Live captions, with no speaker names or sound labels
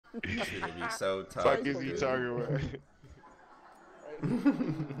This shit be so Fuck toxic, is he dude. talking about? Right from the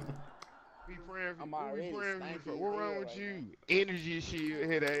beginning. We praying for I'm what we already praying for you for? stanky as What wrong hell with right now. you? Energy shield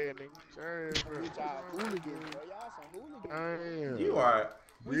hit ass nigga. Damn, bro. With What's y'all wrong with hooligans, you? bro. Y'all some hooligans, bro. You Damn. are.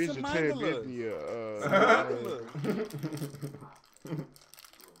 We Bridge some to mangalas. Tedbithia, Some hit mangalas. ass nigga.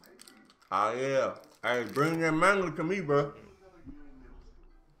 Oh yeah. Hey, bring that mango to me, bro.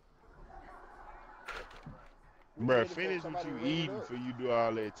 We Bro, ready for finish what somebody to you ring it eating up. before you do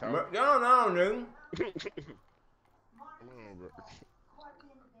all that talking. Get on down, nigga. Come on, bro.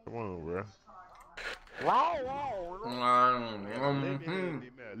 Come on, bro. Lemon head, Mm-hmm.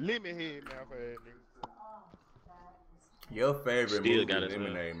 this mouth. Lemon head mouth ass nigga. Your favorite Still movie, got his mouth.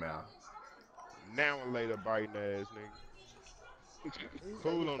 Lemonade Mouth. Now and later biting ass nigga. He say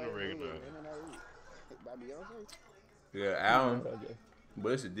Cool his on the favorite movie regular. is Lemonade by Beyonce. Yeah, Yeah, Alan. okay. But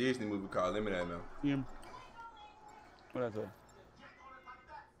it's a Disney movie called Lemonade Mouth. Yeah. What I say?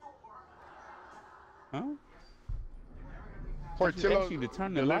 Huh? I just asked Portillo's you to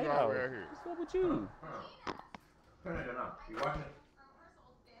turn the deliver light all the off. way out here. What's up with you? Turn it on. You watching?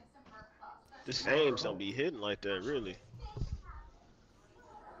 The Sames don't be hitting like that, really.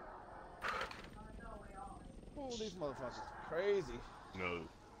 Oh, these motherfuckers crazy. No.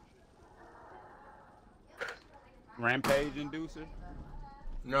 Rampage inducer.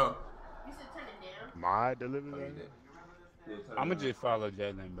 No. My delivers Oh, out you here. did. Yeah, turn I'ma it on. just follow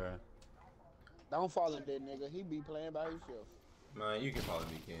Jalen, bro. Don't follow that nigga. He be playing by himself. Man, you can follow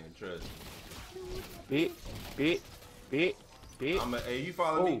me, Ken. Trust me. Bit, bit, bit, bit. Hey, you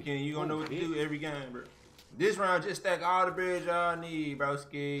follow me, Oh, Ken. You gonna know what to bit. do every game, bro. This round, just stack all the bread y'all need,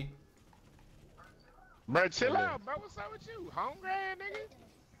 broski. Bro, chill Yeah. out, bro. What's up with you? Hungry ass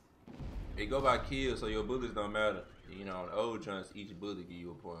nigga? It go by kills, so your bullets don't matter. You know, on the old joints, each bullet give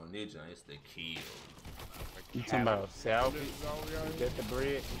you a point. On this joint, it's the kill. You talking about salvage? Delivers all the way out Is here. that the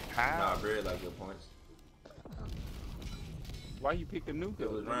bread? Nah, How? bread like your points. Why you pick the nuke It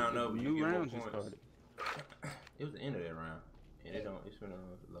up? was round over, you New get more round just points. started. It was the end of that round. And it's gonna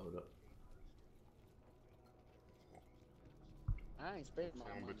load up. I ain't spent my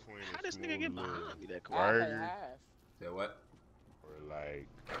In money. between How a this nigga get smooth little behind me that I quick? pay burger half. Say what? or like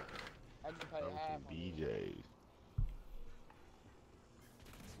I just pay something half from on it. BJ's.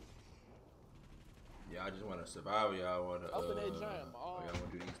 Yeah, I just wanna survive. Y'all wanna Open that jam, y'all wanna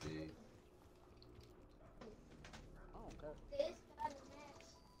do these things. I don't care.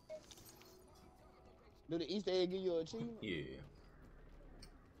 Do the Easter egg give you an achievement? Yeah.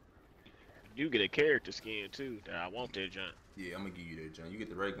 You get a character skin too. That I want that junk. Yeah, I'm gonna give you that, John. You get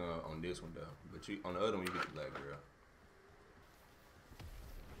the ray gun on this one though, but you on the other one you get the black girl.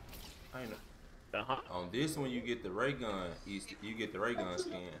 I ain't know. On this one you get the ray gun. You get the ray gun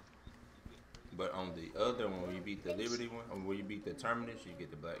skin. But on the other one, when you beat the Liberty one, or when you beat the Terminus, you get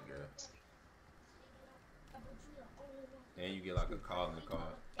the black girl. And you get like a calling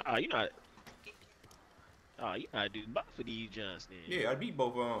card. Oh, you not. Oh, you gotta do both of these junks then. Yeah, I beat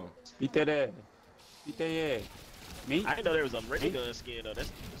both of them. Beat that ass. Beat that ass. Me? I didn't know there was a ray gun skin though. That's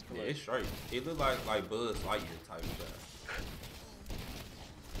Yeah, cool. it's straight. It look like Buzz Lightyear type stuff.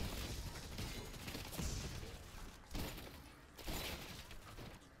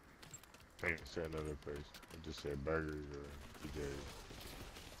 I ain't said another place. I just said burgers or BJ's.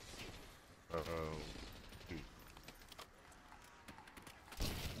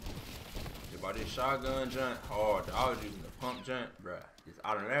 If I did shotgun jump hard, I was using the pump jump, bruh. This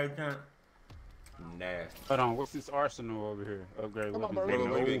automatic jump, nasty. Hold on, what's this arsenal over here? Upgrade Come on, weapons. bro. Wait, wait,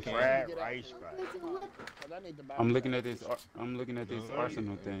 no wait, fried Get out. rice spot. 'Cause I need to buy I'm me looking some. at this. I'm looking at this No,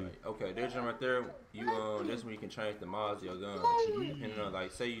 arsenal thing. Okay, there's one right there. You this one you can change the mods of your gun. And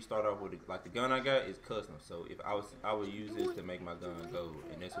like say you start off with like the gun I got is custom. So if I would use this to make my gun gold,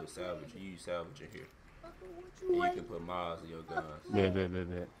 and this was salvage. You use salvage in here, and you can put mods in your guns. Yeah, bet.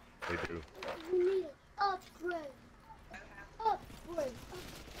 They do. You need an upgrade. Upgrade.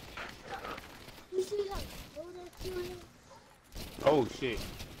 You see that? Oh, that's your hand. Oh shit.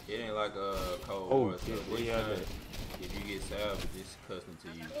 It ain't like Cold Oh, War. So shit, where this y'all gun, at? if you get salvage, it's custom to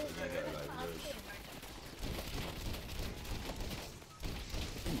you. So you ain't gotta like rush.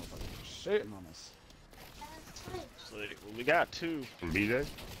 Shitting on us. That's right. So we got two. From BJ?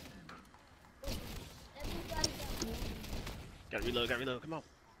 Everybody got one. Gotta reload. Come on.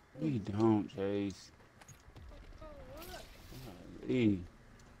 We don't, Chase. Golly.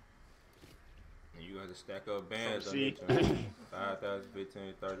 And you got to stack up bands on See? each one. 5,000,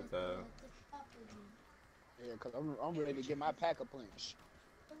 15, 30,000. Yeah, cause I'm ready to get my pack a punch.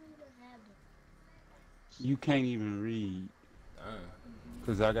 You can't even read, Damn.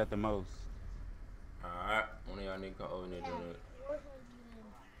 cause I got the most. Alright, one of y'all niggas come over there doing it.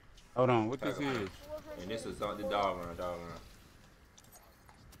 Hold on, what this Pack-a-punch. is? And this is on the dog run, dog run.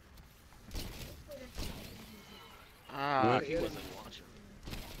 Ah, What? he wasn't watching.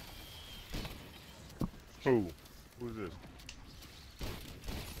 Who? Who's this?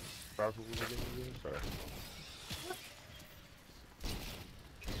 Falcon was again? Sorry.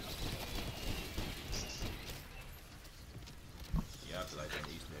 Yeah, I feel like that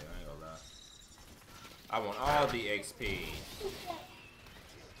Easter egg, I ain't gonna lie. I want all the XP.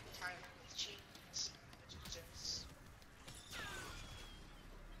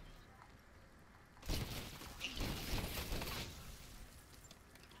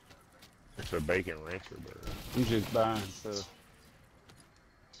 It's a bacon rancher burger. I'm just buying stuff.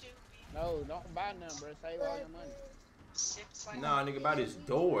 No, don't buy none, bro. Save all your money. Nah, nigga, by this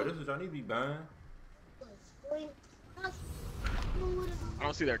door. This is what I need to be buying. I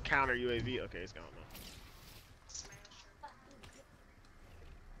don't see their counter UAV. Okay, it's gone now.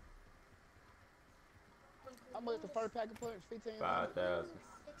 How much the first pack of punch? 15. 5,000.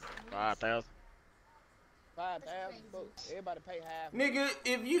 5,000. 5,000. Everybody pay half. Nigga,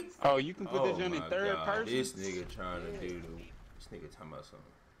 if you. Oh, you can put Oh this joint in my third God, person? this nigga trying to do. This nigga talking about something.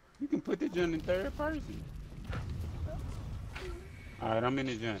 You can put the joint in third person. Alright, I'm in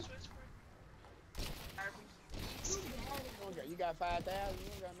the joint. You got 5,000.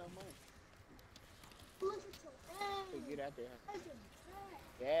 You ain't got no money. So get out there.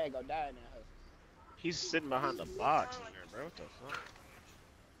 Yeah, go die in that house. He's sitting behind the box in there, bro. What the fuck?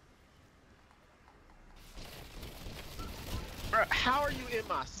 Bro, how are you in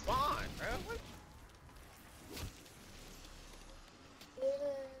my spawn, bro? What?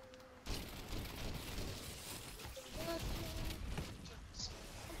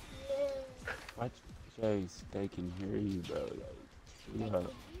 Watch Chase, they can hear you, bro. Like, yeah.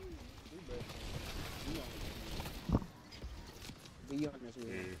 Be honest with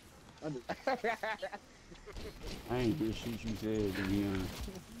you. I ain't hear shit you said, to be honest.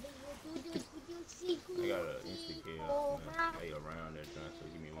 I got an instant kill. Hey, around that joint, so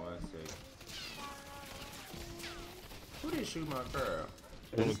give me 1 second. Who didn't shoot my girl?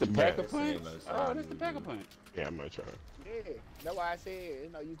 Is this the Yeah, Pack-a-Punch? like Oh, something this the we Pack-a-Punch. Yeah, I'm gonna try. Yeah, that's why I said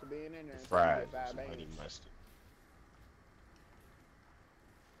it's no use to being in there. And Fried. get 5 Some honey bands. mustard.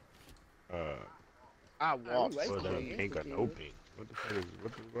 I we walked. wait Well for done, the pink or no instant pink? What the fuck is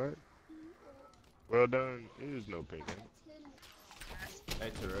what? Well done, it is no pink. Ain't it?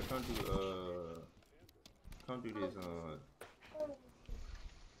 Hey, Tara, come do this,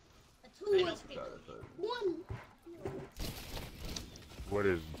 One. What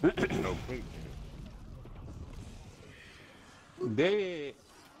is no pink? Dead.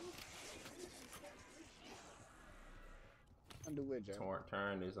 Undo with Joe.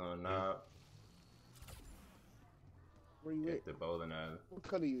 turn this on knob Where you at at? the bowling alley. What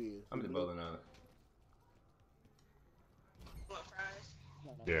color you is? I'm at the bowling alley.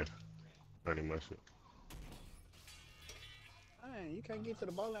 Yeah, honey mustard. Man, you can't get to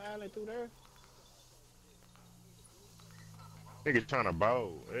the bowling alley through there. Nigga trying to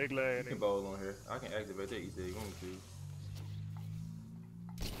bowl. Egg You lad. can bowl on here. I can activate that Easter egg. You want me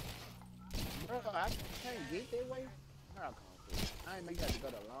to? Bro, I can't get that way. How come? I ain't know you had to go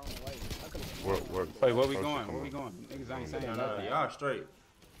the long way. I could've What? Wait, where we Supposed to going? come Where we up. going? Niggas ain't saying No, nothing. y'all straight.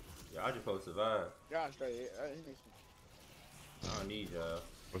 Y'all just supposed to survive. Y'all straight. I don't need y'all.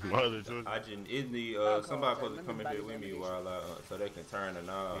 What's my other choice? I just in the I'll somebody call supposed to Let come me in here back with up me and while I so they can turn the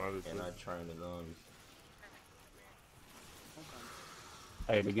knob Mother and truth. I train the zombies.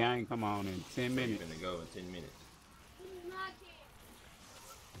 Hey, the gang come on in 10 You minutes. finna go in 10 minutes.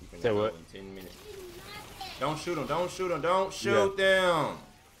 You finna Say go what? in 10 minutes. Don't shoot them. Don't shoot them. Don't shoot them.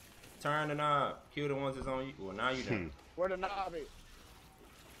 Turn the knob. Kill the ones that's on you. Well, now you done. Where the knob is?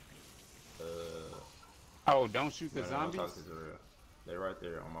 Oh, don't shoot the No, zombies? talk to Zarel. They're right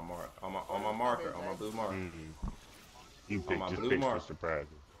there on my mark. On my marker. On my blue mark. You pick my just blue pick for mark. surprises.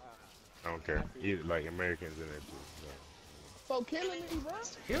 I don't care. Either like Americans in there too. So killing me, bro.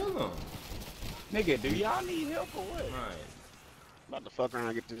 Kill them. Nigga, do y'all need help or what? Right. About to fuck around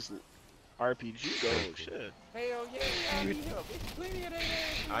and get this RPG gold. Shit. Hell yeah, y'all need help. There's plenty of that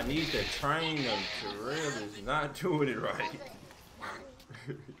ass. I need to train them. Terrell is not doing it right.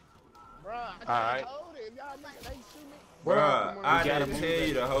 Bro, I can't Alright. hold it. If y'all niggas, they shoot me. Bruh, Bro, I we gotta didn't move tell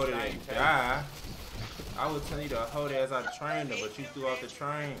you that to hold it shit. and die. I was telling you to hold it as I trained them, but you threw out the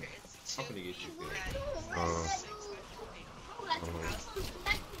train. I'm gonna get you killed.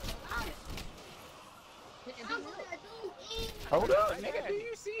 Hold up, nigga. Do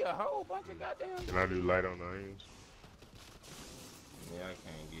you see a whole bunch of goddamn... Can I do light on the onions? Yeah, I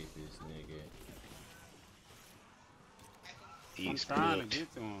can't get this nigga. I'm He's trying to cooked.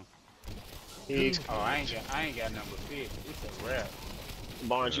 get to him. He's Oh, I ain't got number 50. It's a wrap.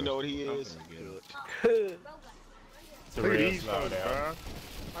 Barnes, you know what he I'm is? finna get him. Good. It's a Look at real these slow folks, down. bro.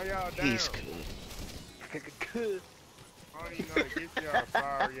 How y'all down? He's good. I don't even know how to get y'all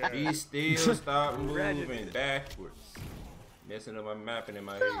fire Be yet. still, stop moving backwards. Messing up my mapping in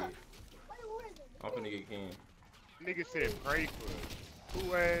my head. I'm finna get Ken. Nigga said pray for us.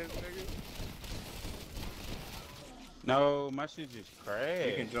 Who ass nigga? No, my shit just crashed.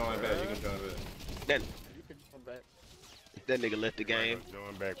 You can join back, you can join back. That You can come back. that nigga left the game.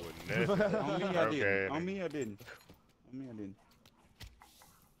 Join back with nothing. On me, I Okay, didn't. On nigga. me, I didn't. On me, I didn't.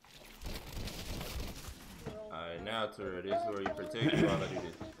 Alright, now Tura, this is where you protect you while I do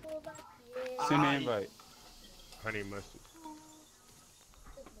this. Send the invite. Honey mustard.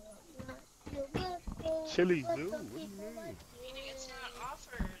 Chili Zoo? What do you mean? Meaning it's not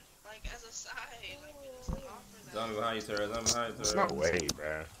offered, like, as a side. Like, it doesn't offer that. Zombie behind you, Tura, zombie behind you, No Tura. way,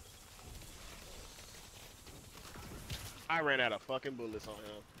 bruh. I ran out of fucking bullets on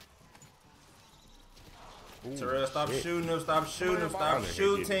him. Ooh, Terrell, stop shit. shooting them, stop shooting them, stop Y'all niggas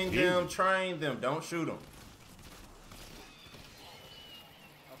shooting getting them, busy. train them, don't shoot them.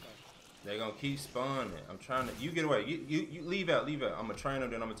 They're gonna keep spawning. I'm trying to, you get away, you leave out, I'm gonna train them,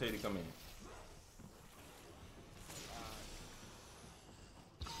 then I'm gonna tell you to come in.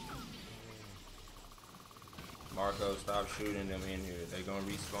 Marco, stop shooting them in here, they're gonna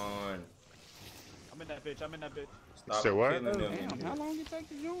respawn. I'm in that bitch. I'm in that bitch. Stop Say what? killing them in Damn, here. how long it take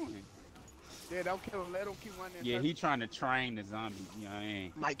to join? Yeah, don't kill him. Let him keep running. Yeah, he trying to train the zombies. You know what I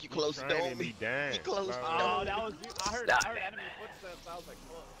mean? Mike, you close the door Training on me me. down. He closed the Bro. door. Oh, that was you. I heard Stop enemy footsteps. I was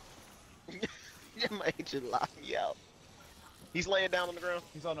like, fuck. Your man just locked me out. He's laying down on the ground.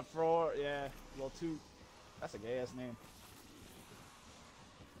 He's on the floor. Yeah, little two. That's a gay ass name.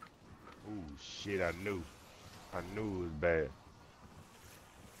 Ooh, shit, I knew. I knew it was bad.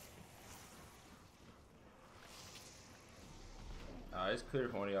 It's clear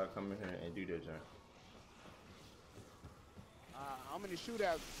for one of y'all come in here and do that jump. How many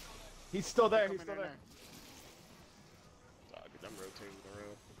shootouts? He's still there. coming He's still in there. I'm rotating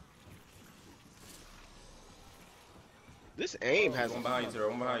around. This aim has One behind you, Tura,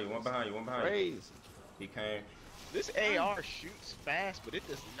 one behind you, one behind you, one behind you. Crazy. He came, This AR shoots fast, but it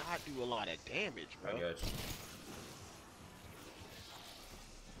does not do a lot of damage, I bro. got you.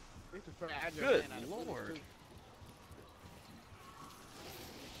 This is from Agile Good Man out of Philly, lord. too.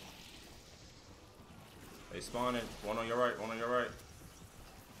 They spawning, one on your right, one on your right.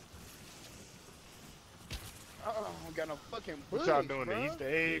 Oh, I got no fucking What bullets, y'all doing? bro. The Easter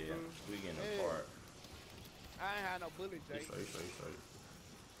egg? Yeah, we getting Yeah. apart. I ain't had no bullets, Jake. Straight.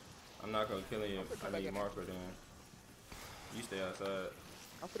 I'm not gonna kill you. I need Marco then. You stay outside.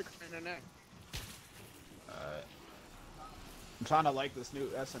 I'm finna come in there. Alright. I'm trying to like this new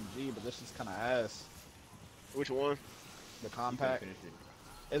SMG, but this is kind of ass. Which one? The You can compact. finish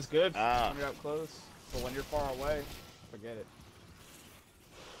it. It's good Ah. when you're up close, but when you're far away, forget it.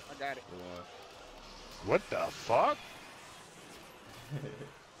 I got it. Good one. What the fuck?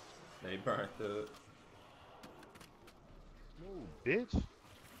 They burnt up. Ooh, bitch.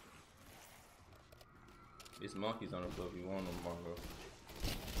 It's monkeys on the floor if you want them, Marco.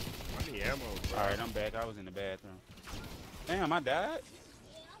 I need ammo, bro. All right, I'm back. I was in the bathroom. Damn, I died.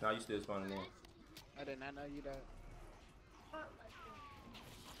 Now you still spawning in. I did not know you that.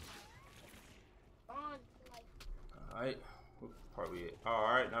 Alright. What part we at?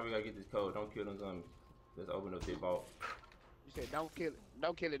 Alright, now we gotta get this code. Don't kill them zombies. Let's open up this vault. You said don't kill it.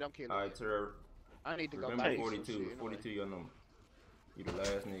 Don't kill it. Don't kill it. Alright, Terrell. I need to go Remember buy some 42. shit, 42 your number. You the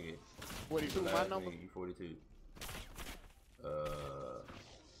last nigga. You 42 the my last number. nigga. You 42.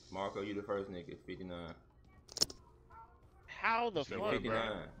 Marco, you the first nigga. 59. How the Say fuck? what,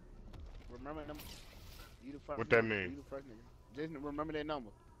 59. Remember them? You the first. What that nigga. mean? You the first nigga. Just remember that number.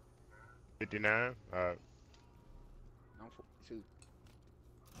 59? I'm 42.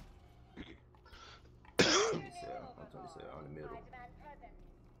 27. I'm 27 on the middle.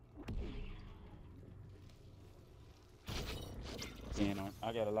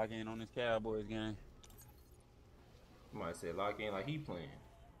 I gotta lock in on this Cowboys game. Somebody said lock in like he playing.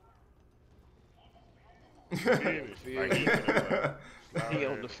 Like, He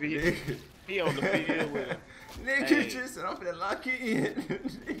on the field. He on the field with him. Nigga Hey. just said I'm finna lock it in.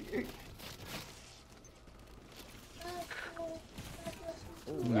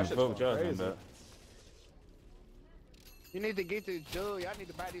 Ooh, Yeah, that shit's vote going y'all crazy. about. You need to get this jug. Y'all need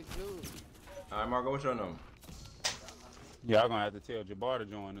to buy this jug. Alright, Marco, what's your number? Y'all gonna have to tell Jabbar to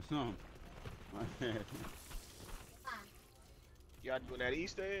join or something. Y'all doing that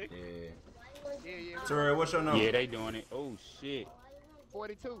Easter egg? Yeah. Yeah. Terrell, what's your number? Yeah, they doing it. Oh shit.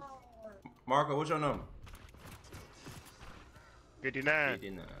 42. Marco, what's your number? 59.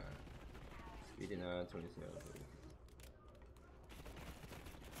 59. 59, 27.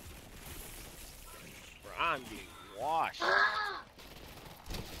 Bro, I'm getting washed.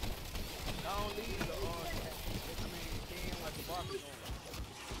 Don't leave the Ken like the bar.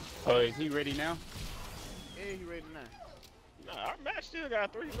 Oh, is he ready now? Yeah, he ready now. Nah, our match still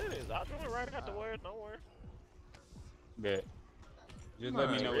got 3 minutes. I'll do it right afterwards. Don't worry. Bet. Just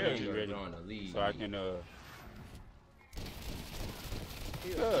let me know when he's ready, Join the league. so I can Yeah.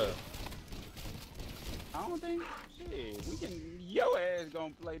 I don't think shit. We can. Your ass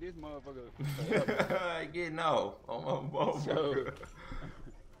gonna play this motherfucker. forever. Getting off on my ball. So-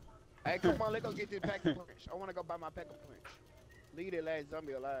 Hey, come on, let's go get this pack of punch. I want to go buy my pack of punch. Leave that last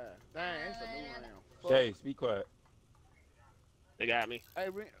zombie alive. Dang, it's a new round. Fuck. Chase, be quiet. They got me. Hey,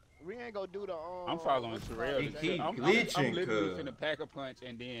 we ain't gonna do the I'm following what's the Terrell. call? He keep I'm glitching, literally cuz. finna pack a punch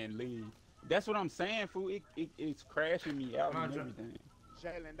and then leave. That's what I'm saying, fool. It's crashing me out and everything.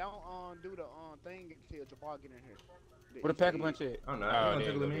 Jalen, don't do the thing until Jabbar get in here. What a pack a punch at? I'm not. Oh, I'm gonna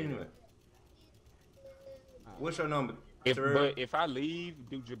there take you a go, anyway. What's your number? If, Terrell? but if I leave,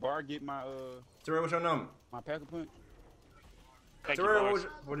 do Jabbar get my Terrell, what's your number? my pack a punch? Thank you, Terrell, boys.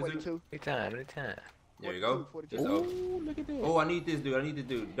 what is it? 42. Anytime. There you go. 42. It's over. Ooh, look at that. Oh, I need this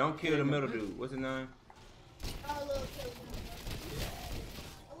dude. Don't kill the middle dude. What's his name?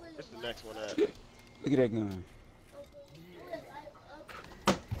 What's the next one at? Look at that gun.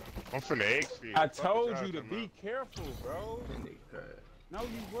 I'm finna exit. I Fuck is told y'all you to talking be careful, bro. That nigga cried. No,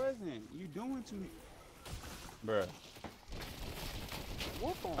 you wasn't. You doing too. Bruh.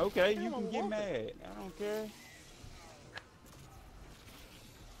 Whoop 'em. Okay, Tell you 'em can get whoop 'em. mad. I don't care.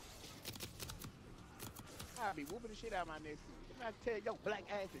 I be whooping the shit out of my nephew. Didn't I tell your black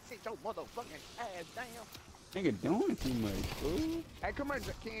ass to sit your motherfucking ass down? Nigga doing too much, fool. Hey, come here,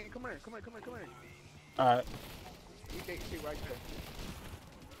 Ken. Come here. Alright. You take shit right there.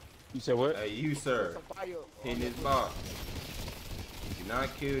 You said what? Hey, you sir, Some fire. in this box. Do not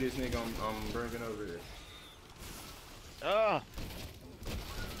kill this nigga. I'm bringing over here.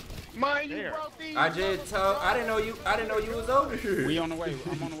 Man, you There. broke these. I just told. I didn't know you was over here. We on the way.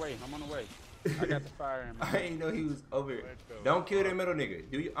 I'm on the way. I got the fire in my I didn't know he was over here. Let's go. Don't kill that middle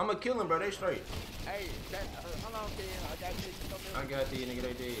nigga. I'm gonna kill him, bro. They straight. Hey, hold on, Ken. I got this. I got these nigga.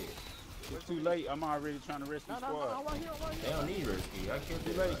 They dead. It's too late. I'm already trying to rescue No, squad. I'm right here. They don't need rescue. I killed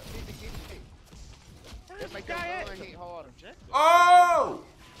Too this. late. Let's make that gun hit harder. Oh!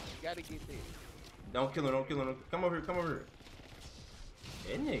 Gotta get this. Don't kill him. Come over here.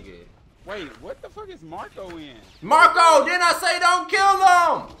 That nigga. Wait, what the fuck is Marco in? Marco, didn't I say don't kill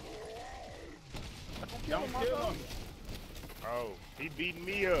him? Don't kill him. Oh, he beating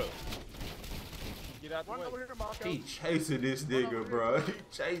me up. Get out the Run way. over here, Marco. He chasing this nigga, bro. He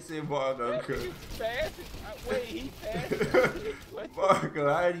chasing Marco. That nigga's fast. Wait, he fast. What? Marco,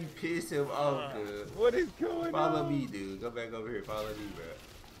 how did he piss him off, dude? What is going on? Follow me, dude. Go back over here. Follow me, bro.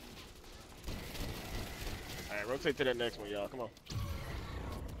 Alright, rotate to that next one, y'all. Come on.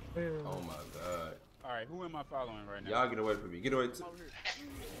 Oh my god. Alright, who am I following right now? Y'all get away from me. Get away. Over here.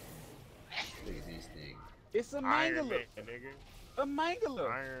 Look at this thing. It's a Iron Mangala. Man, nigga. A Mangala.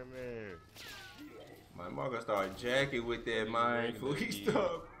 Iron Man. My Marco started jacking with that mind. Fool. He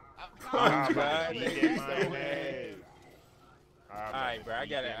stopped. I'm God, about to beat man. that man ass. Alright, bro, I gotta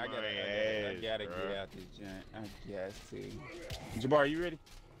get out this joint. I guess too. Jabbar, you ready?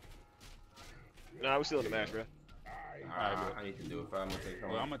 Nah, we still in the match, bro. Alright, bro. I need to do it 5 more seconds.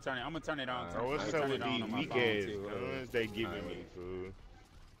 Well, I'm gonna turn it on. Alright. Bro, what's I'ma up turn with it on these on my weak phone, ass too. guns they giving me, fool?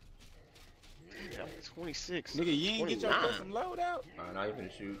 Yeah, 26. Nigga, you ain't get your 29. custom load out? Alright, now you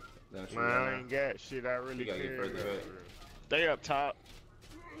finna shoot. Done shoot Man, I right ain't got shit I really You gotta get care further about, back. bro. They up top. now.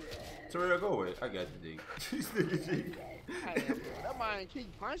 Terrell, go away. I got the dick. This nigga dick. Hey, that man keep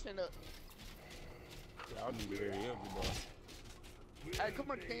punching up. Y'all need to hurry up, bro. Hey,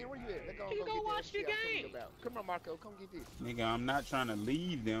 come on, Ken. Where you at? Let's go, You go go get watch that shit the I'm talking game. about. Come on, Marco. Come get this. Nigga, I'm not trying to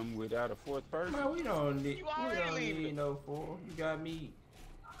leave them without a fourth person. Man, we don't need, You already leaving. no four. You got me.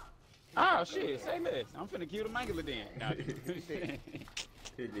 Oh shit, say less. I'm finna kill the Mangala then. Nah.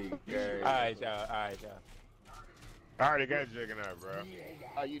 That nigga crazy. Alright, y'all. I already got Juggernaut, bro.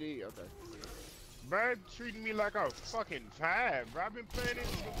 Oh, you did? Okay. Bro, treating me like a fucking 5, bro. I've been playing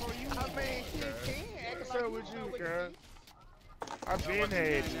this before you. I mean, shit, bruh. Ken. acting What's like up with know you, what cuz? to do. I've been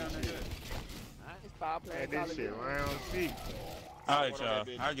had this shit. I just start playing Had this Call of shit Duty. round 6. Alright, What on y'all.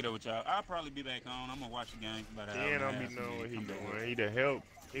 that bitch? I'll get up with y'all. I'll probably be back on. I'm gonna watch the game for about an hour. He and a don't be half, knowing what and he then come doing. He the help.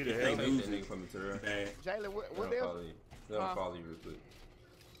 He the If Take help. they that lose nigga from me, Terrell. back. Bad. Jalen, what Let him else? follow you. Let him follow you real quick.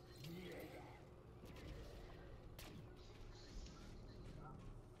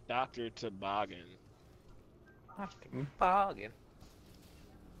 Dr. Toboggan. Bargain.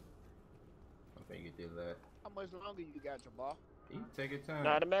 I'm finna get this last. How much longer you got, Jabbar? You take your time.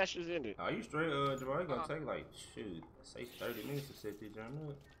 Nah, the match is ended. Are you straight, Jabbar? It's gonna take like, shoot, say 30 minutes to set this joint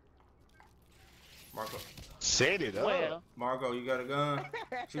up. Marco. Set it up. Well, Marco, you got a gun?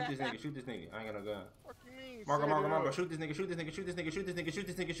 Shoot this nigga, shoot this nigga. I ain't got no gun. what you mean? Marco, set Marco, it Marco, up? shoot this nigga, shoot this nigga, shoot this nigga, shoot this nigga, shoot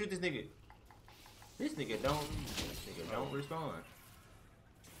this nigga, shoot this nigga, shoot this nigga. This nigga don't respond.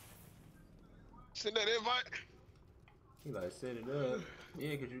 Send that invite. He like set it up.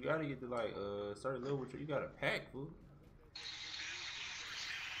 Yeah, cause you gotta get to like certain level. You gotta pack, fool.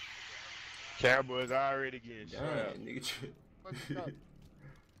 Cowboys already getting Damn, shot. nigga,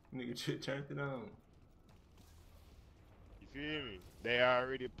 nigga, turned it on. You feel me? They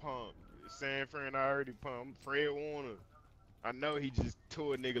already pumped. San Fran already pumped. Fred Warner. I know he just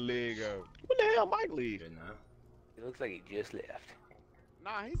tore a nigga leg out. When the hell Mike leave? Good now. It looks like he just left.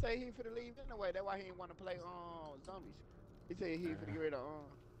 Nah, he said he finna leave anyway. That's why he didn't want to play zombies. He said he finna get ready to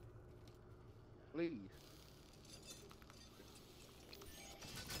leave.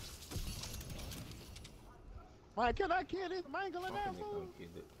 Man, can I kill this mangle in I'm that finna fool? come kill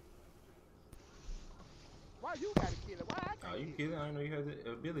it. Why you gotta kill it? Why I Oh, can't you kill kill it? I didn't know you had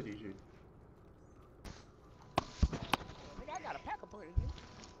the ability to. it? Nigga, I got a pack of punch, nigga.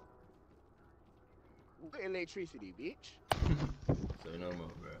 With electricity, bitch. Say no more,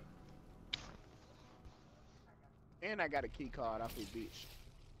 bro. And I got a key card off his bitch.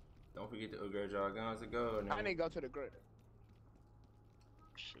 Don't forget to upgrade y'all guns to go. I didn't go to the grid.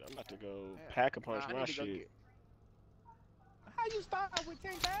 Shit, I'm about to go Yeah. pack a punch Nah, I my need to go shit. get- How you start off with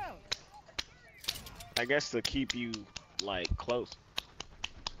 10,000? I guess to keep you like close.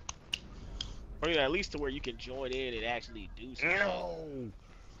 Or yeah, at least to where you can join in and actually do something.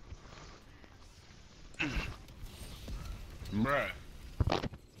 No. Bruh.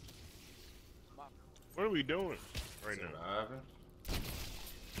 What are we doing right now? Surviving.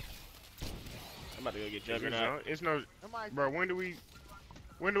 I'm about to go get It's Juggernaut. it's no, Am I bro. When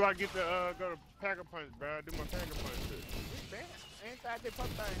do I get to go to Pack-a-Punch, bro? Do my Pack-a-Punch shit. inside the pump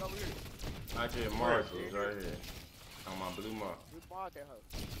thing over here? I just marked it right here. On my blue mark. We marked that hoe.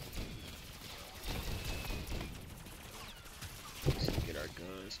 Let's get our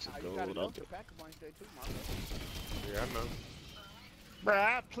guns to You gotta gold go up. to pack a punch there too, Marco. Yeah, I know. Bro,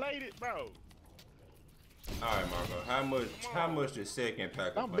 I played it, bro. Alright, Marco. How much the second pack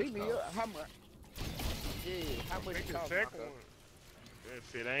of Don't punch beat me cost? up. How much? Yeah, how much Pick it the cost, second Marco? one.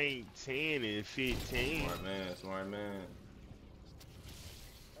 If it ain't 10 and 15. Smart man, smart man.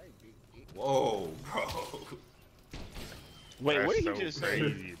 Hey, big dick. Whoa, bro. Wait, That's what did so you just say?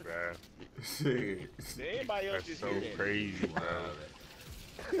 crazy, bro. Did anybody else That's just so hear that? crazy, bro.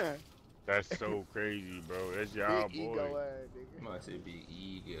 Wow. That's so crazy, bro. That's y'all Big ego boy. ass nigga. Might say big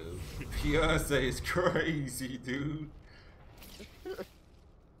ego. Beyonce is crazy, dude.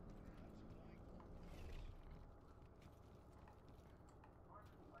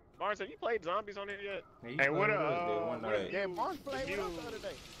 Mars, have you played zombies on here yet? You Hey, what played that one what night. Yeah, Mark played with us mule- the other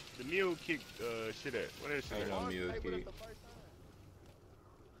day. The mule kicked shit at. What is shit Ain't at? no Mark mule played with us kick. the first time.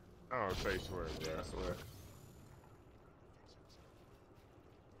 I don't say swear, bro. I swear.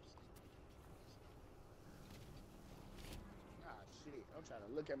 Ah, shit. I'm trying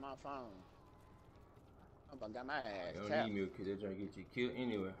to look at my phone. I got my ass You don't tapped. need milk because they're trying to get you killed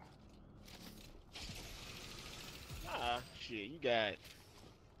anyway. Nah, shit, you got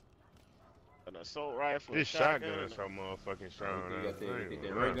an assault rifle. This a shotgun is so motherfucking strong. You now. got I that, ain't get that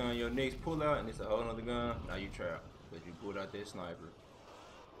gonna ray lie. gun, your next pull out, and it's a whole nother gun. Now you trap because you pulled out that sniper.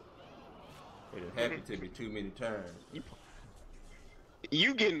 It happened to me too many times.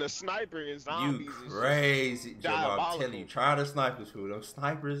 You getting a sniper in zombies? You is just crazy, Joe. I'm diabolical. telling you, try the snipers, fool. Them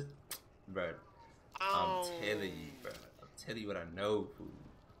snipers, bro. I'm Oh. telling you, bro. I'm telling you what I know, fool.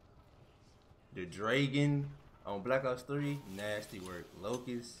 The Dragon on Black Ops 3, nasty work.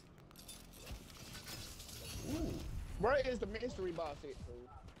 Locust. Ooh. Where is the mystery box at, fool?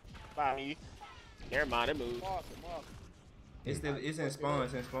 By me. Never mind, it moved. Mark it. It's in spawn.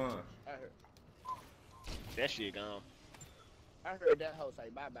 It's in spawn. That shit gone. I heard that hoe say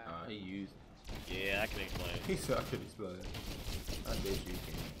bye-bye. He used. Yeah, I can explain. He saw I could explain. I bet you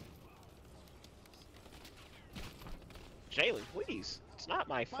can. Jalen, please. It's not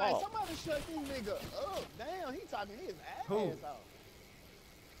my Man, fault. somebody shut this nigga up. Damn, he talking his ass Who? off.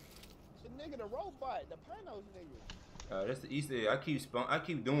 The nigga, the robot, the Panos nigga. That's the Easter egg. I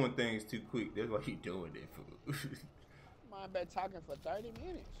keep doing things too quick. That's why he doing it, fool. Man, been talking for 30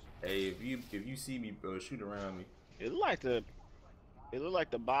 minutes. Hey, if you see me, bro, shoot around me. It looked like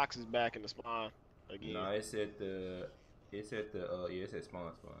the box is back in the spawn again. No, it's at the It's at the yeah, it's at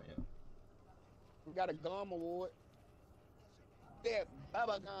spawn, yeah. We got a gum award. That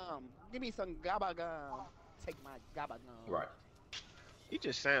baba gum. Give me some gaba gum. Take my gaba gum. Right. You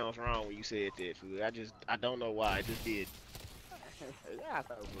just sounds wrong when you said that, fool. I don't know why. I just did. Yeah, I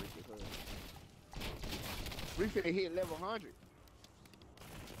thought it was we finna hit level 100.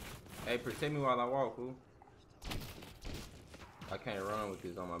 Hey, protect me while I walk, fool. I can't run with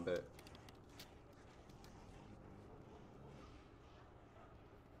this on my back.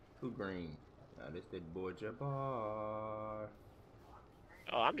 Who green? Nah, this that boy Jabbar.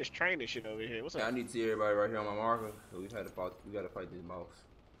 Oh, I'm just training shit over here. What's Yeah, I up? need to see everybody right here on my marker. So we gotta fight this mouse.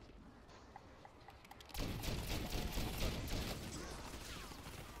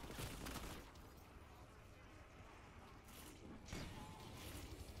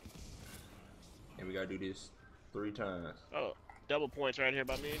 And we gotta do this 3 times. Oh, double points right here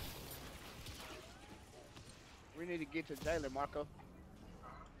by me. We need to get to Jalen, Marco.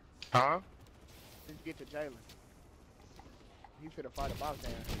 Huh? Let's get to Jalen. He finna fight a boss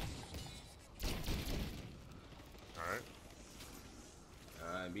down. Alright.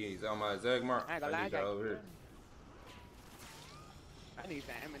 He's on my exact mark. I ain't gonna lie, I need y'all got over here. I need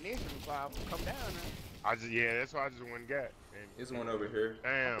some ammunition before I come down there. Yeah, that's why I just went and got. And, It's one over here.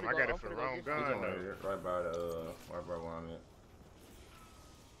 Damn, I'm I finna got go- it for the I'm finna go wrong get There's gun one over though. here, right by the right by where I'm at.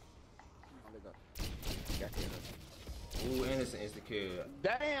 Oh, look up. Got that. Ooh, innocent insta kill.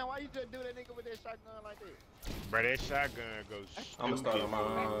 Damn, why you just do that nigga with that shotgun like that? Bro, that shotgun goes stupid. I'm gonna start on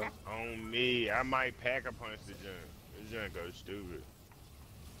my On me. I might pack a punch the junk. This junk goes stupid.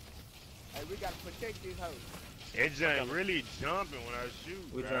 Hey, we gotta protect these hoes. It junk really jumping when I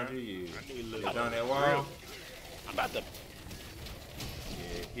shoot. Which bruh. one you use? I need a Is little it on that grip. wall? I'm about to.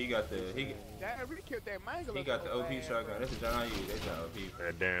 Yeah, he got the Damn, we killed that mango. he got the OP shotgun. That's the John I use. That's the OP.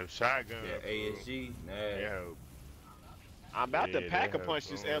 That damn shotgun. Yeah, ASG. Nah. Yeah. I'm about to Yeah, pack a they punch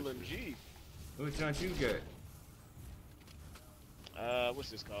have this bonuses. LMG. Which one you got? What's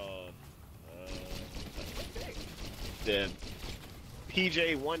this called? The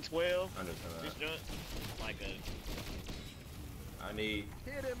PJ 112. This junk, like a. I need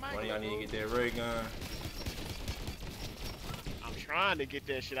Kill that one of mango. y'all need to get that ray gun. I'm trying to get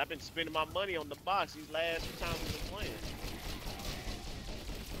that shit. I've been spending my money on the box these last few times we've been playing.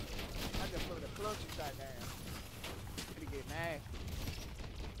 I just put a clutch shot down. Gonna get mad.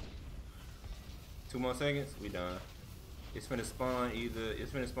 2 more seconds. We done. It's finna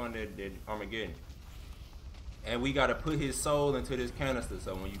spawn that Armageddon. And we gotta put his soul into this canister.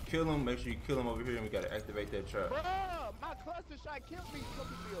 So when you kill him, make sure you kill him over here, and we gotta activate that trap. Bruh, my cluster shot killed me. Look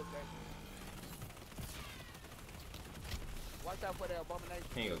at me, okay? Watch out for that abomination.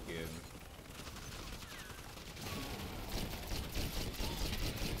 He ain't gonna kill me.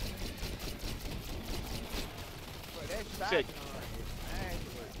 Bro, that said- shotgun is nasty.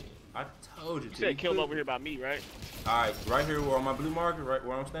 I told you. You said kill him over here by me, right? Alright, right here where on my blue marker, right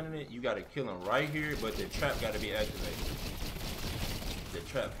where I'm standing at, you gotta kill him right here, but the trap gotta be activated. The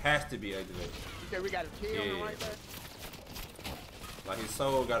trap has to be activated. You said we gotta kill him Yeah. right there? Like his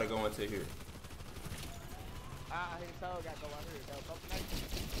soul gotta go into here. Ah, his soul got to go out here. That abomination.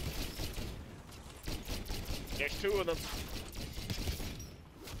 There's 2 of them.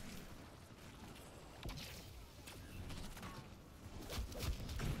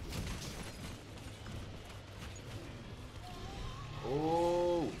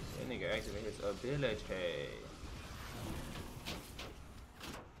 Oh, that nigga activated his ability.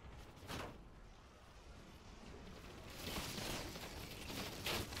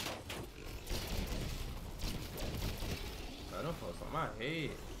 I don't post on my head.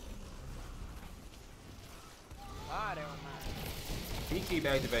 Ah, they don't mind. He keep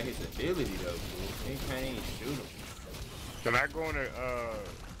activating his ability though, fool. He can't even shoot him. Can I go in a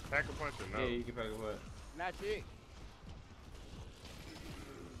pack a punch or no? Yeah, you can pack a what? Not yet.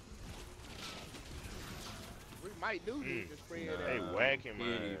 We might do this to spread Nah, They out. whacking my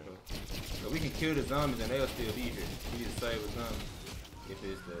yeah, ass. bro. But we can kill the zombies and they'll still be here. We need to save the zombies. If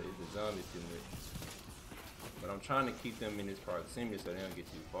it's the zombies too much. But I'm trying to keep them in this proximity so they don't get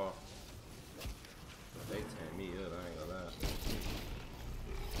too far. But they tear me up, I ain't gonna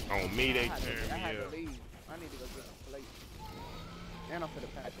lie. On me, they I had to- turn I had me to up. leave. I need to go get some plates. And I'm for the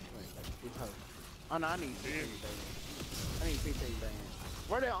pack of plates. Like, this hoe. Oh no, I need 15 Yeah. bands. I need 15 bands.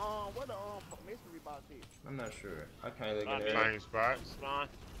 Where the mystery box is? I'm not sure. I can't look Not at me. that. Same spot. Spawn.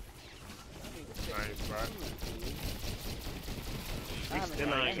 I need to check Same this spot. out. I We haven't still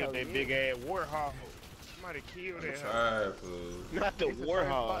done ain't that Got that hoe big yet. ass warhawk. Somebody killed I'm that. tired, fool. Not the It's a certain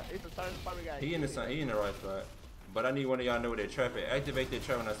Warhol. spot- It's a certain spot we got. He in the right spot. But I need one of y'all to know where that trap at. Activate that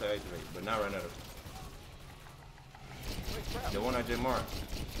trap when I say activate, but not right now. Wait, The one I just marked.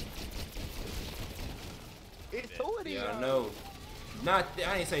 it's two of these. Yeah, I know.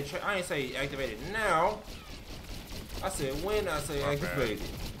 I ain't say activated now. I said when I say My bad. activated.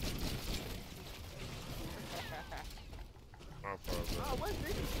 My fault, bro. Oh, what's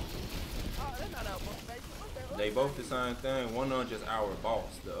this? Oh, they're not out motivation. What the hell? They both the same thing. One of them just our boss.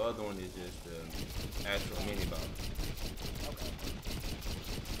 The other one is just the actual mini boss.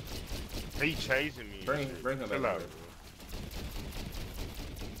 He chasing me. and Bring shit. him back Chill over out, here. bro.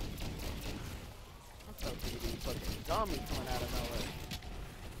 I'm so sick of these fucking zombies coming out of nowhere.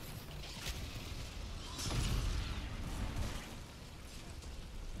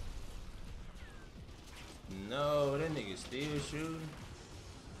 No, that nigga still shooting.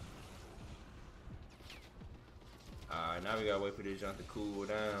 Alright, now we gotta wait for this junk to cool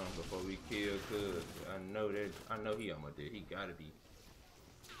down before we kill Cuz. I know he almost dead. He gotta be.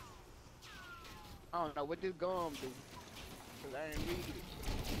 I don't know what this gum do. Cause I ain't read it.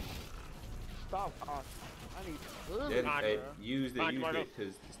 Stop option. I need good. Hey, use Fine, Marco. it,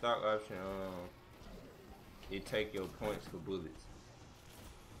 cause the stock option, it take your points for bullets.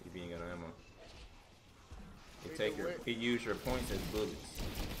 If you ain't got no ammo. It use your points as bullets.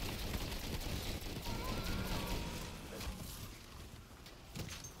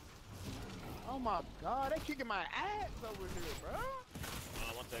 Oh my god, they kicking my ass over here, bro.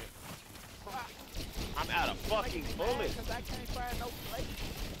 One second. I'm out of fucking bullets. Cause I can't find no place.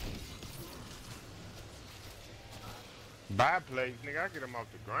 Buy place, nigga. I get him off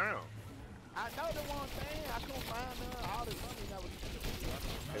the ground. I know the one thing. I couldn't find none. All the money that was.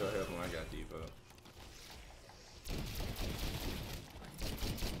 It'll help when I got Depot.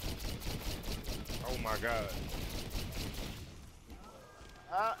 Oh my god.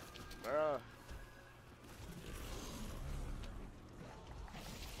 Bruh.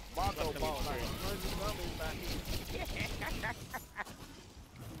 Marco ball like 100 zombies back here.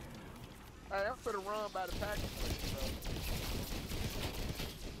 Hey, I'm finna run by the package place, bro.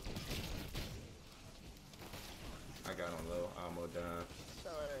 I got on low, almost done. So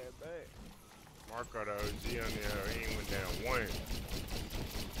ass back. Marco the OG on there. He ain't went down one.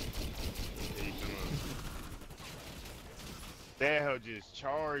 That hell just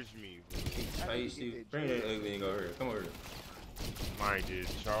charged me. Face you. Bring that ugly nigga over here. Come over here. Mine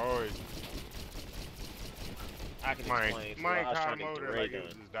just charged me. I can Mike explain. So I was caught trying him to over get there the ray like it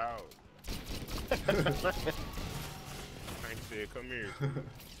was gun. his dog. Mike said, come here.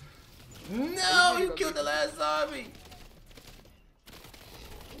 No, you killed the last zombie.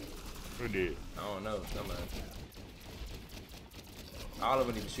 Who did? I don't know. Somebody. All of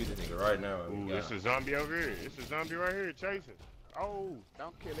them need to shoot this nigga right now. Ooh, it's a zombie over here. It's a zombie right here chasing. Oh.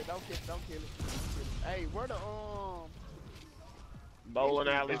 Don't kill it, don't kill it, don't kill it. Hey, where the Bowling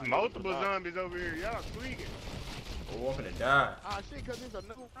alley. There's multiple zombies over here. Y'all tweaking. Oh, I'm finna die. Ah shit, cause it's a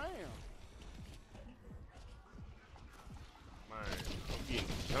new round. Man, I'm getting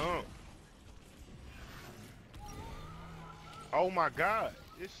jumped. Oh my god.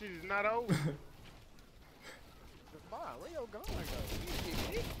 This shit is not over. Where your gun go?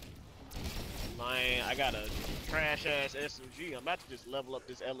 Man, I got a trash ass SMG. I'm about to just level up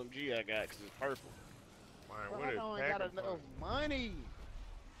this LMG I got because it's purple. Man, Bro, what I a don't pack got of enough fun. money.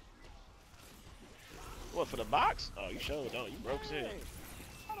 What, for the box? Oh, you sure don't. You broke shit. Hey,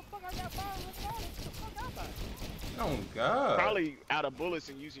 how the fuck I got $500? What the fuck I buy? Oh God. Probably out of bullets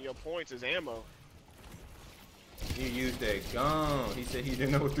and using your points as ammo. He used that gun. He said he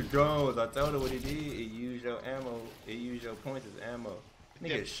didn't know what the gun was. I told her what he did. It used your ammo. It used your points as ammo.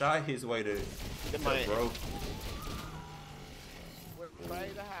 Nigga Yeah. shot his way to might- broke.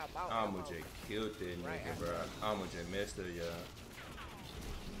 Ready to hop out. I'ma just killed that nigga, bro. I'ma just messed her, y'all.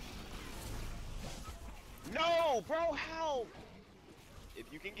 No, bro, how? If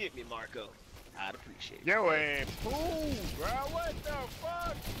you can get me, Marco, I'd appreciate it. Yo, ass fool, bro. What the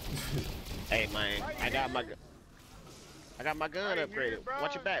fuck? Hey, man, Right I got my here. gun Right upgraded. here, bro.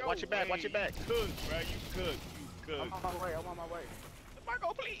 Watch your back, Yo, watch your back, watch your back. Cook, bro. You cook. You I'm cook. on my way, I'm on my way.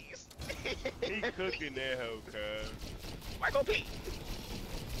 Marco, please. He cooking that hoe, cuz. Marco, please.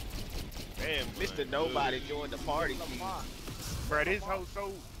 Damn, Mr. man, Nobody good. joined the party. Lamar. Bro, this hoe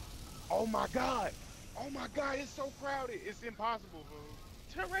so... Oh my god. Oh my god, it's so crowded. It's impossible, bro.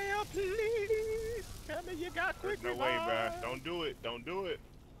 Terrell, please. Tell me you got quick There's no way, bro. revive. Don't do it. Don't do it.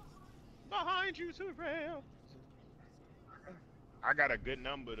 Behind you, Terrell. I got a good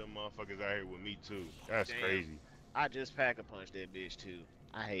number of them motherfuckers out here with me, too. That's Damn. crazy. I just pack-a-punched that bitch, too.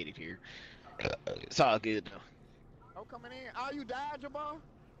 I hate it here. It's all good, though. Oh, coming in. Oh, you died, Jabbar?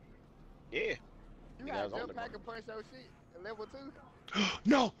 Yeah. You Nigga, I had was on just the pack and punch your shit at level 2?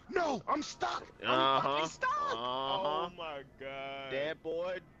 No, no, I'm stuck. I'm fucking stuck. Uh-huh. Oh my god. That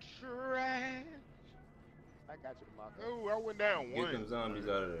boy trash. I got you, Marco. Oh, I went down Get one. them zombies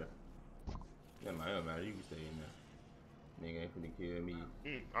out of there. That might don't matter. You can stay in there. Nigga ain't finna kill me.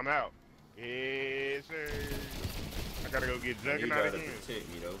 I'm out. Yes, sir. I gotta go get You Juggernaut gotta again. protect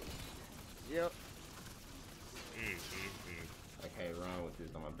me though. Yep. I can't run with this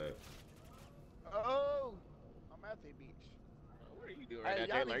on my back. Oh, I'm out there, bitch. What are you doing right Hey,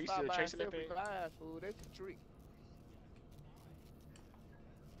 now, y'all Taylor? Are need you to stop still by chasing that and thing? self-revive, fool. That's the trick.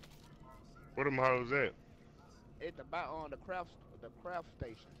 Where them hoes at? At the on the craft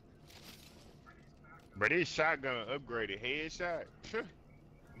station. But this shotgun upgraded headshot.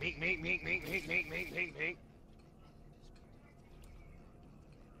 Mink, mink, mink, mink, mink, mink, mink, mink, mink.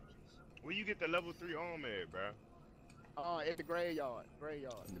 Where you get the level 3 arm at, bro? At the graveyard.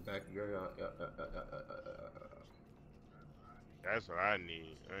 In the back of the graveyard. That's what I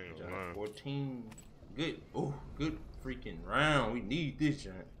need. I ain't gonna John lie. 14. Good. Oh, good freaking round. We need this,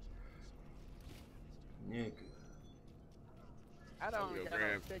 John. Nigga. I don't Yo, got no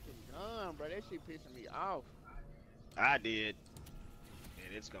Graham. second gun, bro. That shit pissing me off. I did.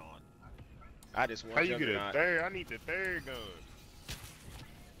 And it's gone. I just want How you get a Juggernaut. third? I need the third gun.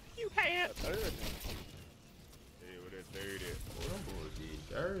 You have. Third gun. Yeah, where that third at? Oh, them boys did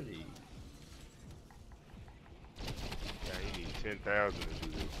dirty. Yeah, he need 10,000 to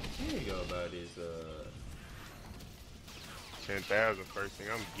do this. Here you go about this, 10,000 first thing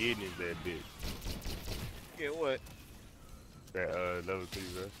I'm getting is that bitch. Get what? That level 3,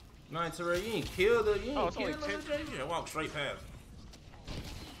 bro. Night Terrell, you ain't killed her. You Oh, ain't it's only killed her. 10. You just walk straight past.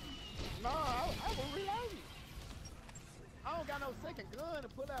 No, I was reloading. I don't got no second gun to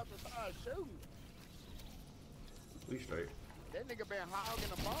pull out to start shooting. We straight. That nigga been hogging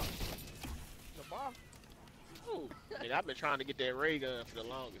the box. The box. Ooh. Man, I've been trying to get that ray gun for the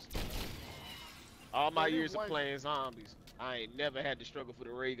longest. All my Man, years of one- playing zombies, I ain't never had to struggle for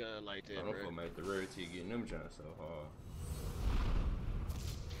the ray gun like I that, don't bro. feel make the rarity getting them jumps so hard.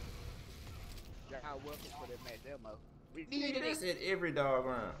 Y'all welcome for that match demo. We Nigga, needed that's it. at every dog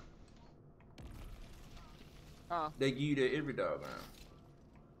round. Huh? They give you that every dog round.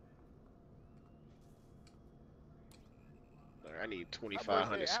 I need I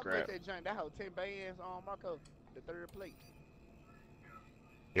 2,500 break scrap. that junk. That whole 10 bands on Marco. The third plate.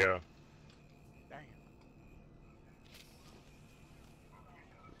 Yeah. Damn.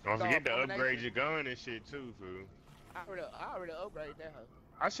 Don't So, forget to abomination. upgrade your gun and shit too, fool. I already upgraded that hoe.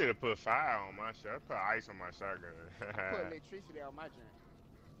 I should have put fire on my shot. I put ice on my shotgun. Put electricity on my junk.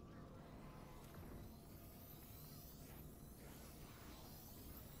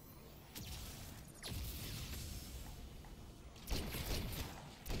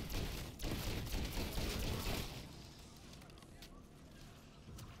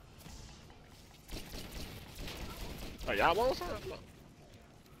 Oh, y'all want something?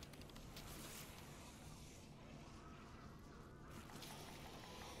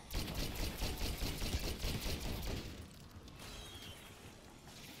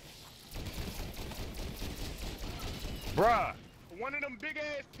 Bruh, one of them big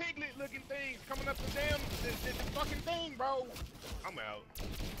ass piglet looking things coming up the damn the fucking thing, bro. I'm out.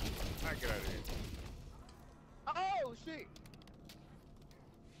 I get out of here. Oh shit!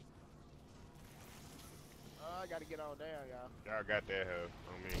 I gotta get on down, y'all. Y'all got that hell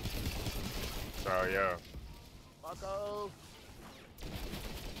on me. Sorry, y'all. Marco.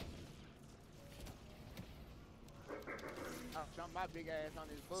 I'll jump my big ass on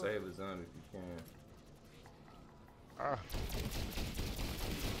this book. Save a zombie if you can. Ah,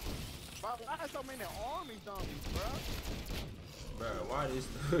 Why so many army zombies, bro? Bro, why this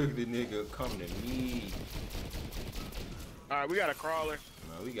ugly nigga coming to me? Alright, we got a crawler.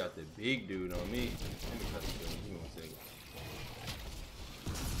 No, we got the big dude on me. Let me cut this. Give me 1 second.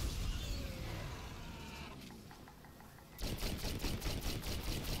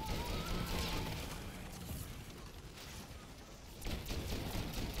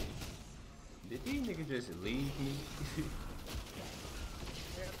 Did these niggas just leave me?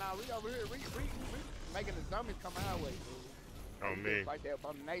 Yeah, nah, we over here, we making the zombies come our way, dude. on me. Like that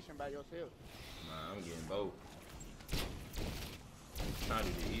abomination by yourself. Nah, I'm getting both. I'm trying to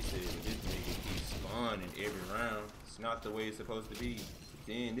do the east side, but this nigga keeps spawning every round. It's not the way it's supposed to be.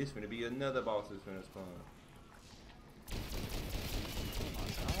 Then this finna be another boss that's finna spawn.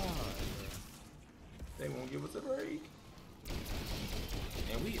 They won't give us a break.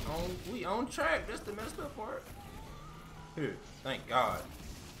 And we on track. That's the messed up part. Here, thank God.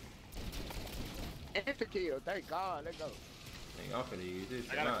 Insta kill, thank God, let's go. Nigga, I'm finna use this.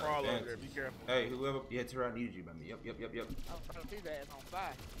 I got a Nah, crawl over advance. there. Be careful. Hey, whoever. Yeah, Terrell, I needed you by me. Yep. I'm trying to see that ass on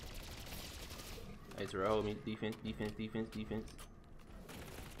fire. Hey, Terrell, hold me. Defense.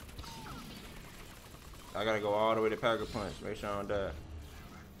 I gotta go all the way to Packer Punch. Make sure I don't die.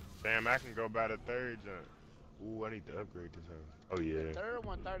 Damn, I can go by the third jump. Ooh, I need to upgrade this house. Oh, yeah. The third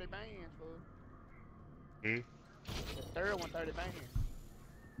one 30 bands, fool. Hmm? The third one 30 bands.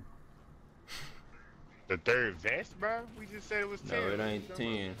 The third vest, bro? We just said it was 10. No, it ain't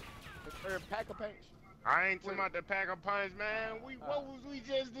 10. The third pack of punch. I ain't talking about the pack of punch, man. What was we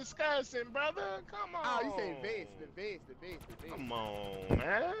just discussing, brother? Come on. Oh, you say vest, the vest. Come on,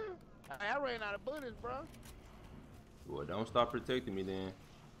 man. I ran out of bullets, bro. Well, don't stop protecting me then.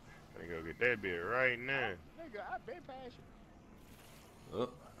 Let me go get that bit right now. Nigga, I been past you. Oh,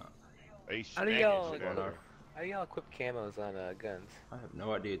 They How do smacking y'all shit out of her. how do y'all equip camos on guns? I have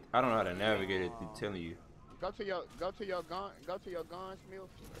no idea. I don't know how to navigate it through telling you. Go to your gunsmith.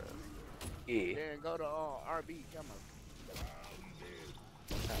 Yeah. Then go to RB. Come on.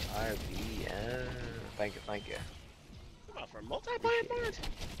 RB. Thank you. Come on, for multiplayer mods?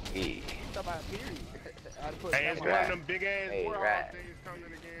 Yeah. Talk about period. I'd put Hey, it's that one right. of them big ass Hey, warhol right. things coming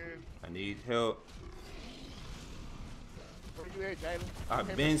again. I need help. Where you at, Jalen?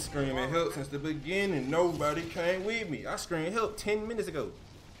 I've been screaming help since the beginning. Nobody came with me. I screamed help 10 minutes ago.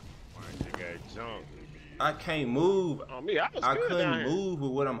 My shit got jumped. I can't move. On me, I was I good down couldn't here. move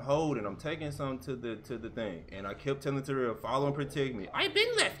with what I'm holding. I'm taking something to the thing, and I kept telling Terrell, follow and protect me. I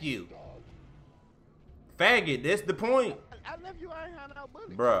been left you, faggot. That's the point, I left you. I ain't had no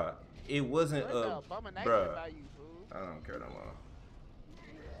bullets. bruh. It wasn't That's a, abomination bruh. by you, fool. I don't care no more.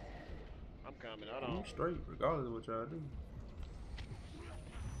 I'm coming. Hold I'm on. straight, regardless of what y'all do.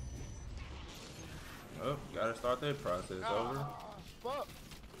 Oh, gotta start that process over. Fuck.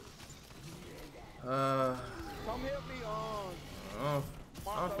 Come help me on.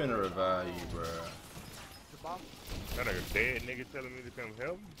 I'm finna revive you, bruh. The boss. That a dead nigga telling me to come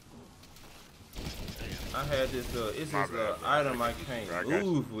help him? I had this it's My this bad, bro. item I I got can't you.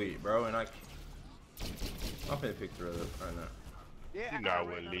 move with, bro, and I'm finna pick her up right now. Yeah, You know I ran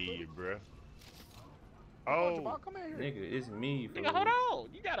wouldn't out of leave you, bullets. bruh. Oh, Oh, Jabal, come in here. Nigga, it's me, fool. Nigga, hold on.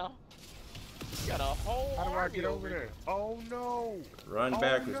 You got a whole how do I army get over there? Oh, no. Run Oh,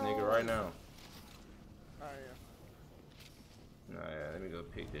 backwards, no. nigga, right now. Oh, yeah. Nah, yeah, let me go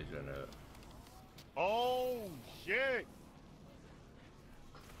pick that joint up. Oh, shit.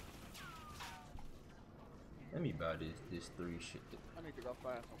 Let me buy this 3 shit. I need to go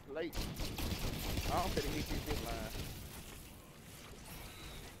find some plates. I don't fit to get you this line.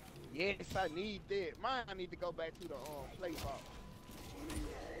 Yes, I need that. Mine, I need to go back to the plate box.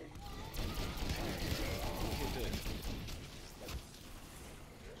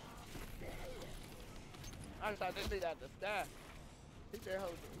 I thought this nigga out the sky. Hit that hoe.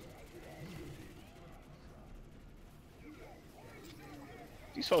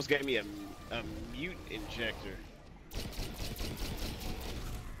 These folks gave me a mute injector. He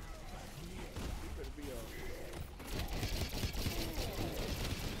could be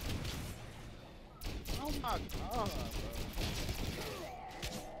oh my god, bro.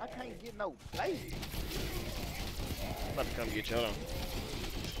 I can't get no plate. I'm about to come get you. Hold on.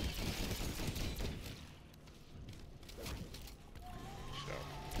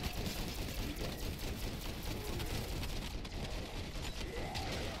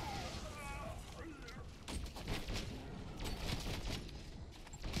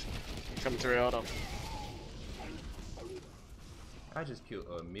 Coming through, hold on. I just killed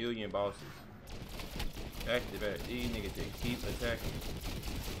 1,000,000 bosses. Activate. These niggas, they keep attacking.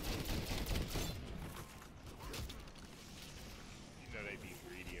 You know they be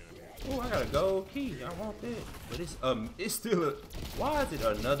greedy on that. Oh, I got a gold key. I want that. But it's still a. Why is it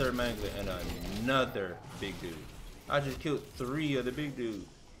another mangler and another big dude? I just killed 3 of the big dudes.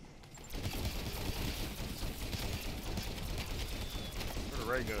 Where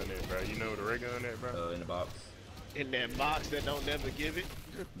the ray gun at, bro? You know where the ray gun at, bro? In the box. In that box that don't never give it.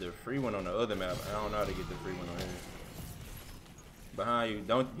 The free one on the other map. I don't know how to get the free one on here. Behind you.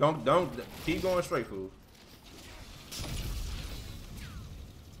 Don't. Keep going straight, fool.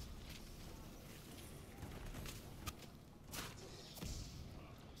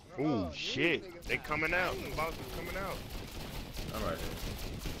 Ooh, shit. They coming out. The boss is coming out. I'm right there.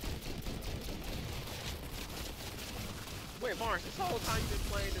 Wait, Barnes, this whole time you've been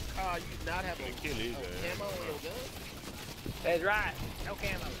playing this car, you not having They kill his ass. camo in your gun? That's right. No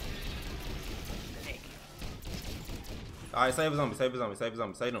camo. Alright, save a zombie, save a zombie, save a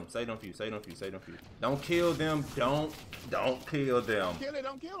zombie, save them few, save them few, save them few. Don't kill them, don't kill them. Kill it,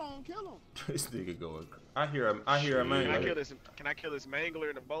 don't kill him, kill him. This nigga going. I hear a man. Can I kill this mangler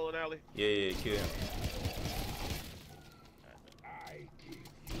in the bowling alley? Yeah, kill him.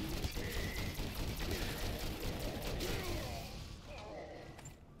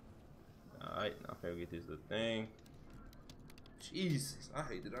 Alright, now I gotta get this little thing. Jesus, I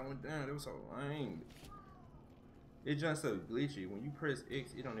hate that I went down. It was so lame. It's just so glitchy. When you press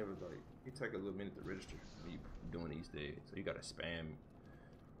X, it don't ever like. It take a little minute to register when you doing these things. So you gotta spam.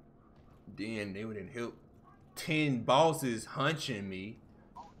 Then they wouldn't help. 10 bosses hunching me.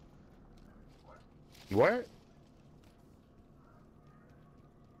 What?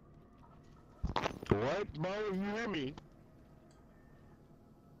 What, bro? You hear me?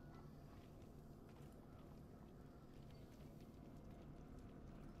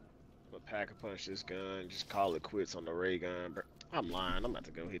 Pack a punch this gun, just call it quits on the ray gun, bro. I'm lying. I'm about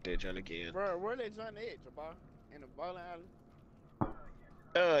to go hit that joint again. Bro, where they join the edge, Jabbar? In the bowling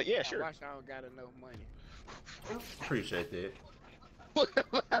alley? Yeah, sure. Watch, I don't got enough money. Appreciate that.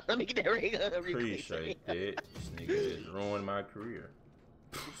 Let me get that ray gun. Appreciate that. This nigga just ruined my career.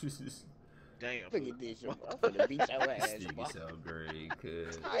 Damn. Look at this, Jabbar. I'm finna beat your ass, This nigga Jabbar. so great,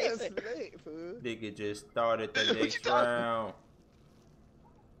 cuz. That's lit, fool. Nigga just started the next round.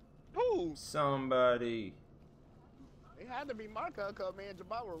 Who? Somebody. It had to be Marco, cause man,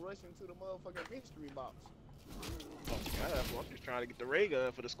 Jabbar was rushing to the motherfucking mystery box. Oh, God, I'm just trying to get the ray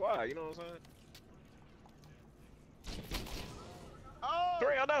gun for the squad. You know what I'm saying? Oh!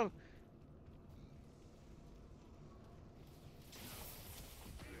 Three, I know.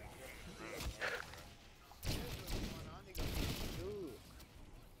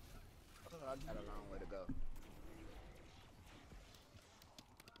 I got a long way to go.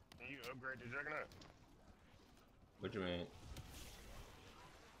 You upgrade the Juggernaut? What you mean?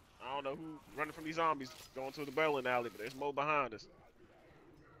 I don't know who running from these zombies going to the bowling alley, but there's more behind us.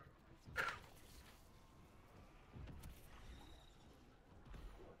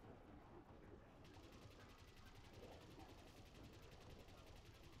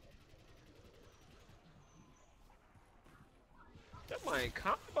 That man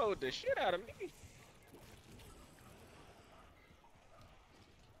comboed the shit out of me.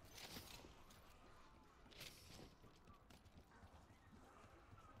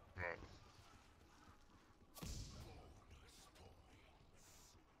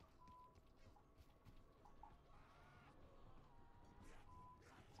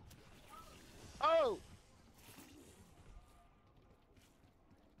 Oh!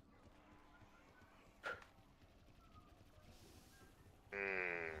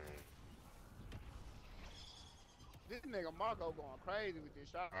 This nigga Marco going crazy with this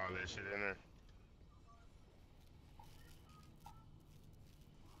shot. All that shit in there.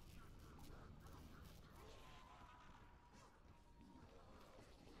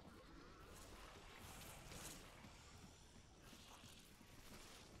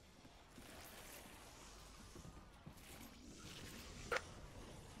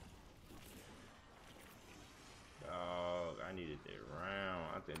 Dog, I needed that round.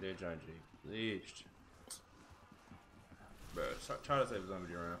 I think that joint just glitched. Bro, try to save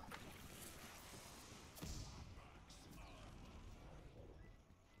zombie round.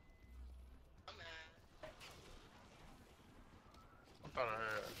 I thought I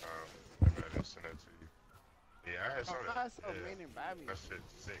had, maybe I didn't send that to you. Yeah, I had some of I that. so many Bobby. That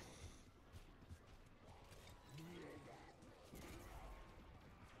shit's sick.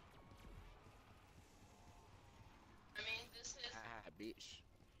 I mean, this is Bitch.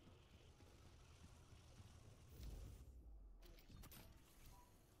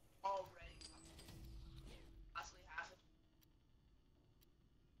 already possibly half it.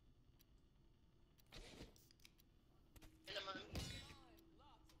 Minimum.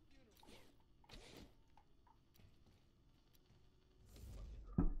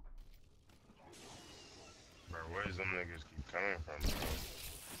 Bro, where's them niggas keep coming from, bro?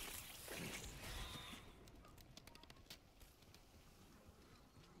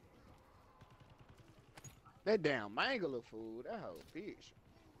 That damn mangler food, that whole bitch.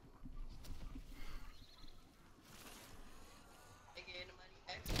 They getting the money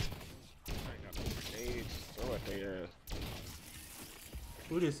extra. I ain't got no grenades. Throw at their ass.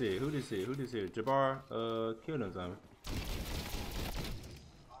 Who this is? Who this is? Who this is? Jabbar, kill them zombie.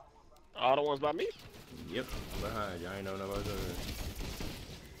 All the ones by me? Yep, I'm behind you. I ain't know nobody doing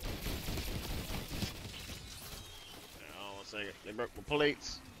Hold on a second. They broke my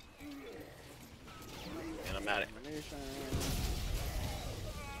plates. And I'm at it.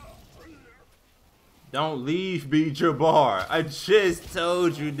 Don't leave me, Jabbar. I just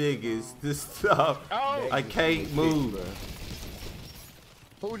told you niggas to stop. Oh, I can't move.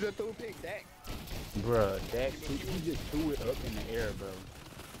 who's your two pick, Dak? Bruh, Dak, he just threw it up in the air, bro.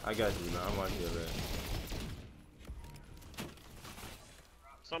 I got you, man. I'm watching your back.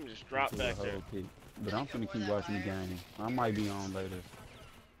 Something just dropped Threw a back there. whole pick. But I'm finna keep watching the game. I might be on later.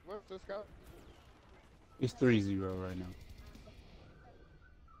 What's the score? It's 3-0 right now.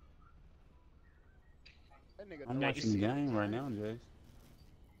 That nigga I'm know watching the game right now, Jace.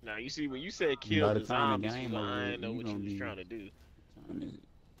 Now you see when you said kill By the the time the zombies, game I over, didn't know you what you gonna was be- trying to do. What time is it?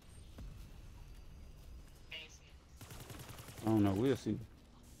 I don't know. We'll see.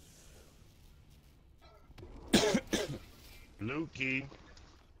 Lukey.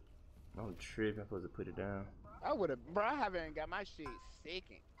 I'm tripping. I'm supposed to put it down. I would have, bro. I haven't got my shit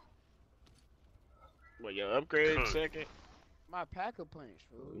second. Well, your upgrade second. My packer punch,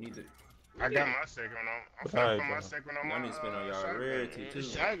 We fool. need to. I got my second on. I'm finna Alright, put my bro. second on Y'all my need to spend on y'all shotgun. rarity, too.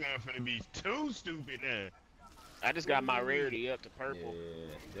 This shotgun finna be too stupid now. I just got my rarity up to purple.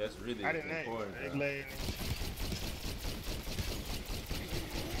 Yeah, that's really I didn't important. They bro. laying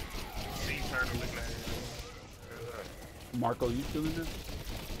sea turtle looking at it. Marco, you still in there?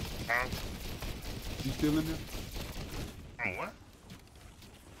 Huh? You still in there? On what?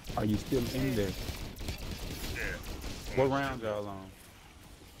 Are you still in there? Yeah. What round y'all on?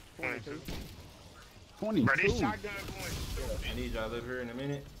 22. 22. Bro, this shotgun going stupid. I need y'all up here in a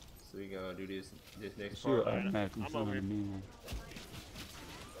minute, so we gonna do this next Sure, part. automatically I'm fill over in the meantime.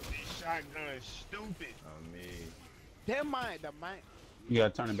 This shotgun is stupid. Oh man. That mine, the mine. You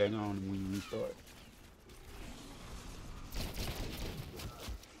gotta turn it back on when you restart.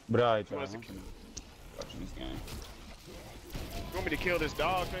 But alright, y'all. I'm What's the- finna watching this game. You want me to kill this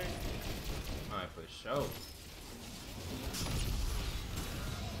dog thing? Alright, for sure.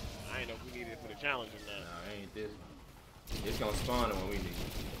 I ain't know if we needed it for the challenge or not. Nah, ain't this. It's gonna spawn it when we need it.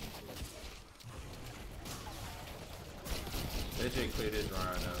 Let's just clear this round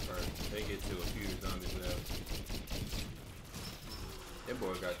out first. They get to a few zombies left. That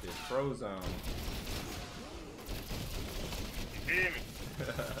boy got this Frozone. You hear me?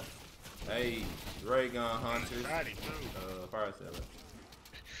 Hey, Ray Gun Hunters. Body too. Fire seller.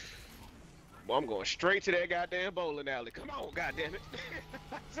 Well, I'm going straight to that goddamn bowling alley. Come on, goddamn it.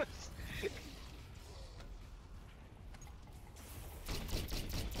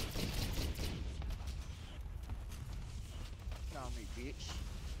 Get off me,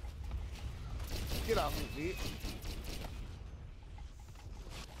 bitch. Get off me, bitch.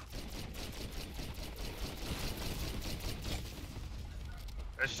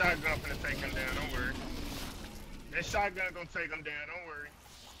 That shotgun finna take him down, don't worry. That shotgun gonna take him down, don't worry.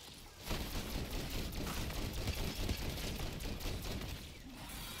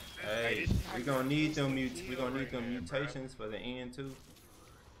 Hey, we gonna need them mutations for the end too.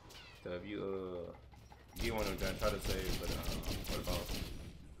 So if you get one of them, try to save, but what about?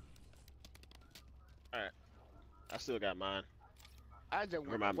 Alright. I still got mine. I just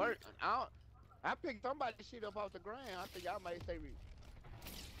went Remind to me. work. I picked somebody's shit up off the ground. I think y'all might say me.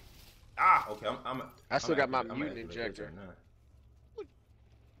 Okay, I'm I still got my I'm mutant activate this injector. right now.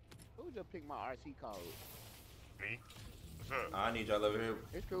 Who just picked my RC code? Me? What's up? I need y'all over here.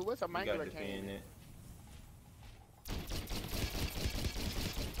 It's cool. What's a We got mangular defend cannon? it.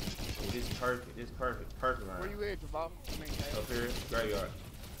 Oh, this perfect. This perfect. Perfect Where round. you at, Javal? I mean, Up here, graveyard,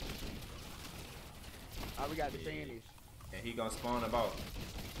 we got to defend this. and he gonna spawn about.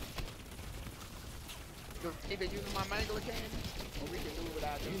 Either using my mangular cannon, or we can do it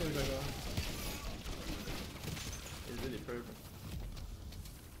without You doing know it. what It's really perfect.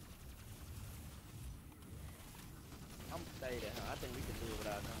 I'm gonna stay there. Huh? I think we can do it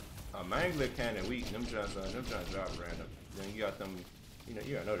without doing it. A mangler cannon weak. Them shots drop random. Then you got them. You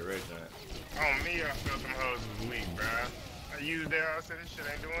gotta know the red giant. On me, I felt them hoes was weak, bruh. I used that, I said this shit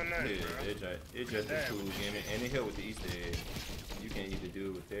ain't doing nothing, Yeah, bruh. it's just a tool gimmick, and it help with the Easter egg. You can either do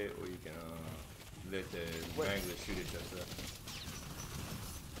it with that, or you can let the mangler shoot it yourself.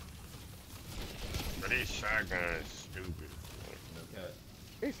 But this shotgun is stupid. Okay.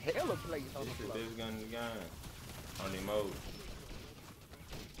 It's hella plates on This the is the floor. best gun in the game. On the mode.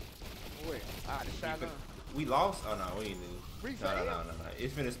 Wait, the shotgun. We lost? Oh no, we ain't lose. Reset. No.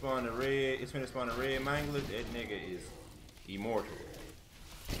 It's finna spawn the red. It's finna spawn the red mangler. That nigga is immortal.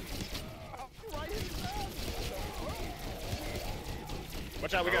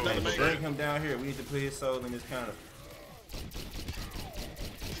 Watch out, we got another Hey, man. bring him down here. We need to put his soul in this counter.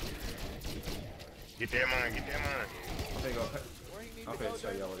 Get that mine, get that mine. I'm finna go. Where he need I'm to go, finna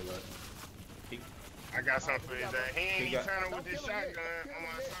show Jay? y'all what it was. I got something for his ass. He ain't He even got- turning Don't with this kill him yet. shotgun Don't on my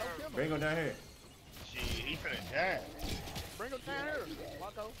kill him yet. Don't side. kill him. Bring him down here. Shit, he finna die. Bring him down here.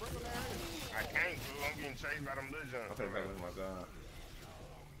 Marco, bring him down here. I can't, fool. I'm getting chased by them little I'm jumps. finna back with my gun.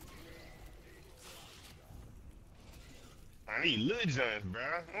 I need little jumps, bro.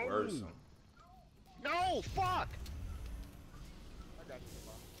 Worse. No, fuck! I got you,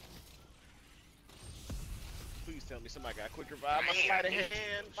 Marco. Please tell me somebody got quick revive. My Man, sleight of this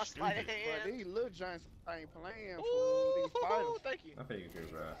hand. My stupid. sleight of But hand. these little giants ain't playing for Ooh, these fighters. thank you. I'm finna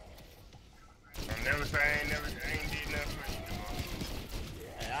get right. I'm never saying I ain't did nothing for you,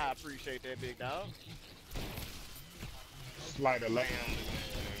 bro. Hey, I appreciate that, big dog. Slight of lamb.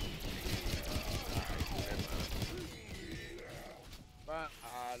 But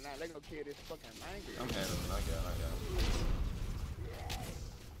now they gonna kill this fucking I'm mango. handling it. I got it.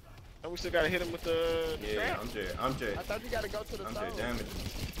 And we still gotta hit him with the Yeah, trap. I'm Jay. I thought you gotta go to the I'm store. Jay damaging.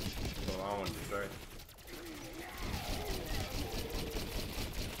 So I don't want to distract.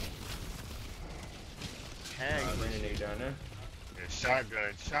 Hang. Bring the nigga down there. The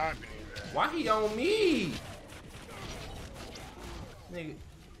shotgun chopping his ass. Why he on me? Nigga.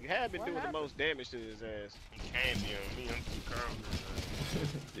 You have been What doing happened? the most damage to his ass. He can't be on me. I'm too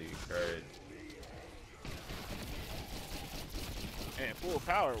curved. Nigga crazy. And full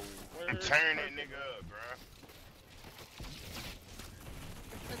power. I'm tearing that nigga up, bro.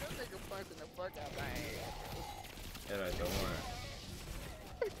 This nigga punching the fuck out my ass. That ain't the one.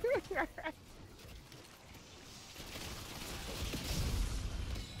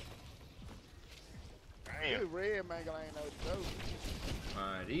 Damn. This red mango ain't no joke.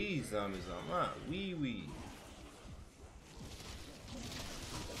 Man, these zombies on my wee.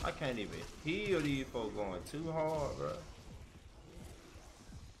 I can't even heal these folks going too hard, bro.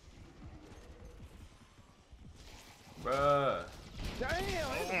 Bruh. Damn!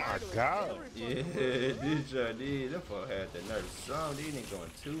 Oh my God. Yeah, this sure did. Them folks had the nerve strong. These niggas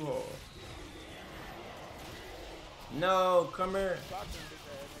going too hard. No, come here.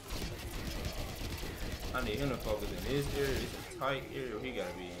 I need him to focus in this area. It's a tight area he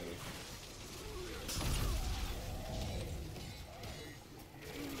gotta be in.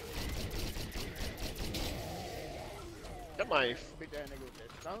 That might. Beat that nigga with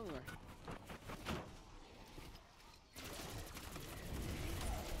that stone.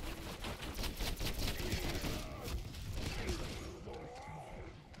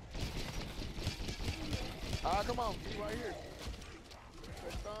 Ah, come on, he's right here.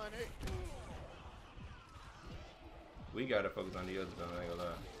 That stone, hey. We gotta focus on the other zone, I ain't gonna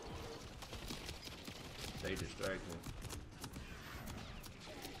lie. They distracting.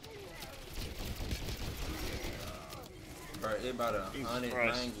 Bro, it about 100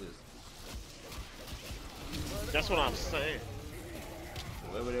 Christ. languages. That's what I'm saying.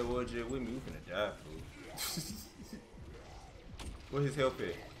 Whoever that was just with me, we finna die, fool. What his health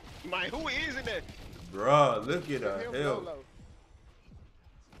at? Man, who is in there? Bruh, look at our Him health. solo.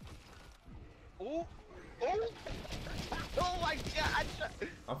 Ooh. Ooh. Oh my god.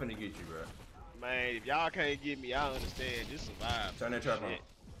 I'm finna get you, bro. Man, if y'all can't get me, I understand. Just survive. Turn that trap on. Shit.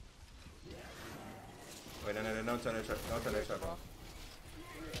 Wait, no, don't turn that trap. Don't turn that trap on.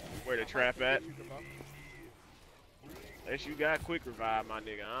 Where the trap at? Unless you got quick revive, my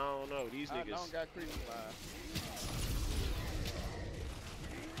nigga. I don't know. These I niggas. don't got creepy fire.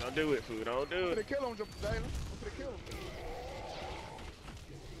 Don't do it, fool. Don't do I'm it. finna kill him, Jalen. I'm finna kill him.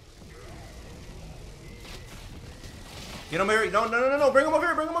 Get him here. No. Bring him over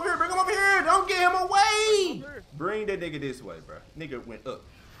here. Bring him over here. Bring him over here. Don't get him away. here. Bring that nigga this way, bro. Nigga went up.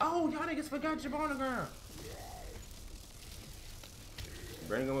 Oh, y'all niggas forgot your on the ground.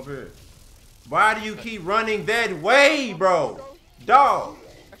 Bring him up here. Why do you keep running that way, bro? Dog.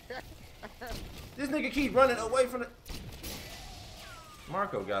 This nigga keep running away from the...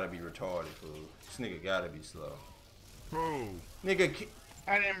 Marco gotta be retarded, fool. This nigga gotta be slow. Fool. Nigga,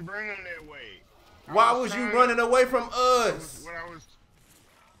 I didn't bring him that way. why was you running away from us? What I was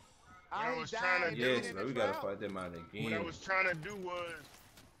I was trying to do- Yes, bro, we gotta fight them out what I again. was trying to do was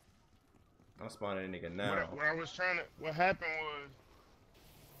I'm spawning that nigga now. what I was trying to what happened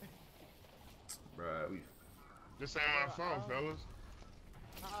was Bro, we... this ain't my fault, fellas.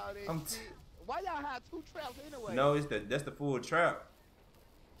 I'm Why y'all have two traps anyway? No, it's that's the full trap.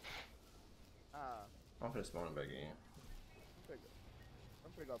 I'm I'm finna spawn him back in.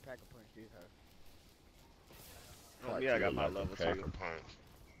 finna go pack a punch this her. Oh, yeah, I got my level Pack too. a punch.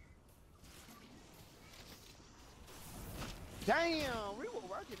 Damn, we were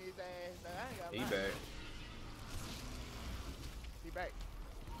working his ass. Though. I ain't got He lie. back. He back.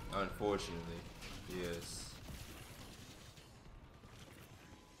 Unfortunately, yes.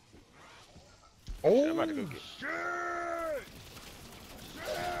 Oh, I'm about to go get. shit!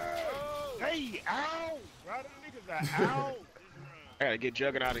 Shit! Hey, ow! Bro, them niggas are out. I gotta get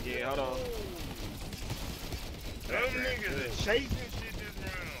Juggernaut again. Hold on. Them niggas are chasing shit this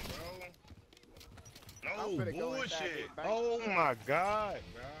round, bro. I'm No finna go inside bullshit. this bank. Oh my god,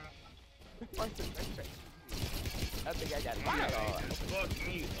 bro. I think I got it. My God. Fuck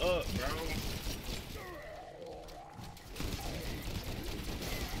me up, bro.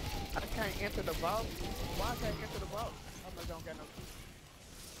 I can't enter the vault. Why I can't enter the vault? I don't got no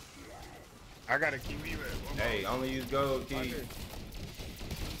key. I gotta keep you at. Hey, only use gold Right key. here.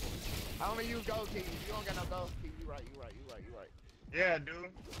 I only use gold keys. You don't got no gold keys. You right. Yeah, dude.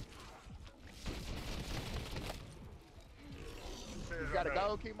 You got a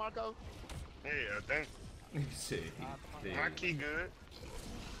gold key, Marco? Yeah, I think. Shit. My key good.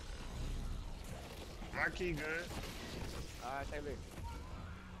 My key good. Alright, say this.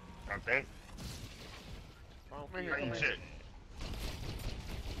 I think. Come here, How you check?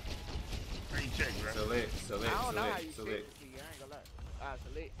 How you check, bro? Select, I don't know how you select. check the key. I ain't gonna lie. Alright,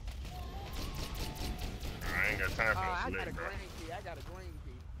 select. I ain't got time for I no got a select, bro. green key. I got a green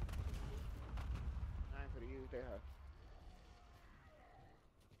key. I ain't finna use that.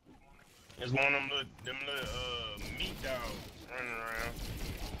 It's one of them little meat dogs running around.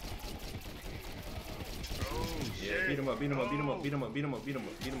 Oh shit. Yeah, beat him up, beat him up, beat him up, beat him up, beat him up, beat him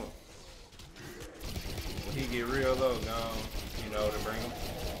up, beat him up. When he get real low, gone, you know, to bring him.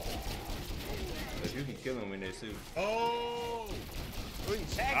 Cause you can kill him in that suit. Oh!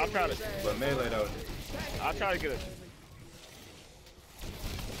 I'll try to. But melee though. I'll try to get a.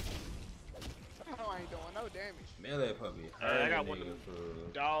 I ain't doing no damage. Melee puppy. I got hurt one of nigga them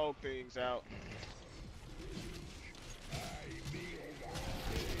for- dog things out.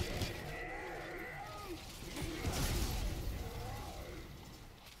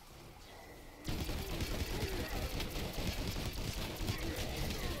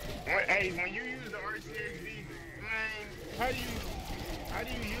 Hey, when you use the RCXD, man, how do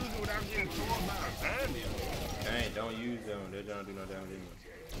you use it without getting torn by a zombie? Dang, don't use them. They don't do no damage anyway.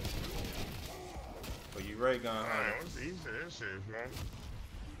 But you ray gun, huh? Alright, what's the use of this shit, man?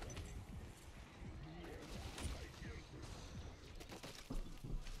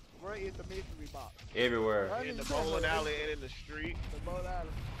 Where is the mystery box? Everywhere. Right In the center. bowling alley and in the street. The bowling alley.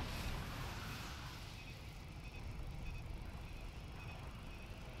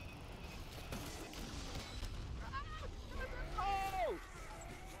 Oh!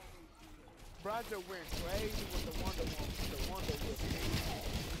 Roger went crazy with the Wonder Woman. The Wonder Woman.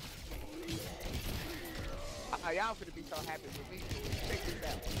 Y'all finna be so happy with me. Check this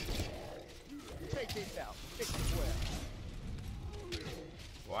out. Check this out. Check this out.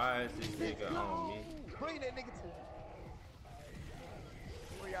 Why is this nigga on me? Bring that nigga to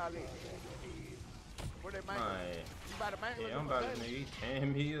where y'all at? Where they man? Man. You about to man? Yeah, I'm about to nigga. He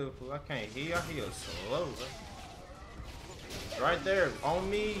damn heal, fool. I can't heal. I heal slow, bro. Right there, on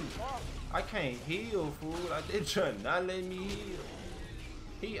me. I can't heal, fool. I did try not let me heal.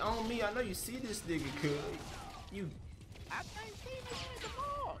 He on me. I know you see this nigga, cuz. You I can't see this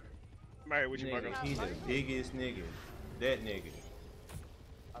nigga more. Man, what you nigga, fucking? he the biggest nigga. That nigga.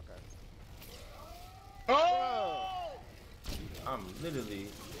 Okay. Oh! I'm literally.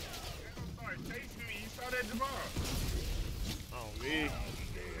 Started chasing me. You saw that, Jamal? Oh, me.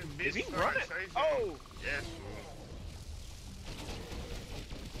 This Is he bitch started running? chasing me. Oh! Yes,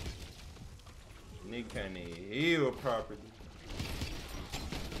 Nigga can't even heal properly.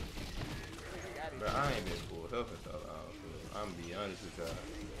 But I ain't been full health in so long, so I'm gonna be honest with y'all.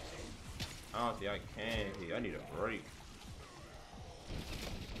 I don't think I can heal. I need a break.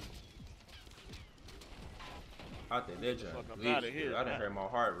 I think that jump Fuck, I'm outta glitched. here, I done man. heard my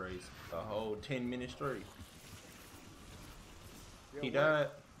heart race a whole 10 minutes straight. Yo, He what? died.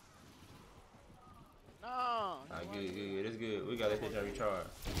 No. Alright, good. It's good. We gotta let that jump recharge.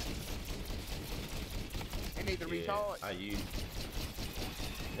 He need to Yeah, recharge. I use.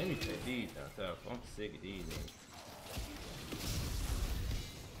 Let me check these down south. I'm sick of these niggas.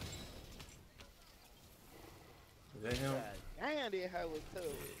 Is that him? Damn, that hoe was tough.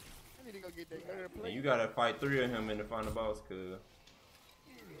 I need to go get that girl And plate. you gotta fight 3 of him in the final boss, cuz.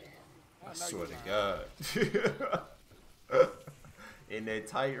 I know swear you to God. In that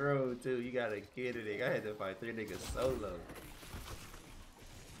tight road, too, you gotta kill the nigga. I had to fight 3 niggas solo.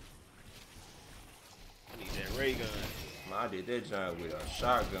 I need that ray gun. Man, I did that job with a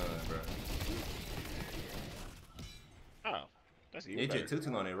shotgun, bro. Oh, that's even It better. just took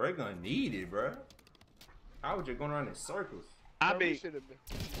too long. That ray gun needed, bro. I was just going around in circles. I Bro, we mean, should've been.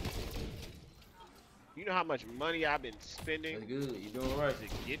 you know how much money I've been spending That's good. You doing right.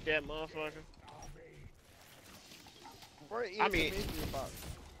 to get that motherfucker? Where is I mean- the mystery box?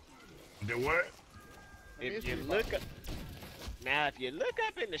 The what? If you look up, now if you look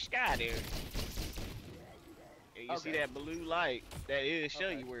up in the sky there, and you see that blue light, that it'll show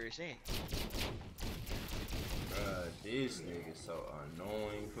you where it's at. This nigga so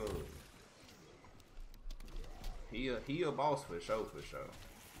annoying, fool. He a boss for sure, for sure.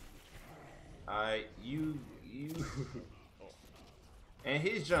 Alright, you. And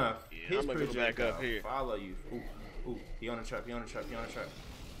his jump, Yeah, his I'm gonna go back projectile up here. follow you. Ooh, he on the trap, he on the trap, he on the trap.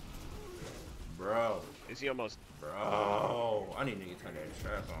 Bro, Is he almost? bro, I need nigga to turn that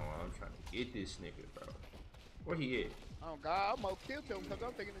trap on while I'm trying to get this nigga, bro. Where he at? Oh God, I almost killed him because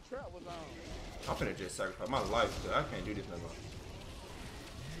I'm thinking the trap was on. I'm finna just sacrifice my life, cause I can't do this no more.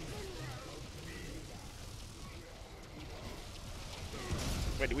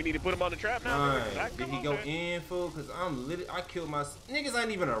 Wait, do we need to put him on the trap now? Fine. Did he go in, fool? Cause I'm literally, I killed my niggas ain't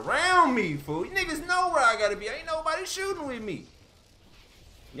even around me, fool. Niggas know where I gotta be. Ain't nobody shooting with me.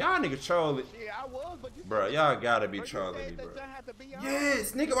 Y'all niggas trolling. Yeah, I was, but you Bro, y'all gotta be but you trolling me, said bro. that you had to be on.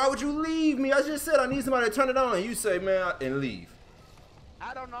 Yes, nigga, why would you leave me? I just said I need somebody to turn it on, and you say, man, and leave.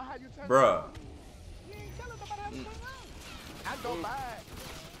 I don't know how you turn Bruh. it on. You ain't telling nobody how to turn it on. I go by it.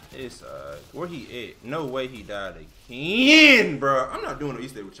 It's where he at? No way he died again, bro. I'm not doing no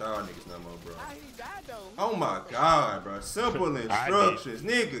Easter with y'all niggas no more, bro. How he died though? Oh my god, bro. Simple instructions.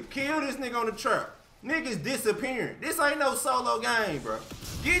 Nigga, kill this nigga on the trap. Niggas disappearing. This ain't no solo game, bro.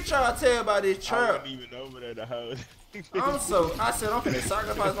 Get y'all tail by this I trap. wasn't even over there to hold. I said I'm finna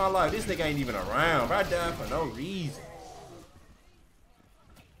sacrifice my life. This nigga ain't even around, bro. I died for no reason.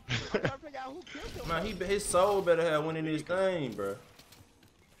 I'm trying to figure out who killed him. Man, his soul better have went in this thing, bro.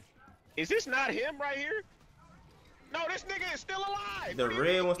 Is this not him right here? No, this nigga is still alive. The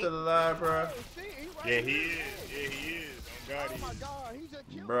red one's still alive, bro. Oh, see, he right Yeah, here. he is. Yeah, he is. Oh God, Oh he my is. God, he just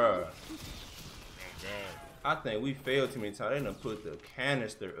killed Bruh. me. Oh God. I think we failed too many times. They done put the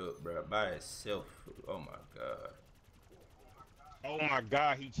canister up, bro, by itself. Oh my god. Oh my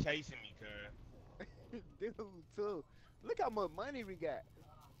God, he chasing me, cuz. Dude, too. Look how much money we got.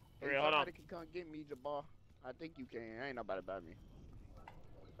 Hey, Real, hold on. somebody can come get me, Jabbar. I think you can. Ain't nobody about me.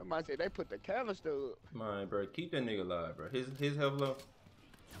 Somebody said they put the canister up. Man, bro, keep that nigga alive, bro. His health low.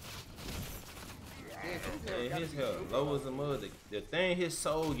 Yeah, his health low as a mother. The thing his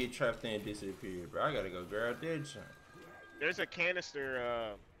soul get trapped in disappeared, bro. I gotta go grab that junk. There's a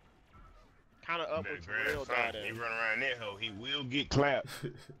canister, kind of up Better with grab real something. data. He run around that hoe. He will get clapped.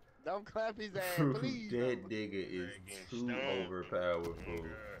 Don't clap his ass, please. That nigga is too Stoned. overpowerful.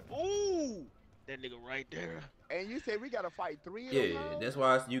 Ooh, that nigga right there. And you said we gotta fight 3 of them. Yeah, hoes? that's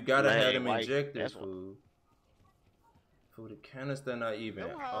why you gotta Man, have them like, injectors, that's what- fool. Fool, the canister not even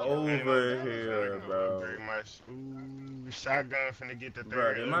Them hoes- over here, bro. Very much. Ooh, shotgun finna get the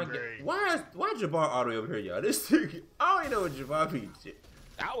Bro, third am I upgrade. why Jabbar all the way over here, y'all? This nigga, I don't even know what Jabbar be.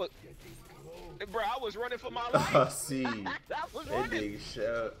 I was running for my I life. see. That was That running. nigga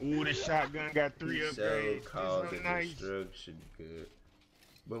shot. Ooh, the shotgun got 3 He upgrades. showed This cause one of nice. destruction, good.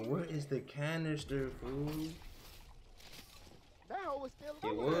 But where is the canister, fool? That hoe was still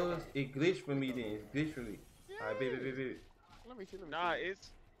It over there. was. It glitched for me then. It glitched for me. Alright, baby. Let me see. Nah,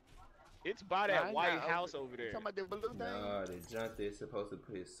 it's by Nah, that I white got house over- over there. Talking about the blue thing? Nah, the junk they're supposed to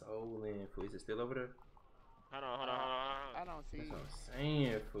put his soul in, fool. Is it still over there? Hold on. I don't see That's it. what I'm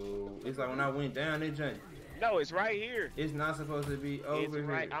saying, fool. It's like when I went down, that junk. No, it's right here. It's not supposed to be over It's here.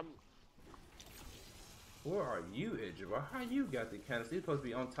 right. I'm. Where are you at, Jabbar? How you got the canister? It's supposed to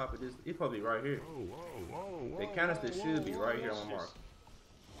be on top of this. It's supposed to be right here. Whoa. The canister should be right here on mark.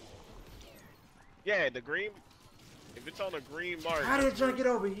 Yeah, the green. If it's on a green mark. How did junk get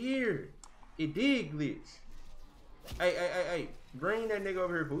over here? It did glitch. Hey. Bring that nigga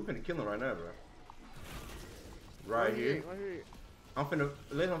over here, fool. We finna kill him right now, bro. Right here. Right here. I'm finna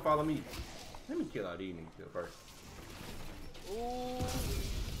let him follow me. Let me kill all these niggas first. Ooh.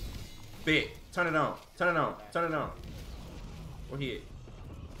 Bet. Turn it on. Where he at?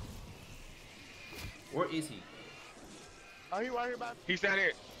 Where is he? Oh, he right here by He's down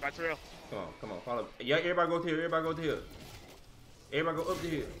here. By trail. Come on, follow. Yeah, everybody go to here. Everybody go up the hill.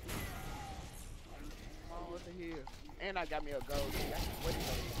 Come on with the hill. And I got me a gold. I can wait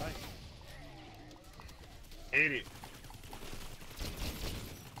for the thing. Hit it.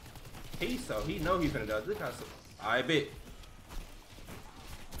 He know he finna die. Look how I bet.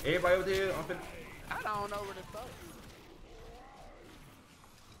 Everybody over there, I'm finna. I don't know where to start.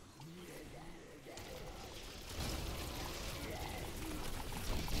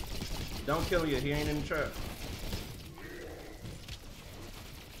 Don't kill him yet. He ain't in the trap.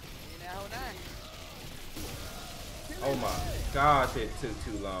 You know that. Oh my God, that took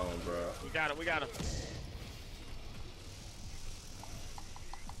too long, bro. We got him.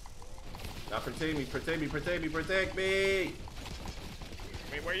 Now protect me, protect me, protect me, protect me!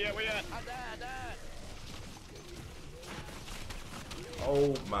 Wait, where you at? Where you at? I died.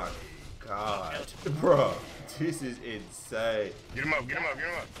 Oh my god. Bruh, this is insane. Get him up, get him up, get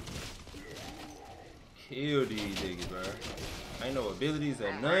him up. Kill these niggas, bro. Ain't no abilities or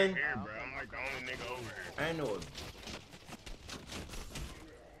I'm none. right here, bro. I'm like the only nigga over here. Ain't no.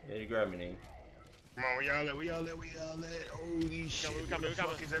 Yeah, you grab me, nigga. Come on, where y'all at? Where y'all at? Where y'all at? Holy shit. we coming, we Where the fuck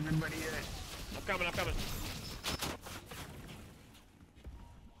coming. is everybody at? I'm coming.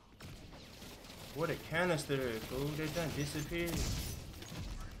 What a canister, fool. They done disappeared.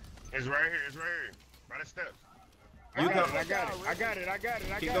 It's right here, it's right here. By the steps. You I go. got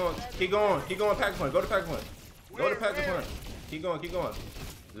it. Keep going, keep going, keep going, pack point. Go to pack point. Go to pack Where? point. Keep going, keep going.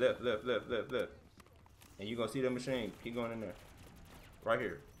 Left. And you gonna see the machine. Keep going in there. Right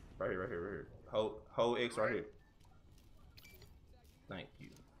here. Right here. Hold X right here. Thank you.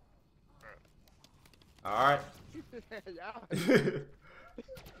 Alright.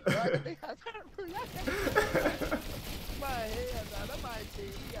 My head, that might be,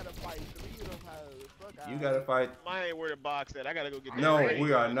 we gotta fight 3 of them hoes. Fuck You out. gotta fight. I ain't where the box at. I gotta go get that. No, ready.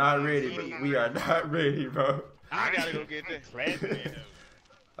 we are not ready. We are not ready, bro. I gotta go get that.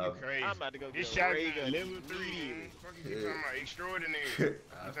 You crazy. I'm about to go get This a shot ray gun. level 3, man. Fuck is you talking about? Extraordinary.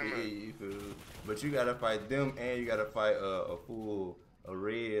 I feel you, fool. But you gotta fight them, and you gotta fight a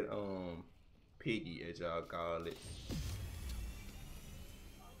red piggy, as y'all call it.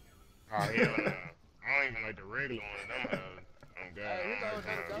 Oh, hell no. I don't even like the regular one. Them hoes. Oh, God. Hey, who goes to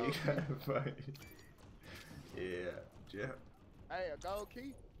the You gold? gotta fight. Yeah, Jeff. Hey, a gold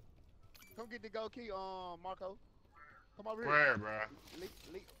key. Come get the gold key, Marco. Come over here. Where, bro?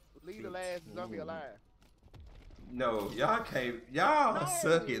 Leave the last zombie alive. No, y'all can't. Y'all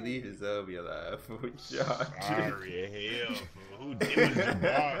suck at leaving zombie alive, fool. Y'all. Sorry, hell, fool. Who did it?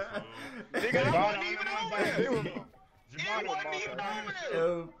 Jabbar, fool. Nigga, I wasn't even over there. It wasn't even over there.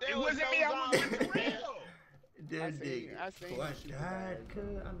 Yo, It wasn't me. I was for real. that I nigga. seen What you died? Cause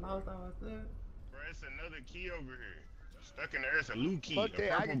I lost all my stuff. Bro, it's another key over here. Stuck in there. It's a loot key. Fuck A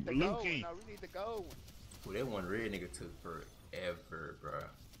that, I purple get the blue gold key. one. No, we need the gold one. Well, that one red nigga took forever, bro.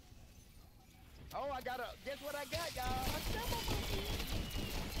 Oh, I got a, guess what I got, y'all? A simple monkey.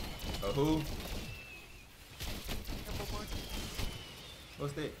 Who? Simple monkey.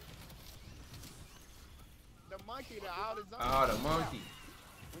 What's that? The monkey, all the zombies. Oh, the monkey.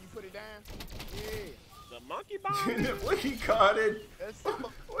 When you put it down, yeah. The monkey bomb? What he called it? That's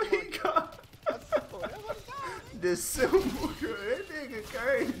simple. What he called? That's simple. That's what it's called. The symbol, girl. That nigga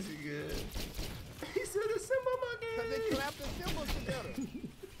crazy, good. He said the symbol Cause they monkey. clap the symbols together.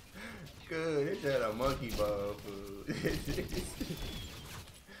 Good, it's just a monkey ball, fool.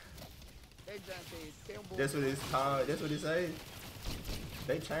 They just say symbol. That's what it's called. That's what it says.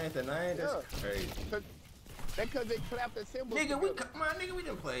 They changed the name. That's crazy. That's cause they clap the symbols Nigga, together. we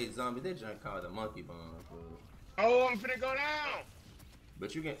done played zombies. They just called the monkey bomb, fool. Oh, I'm finna go down.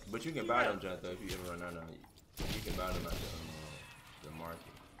 But you can buy them junk though if you ever run out of it. You can buy them at the market.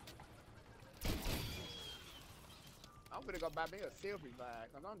 I'm gonna go buy me a silver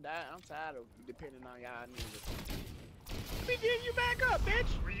bag, cause I'm tired of depending on y'all niggas. Let me get you back up, bitch.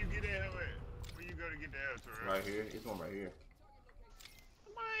 Where you get that hell at? Where you go to get that hell, Terrell? Right here. It's one right here.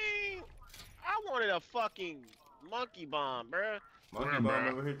 Man, I wanted a fucking monkey bomb, bruh. Monkey Where, bomb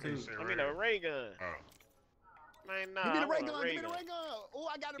bruh? over here too. I mean a ray gun. Oh. Man, nah. Give me the I ray want a gun, give me the ray gun. Oh,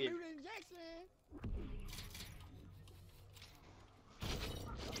 I got a Yeah. mutant injection.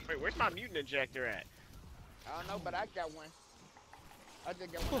 Wait, where's my mutant injector at? I don't know, but I got one. I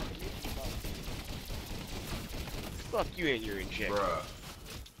just got one out the mutant box. Fuck you and your injector. Bruh.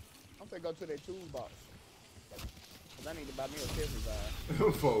 I'm gonna go to that toolbox. Cause I need to buy me a silver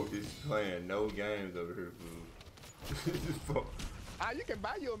bag. Folk is playing no games over here, fool. Ah, you can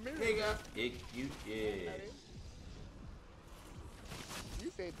buy you a mirror. Nigga, yeah.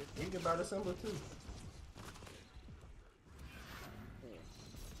 You said that. You can buy the symbol too.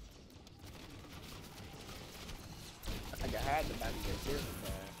 I got had to buy me a silver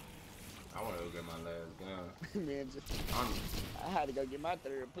bag. I want to go get my last gun. Man, just I'm I had to go get my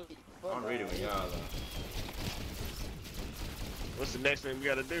third plate. Fuck I'm ready all when that. y'all are. What's the next thing we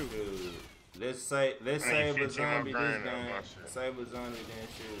gotta do? Dude, let's save a 15 more zombie this grand on game. my shit. Save a zombie then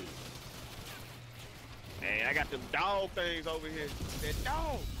shoot. Hey, I got them dog things over here. That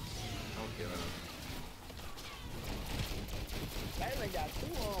dog. I'm killing him. They only got 2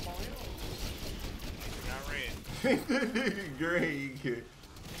 on him. Got red. That nigga green.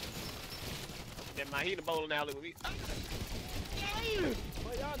 That my heater bowling alley with me.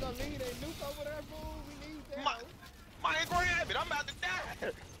 Well, y'all gonna leave that nuke over there, fool? We need that. Man, grab it. I'm about to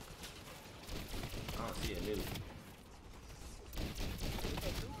die. don't see a nuke. It's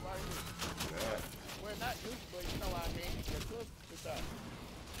a dude right here. Yeah. Well, not dude, but you know what I mean. The cook, it's up.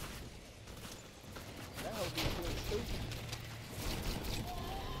 That hoe be doing stupid.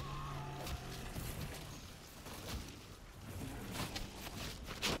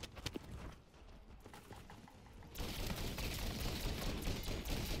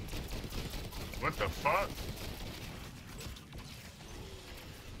 What the fuck?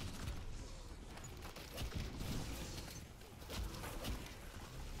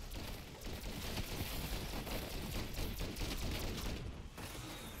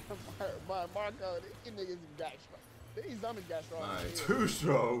 But Marco, these niggas got strong. These zombies got strong. Man, as hell. too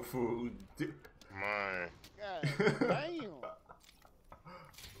strong, fool. Man. God damn.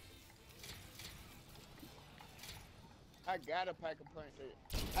 I got a pack of punch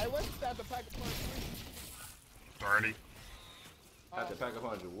here. Hey, what's the pack of punch? 30. After pack of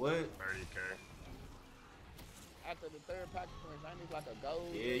 100, what? 30K. After the third pack of punch, I need like a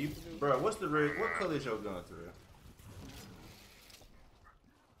gold. Yeah, you, bro. What's the red? What color is your gun, Terrell?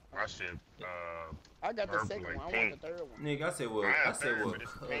 I said, I got the purple, second like one. I pink. want the third one. Nigga, I said what? Mine I said third, what but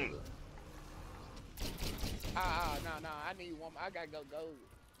it's color? pink. No. I need one. I gotta go gold.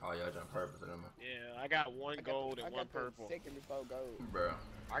 Oh, y'all jump purple, them. Yeah, I got one gold and one purple. The second before gold. Bro.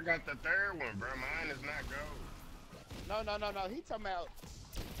 I got the third one, bro. Mine is not gold. No. He talking about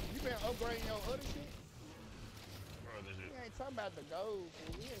you been upgrading your other shit. Bro, this We is. ain't talking about the gold.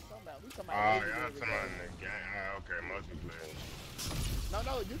 Fool. We ain't talking about. We talking Oh, about. y'all legendary talking about gold. the game. Okay, multiplayer. No,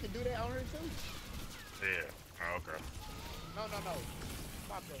 you can do that on here too. Yeah. Oh, okay. No.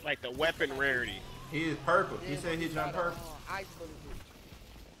 My bad. Like the weapon rarity. He is purple. He Yeah, said he but jumped got a, purple. Ice bullet.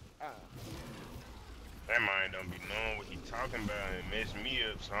 That man don't be knowing what he talking about and mess me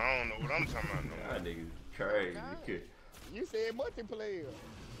up, so I don't know what I'm talking about no more. That nigga crazy. God. You said multiplayer.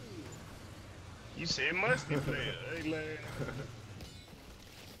 You said multiplayer. Hey, man.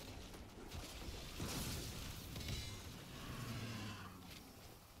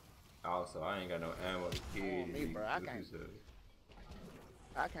 Also, I ain't got no ammo to kill you. me, bro.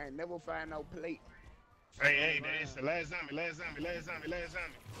 I can't never find no plate. Hey, it's the last zombie.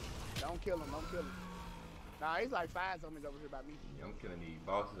 Don't kill him. Nah, it's like 5 zombies over here by me. Yeah, I'm killing these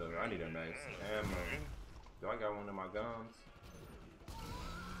bosses over. I need a nice ammo. Do I got one of my guns?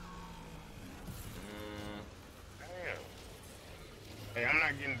 Damn. Hey, I'm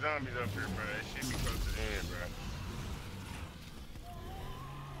not getting zombies up here, bro. That shit be close to the end, bro.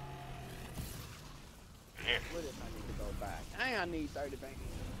 Damn. What if I need to go back? I need 30 bank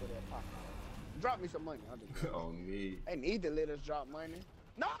for that pop. Drop me some money. I'll just On me. They need to let us drop money.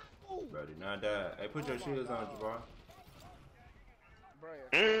 No! Bro, did not die. Hey, put your shields on, Jabbar. Bro,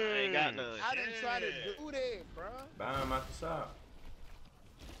 I ain't got none. I didn't try to do that, bro. Buy them out the shop.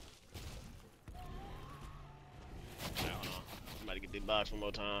 Somebody get this box one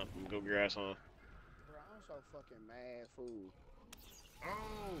more time. I'm gonna go grab some. Bro, I'm so fucking mad, fool.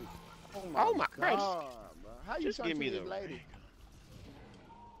 Oh. Oh my Christ. God, bro. How you Just talking give me to this the lady?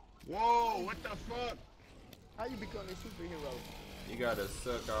 Whoa, what the fuck? How you become a superhero? You gotta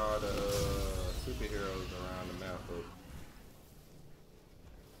suck all the superheroes around the mouth up.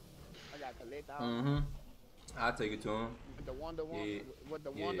 I got to collect all Mm-hmm. I'll take it to him. with the Wonder Woman, Yeah. with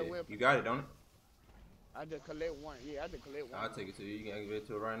the Wonder Whip. You got it, don't it? I just collect one. Yeah, I just collect one. I'll take it to you. You can give it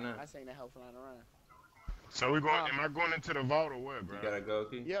to it right now. I seen that hell flying around. So we going? Am I going into the vault or what, bro? You gotta go,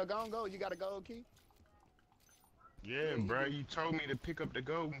 Key? Yeah, go on, go. You got a gold key? Yeah, bro. You told me to pick up the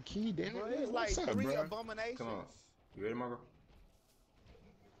golden key, damn Bro, it. it's like What's up, 3 bro? abominations. Come on. You ready, Marco?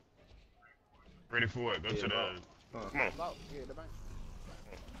 Ready for what? Go Yeah, to the. vault. Come on. Come on. Vault. Yeah, the bank.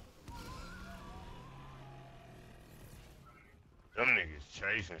 Them niggas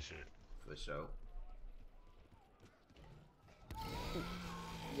chasing shit. For sure.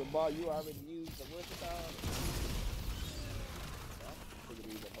 Your ball, you already used the what's it called? Look at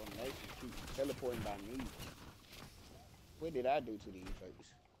these abominations. Keep teleporting by me. What did I do to these folks?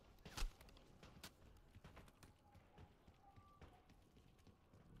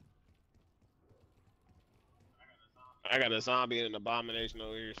 I got a zombie and an abomination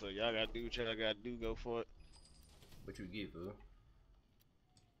over here, so y'all gotta do what y'all gotta do. Go for it. What you get, fool?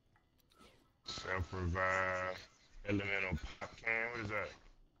 Self-revive. Elemental pop can. What is that?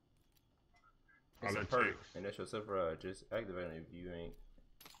 It's Oh, a that perk. chicks. And that's your silver. Just activate it if you ain't.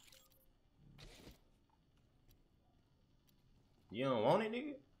 You don't want it,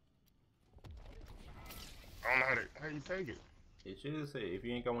 nigga? I don't know how you take it. It should say if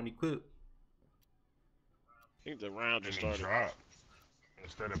you ain't got one equipped. I think the round just Just started. drop.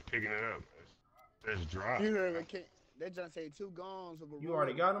 Instead of picking it up. Just drop. You heard it, that just say 2 guns of a You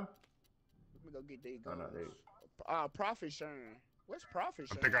already got them? Let me go get these Oh, guns. no, there. Profit sharing. What's profit I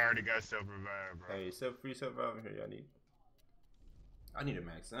sharing? think I already got self-revive, bro. Hey, free self revive here, y'all need. I need a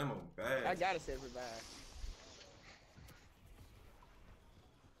max ammo bad. I gotta say revive.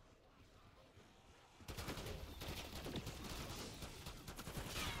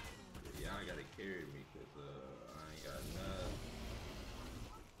 Yeah, I gotta carry me because I ain't got nothing.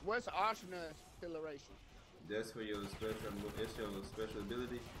 What's Arsenal's acceleration? That's for your special. It's your special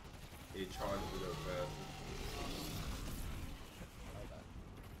ability. It charges it up faster.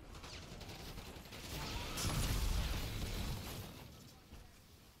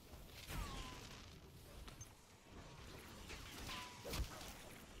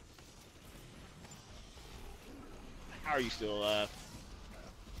 How are you still alive?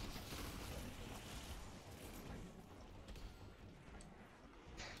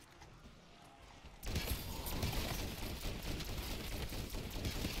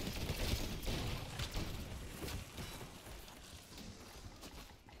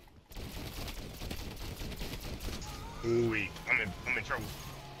 Ooh, I'm in trouble.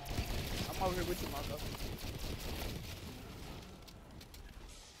 I'm over here with you, Marco.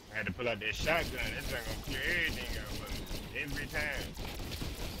 I had to pull out that shotgun. That junk gonna clear everything out for me. Every time.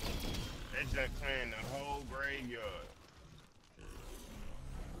 That junk clearing the whole graveyard.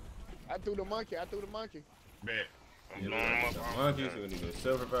 I threw the monkey. Bet. I'm Yeah, blowing them up the all the monkeys, time. we're gonna go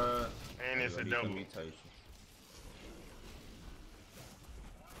silver revive. And it's a double. Mutations.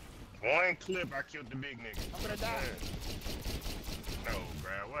 One clip, I killed the big nigga. I'm gonna die. No,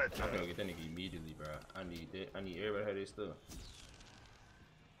 bruh, what I'm gonna the? get that nigga immediately, bro. I need that. I need everybody to have this stuff.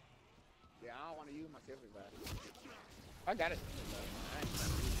 Yeah, I don't want to use my self revive. I got it.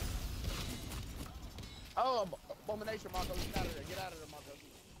 Oh, abomination, Marco. Get out of there. Get out of there, Marco.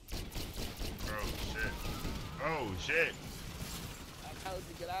 Oh, shit. Oh, shit. I told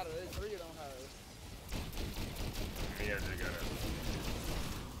you get out of there. There's 3 of them hoes. Yeah, I just got it.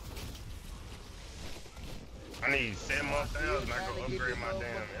 I need 7 more thousand. I go upgrade my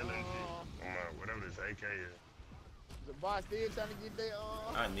damn LNG. Whatever this AK is. The boss still trying to get that.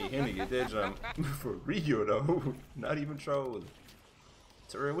 I need him to get that jump for real though. Not even trolling.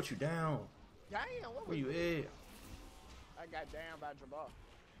 Terrell, what you down? Damn, what Where was you at? I got down by Jabbar.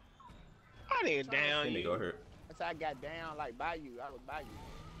 I didn't down That nigga you. hurt. That's how I got down, like by you. I was by you.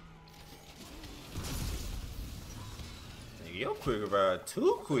 Nigga, your quick revive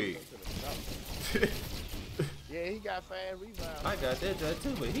too quick. Yeah, he got fast rebound. I got that jump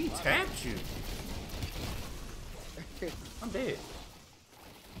too, but he tapped you. I'm dead.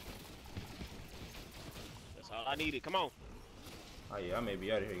 That's all I needed. Come on. Oh yeah, I may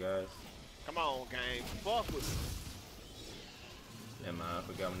be out of here, guys. Come on, gang. Fuck with me. Never mind, I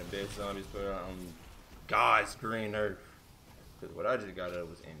forgot when the best zombies put on God's green earth. Cause what I just got up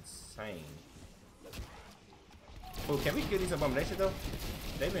was insane. Oh, can we get these abominations though?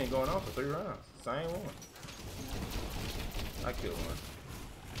 They've been going on for 3 rounds. Same one. I killed one.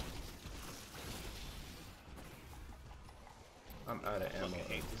 I'm out of ammo. Fucking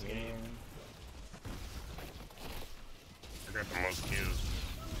hate this game. I got the most kills.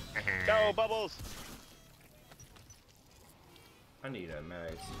 Go, Bubbles. I need a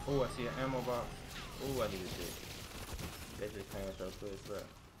max. Oh, I see an ammo box. Oh, I need a shit. That just came so quick, bro.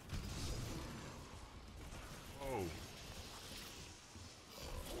 Oh.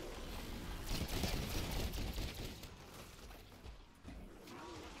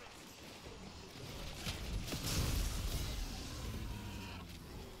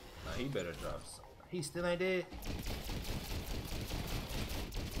 Nah, he better drop. He still ain't dead.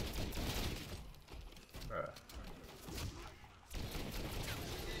 Bruh.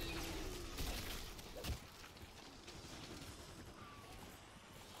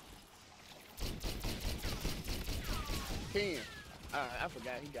 Ken. I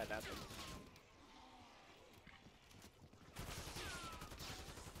forgot he got that.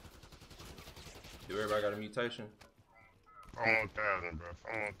 Do everybody got a mutation? 4,000, bro.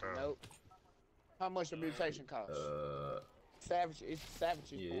 4,000. Nope. How much the mutation cost? Savage. It's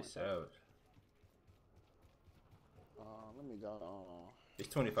savage. Yeah, it's savage. Let me go. It's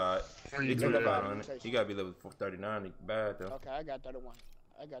 25. Where you It's do that? 25 on it. You gotta be level 39 to buy it though. Okay, I got 31.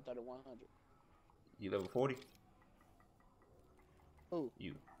 I got 3100. You level 40? Who?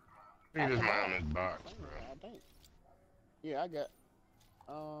 You. He just mine this box, bro. I think. Yeah, I got.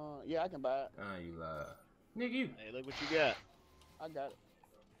 Yeah, I can buy it. Ah, you lie. Nigga, you. Hey, look what you got. I got it.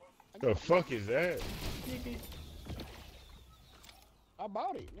 The fuck is that? Nigga. I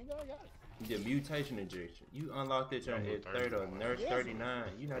bought it, nigga. I got it. The mutation injection. You unlocked it at Level 30 or 39. nurse Yes. 39.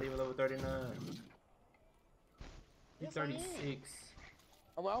 You not even level 39. You Yes, I am. 36.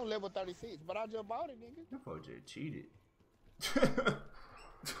 I'm level 36, but I just bought it, nigga. That fool just cheated. That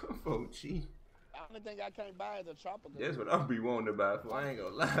fool cheat. The only thing I can't buy is a chopper gun. That's what I'll be wanting to buy, fool. I ain't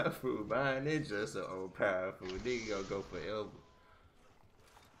gonna lie, fool. Buying it just so overpowerful. Nigga gonna go forever.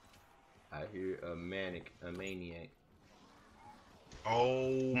 I hear a maniac.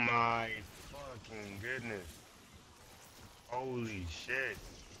 Oh my fucking goodness. Holy shit.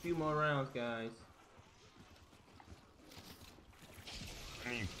 A few more rounds, guys. I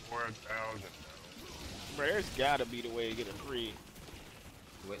need 4,000. Bro, there's gotta be the way to get a free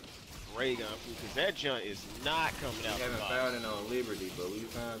What? ray gun food, because that junk is not coming We out the haven't box. found it on Liberty, but we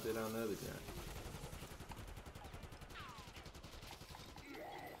found it on the other junk.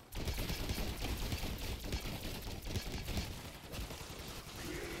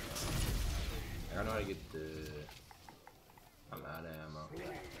 I know how to get the... I'm out of ammo.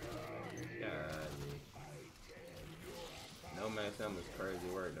 God, no max ammo is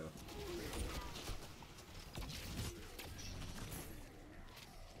crazy work though.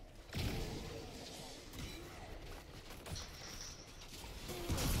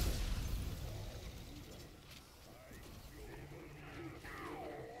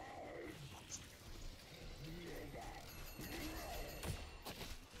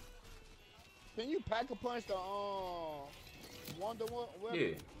 Can you pack a punch the Wonder Woman?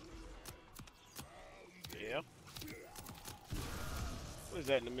 Yeah. Yeah. What is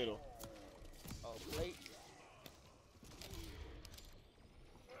that in the middle? Oh, plate.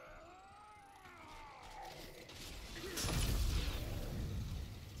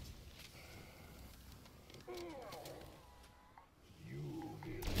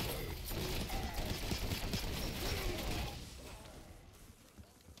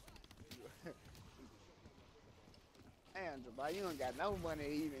 Jabbar, you ain't got no money to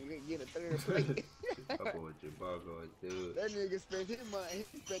even get a third plate. Fuck with Jabbar going through it. That nigga spent his money.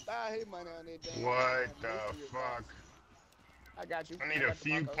 He spent all his money on that damn. What the fuck? I got you. I need a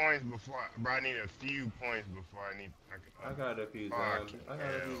few points before. Bro, I need a few points before I need. I got a few fuck zombies. I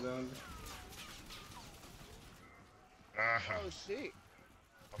got a few zombies. Oh shit.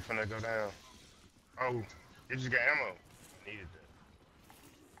 I'm finna go down. Oh, it just got ammo. Needed that.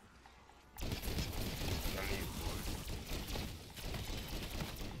 I need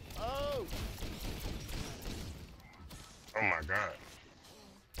Oh. Oh my god.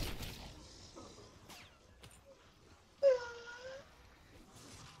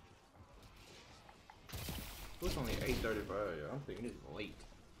 It's only 8:35, yo. I'm thinking it's late.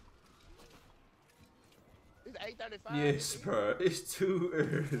 It's 8:35. Yes, bro. It's too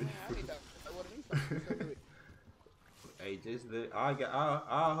early. I need to. What are these? Hey, just let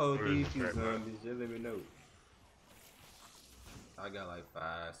I'll hold these few zombies. Just let me know. I got like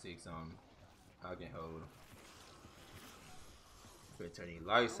 5, 6 on me. I can hold them. Better turn these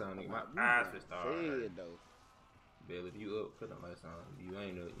lights on, nigga. My eyes will start. Bill, if you up, put the lights on. If you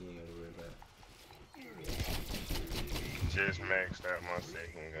ain't up, you ain't gotta worry about it. Just maxed out my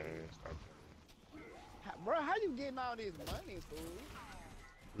second gun. Stop. Bro, how you getting all this money, fool?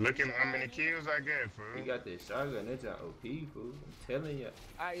 Look at how many kills I get, fool. He got that shotgun. That's your OP, fool. I'm telling you.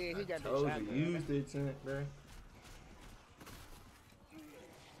 Ah, yeah, he got that told shotgun. you, use that junk, bro.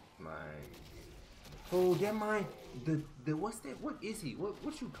 Mine. Oh, that mine. The what's that? What is he?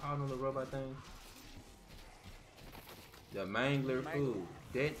 What you calling the robot thing? The mangler, fool.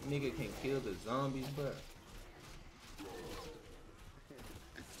 That nigga can kill the zombies, bro.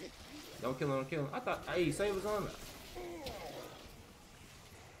 Don't kill him, don't kill him. I thought, hey, save his armor.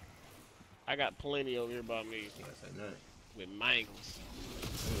 I got plenty over here by me. You gotta say nothing. With mangles.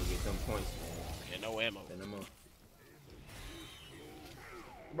 I'm gonna get some points, man. And no ammo. Send them up.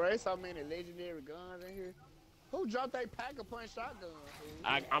 Bro, there's so many legendary guns in here. Who dropped that pack-a-punch shotgun?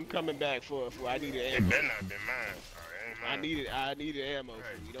 Fool? I'm coming back for I need an It ammo. better not be mine. I needed ammo.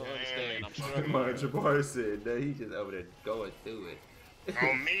 You don't understand. I'm struggling. My Jabbar said that he just over there going through it.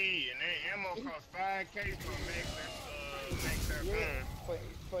 On me, and then ammo costs 5K for max that gun.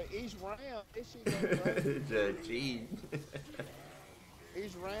 For each round, this shit goes crazy. Just cheating.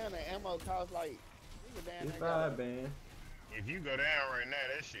 Each round, the ammo costs like. It's fine, man. If you go down right now,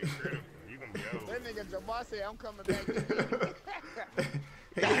 that shit critical. You gonna be over. That nigga Jabbar said, I'm coming back.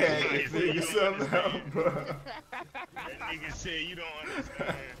 He had to figure something out, bro. That nigga said you don't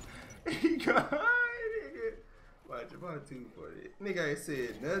understand. He got nigga. Watch about 240. Nigga ain't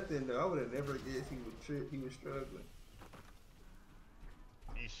said nothing though. I would have never guessed he was he was struggling.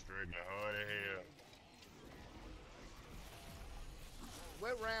 He's struggling hard as hell.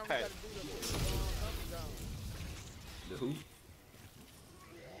 What round we gotta do the The who?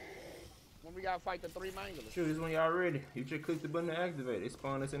 when when we gotta fight the 3 manglers. Shoot, this when y'all ready. You just click the button to activate. It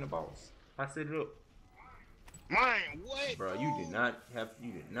spawn us in the boss. I set it up. Man, what? Bro, you did not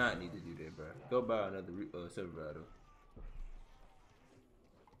need to do that, bro. Go buy another server battle.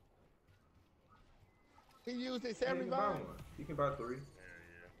 He used his You every can buy bar. one. You can buy 3.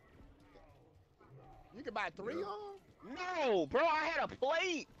 You can buy 3 Yeah. on. No, bro, I had a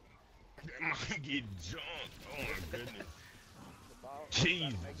plate. That might get jumped. Oh my goodness. The ball.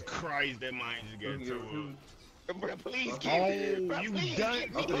 Jesus Christ, that might just You got can tore get up. two. Bro, please Oh, give me. Bro, you please done?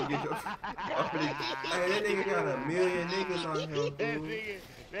 give I'm me. finna get your. Hey, that nigga got a million niggas on him, fool.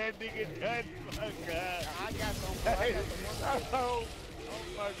 That nigga done. Oh god. I got some. I got some. Oh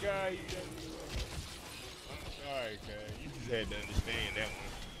my god. He done. I'm sorry, cuz. You just had to understand that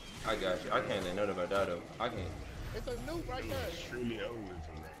one. I got you. I can't let nothing about that though. I can't. It's a nuke right It there. was truly over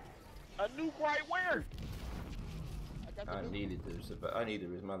for me. A nuke right where? I got the I nuke. needed to survive. I need to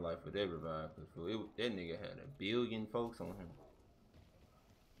risk my life for that revive. Cause fool, that nigga had a billion folks on him.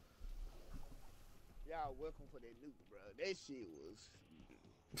 Y'all welcome for that nuke, bro. That shit was.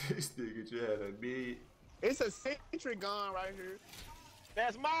 This nigga just had a big. It's a sentry gun right here.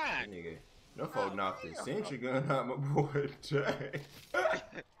 That's That mine. nigga. No folk knocked the sentry gun out my boy Jay.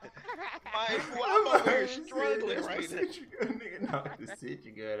 My fool, I'm over here struggling right now. Sentry gun nigga knocked the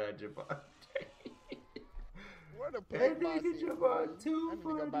sentry gun out your body. Where the That plate box nigga is, just bro? bought 2 I need to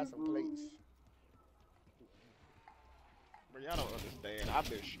go buy some plates. Bro, y'all don't understand. I've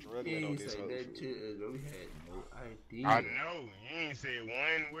been He struggling on ain't this say whole that shit. shit. We had no idea. I know. He ain't said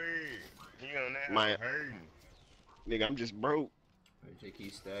one word. He on that Man. hurting. Nigga, I'm just broke. They just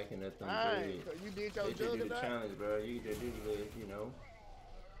keep stacking up them Alright, bread. so you did your They just jug do of the that? challenge, bro. You just do the, you know.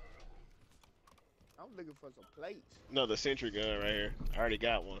 I'm looking for some plates. No, the sentry gun right here. I already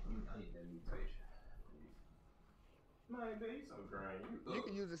got one. I need that mutation. Man, baby, you so green. You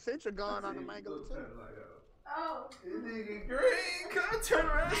can use a sentry gun on the mango too. Oh. This nigga green, come turn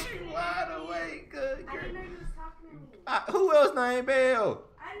around, she wide awake, good I didn't know girl. you was talking to me. Who else named Bell?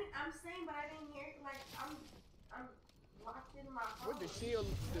 I'm saying, but I didn't hear. Like I'm locked in my phone. What the shield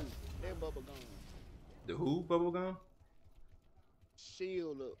do? That bubble gun. The who bubblegum?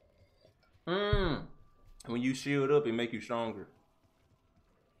 Shield up. When you shield up, it make you stronger.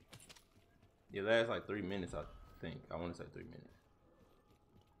 It lasts like 3 minutes, I think. I want to say 3 minutes.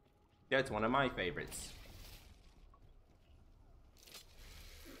 That's one of my favorites.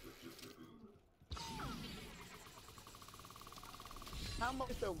 How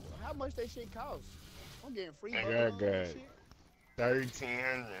much that shit cost? I'm getting free I bubble got gum and good. shit.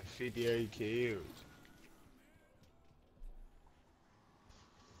 1,358 kills.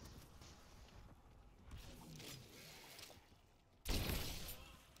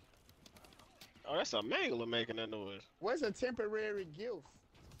 Oh, that's a mangler making that noise. What's a temporary gift?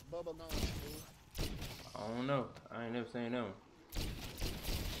 Bubble gum. Dude. I don't know. I ain't never seen them.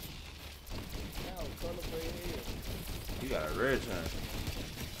 Now, colorful as hell. You got a red turn.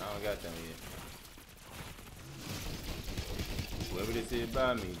 I don't got them yet. Whoever this is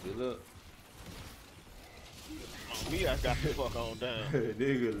by me, good luck. On me, I got the fuck on down.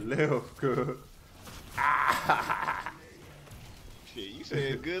 Nigga left, cuz. Shit, you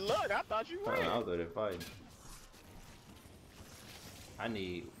said good luck. I thought you I ran. was over there fighting. I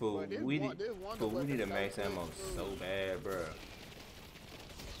need food. Well, this We one- need this one food. We was need the a max first ammo food. so bad, bro.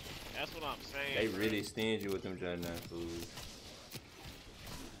 That's what I'm saying. They really stingy with them Judgment food.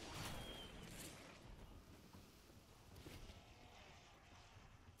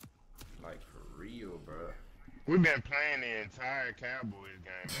 Like for real, bro. We've been playing the entire Cowboys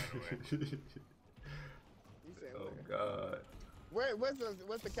game, by the way. You said Oh where? God.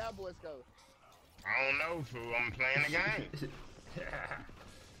 What's the Cowboys go? I don't know, fool. I'm playing the game.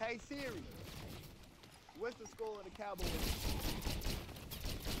 Hey Siri, what's the score of the Cowboys?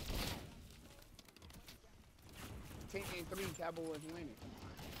 10-3, Cowboys winning.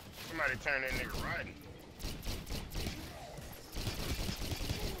 Somebody turn that nigga right.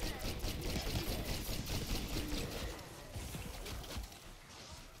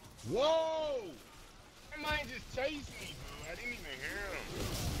 Whoa! That man just chased me, fool. I didn't even hear him.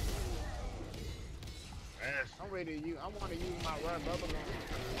 That's, I'm ready to use. I want to use my rare bubble gum.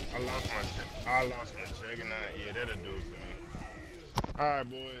 I lost my juggernaut. Yeah, that'll do it for me. Alright,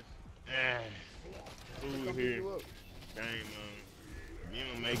 boys. Food Come here. pick you up. Game on. If you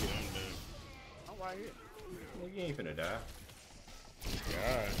don't make it, I'm done. I'm right here. Nigga, you ain't finna die.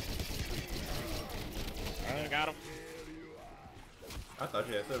 God. I got him. I thought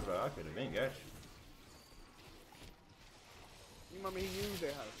you had silver. I could have been got you. You remember he used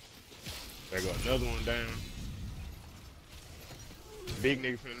that house. There go another one down. Big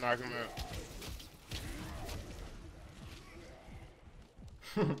nigga finna knock him out.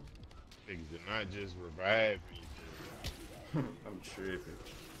 Niggas did not just revive me. I'm tripping.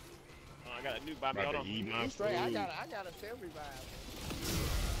 Oh, I got a new Bobby. About Hold to on. eat my You straight, food. I got a self revive.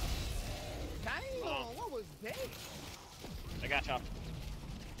 Damn, what was that? I got y'all.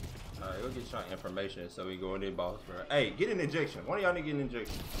 Alright, we'll get y'all information so we go in the boss, bro. Hey, get an injection. One of y'all need to get an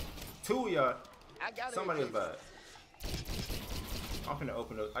injection. Two of y'all. I got Somebody it. is bad. I'm finna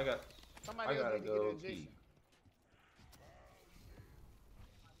open up. I Somebody else gotta need to get go an injection. pee.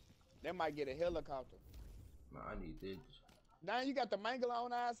 They might get a helicopter. Man, I need this. Now you got the mangle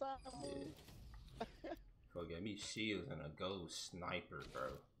on our side. Yeah. Forget me shields and a gold sniper, bro.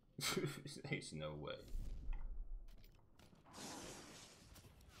 There's no way.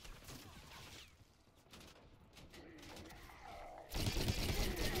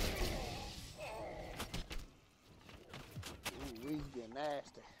 Ooh, we's getting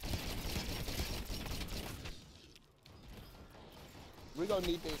nasty. We gonna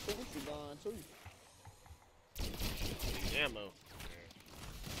need that sentry gun too. Ammo.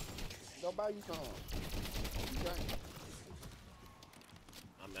 Go buy you some. You can't.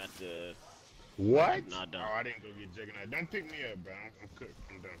 I'm at the. What? Not done. Oh, I didn't go get Juggernaut. Don't pick me up, bro. I'm cooked.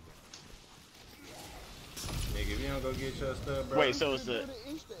 I'm done. Nigga, if you don't go get your stuff, bro. Wait, so it's the.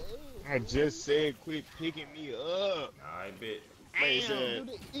 I just said quit picking me up. I bet. Wait, Damn. so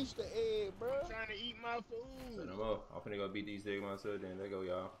Do the Easter egg, bro. I'm trying to eat my So food. no more. I'm finna go beat these niggas myself. Then there go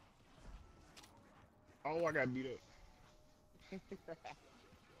y'all. Oh, I got beat up.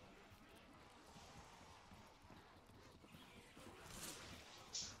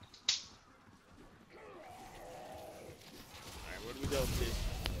 Alright, where do we go with this?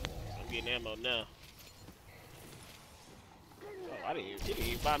 I'm getting ammo now. Oh, I didn't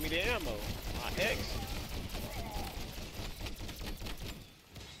even buy me the ammo. My X.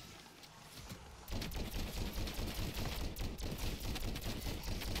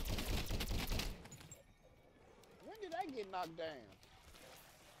 When did I get knocked down?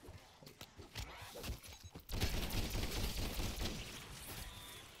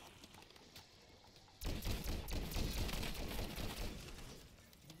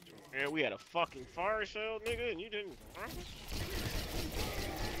 Man, we had a fucking fire sale, nigga, and you didn't. I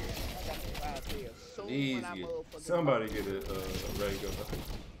got the fire tail soon Easy. when I motherfucking. Somebody get a ray gun.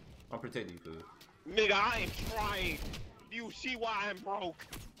 I'm protecting you, food. Nigga, I am trying. You see why I'm broke?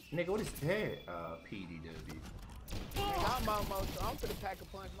 Nigga, what is that? PDW. I'm finna pack a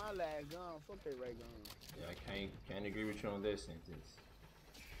punch my last gun. Fuck that ray gun. Yeah, I can't agree with you on that sentence.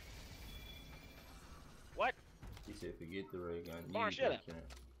 What? He said, forget the ray gun. Bar, Use shut that up. shit.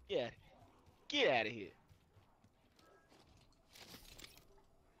 Yeah. Get out of here.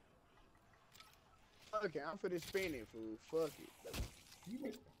 Fuck it, I'm finna spin it, fool. Fuck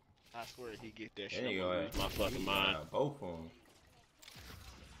it. I swear he get that There shit. you I'm go. gonna lose my fucking mind. Both of them.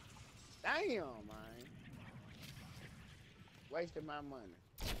 Damn, man. Wasted my money.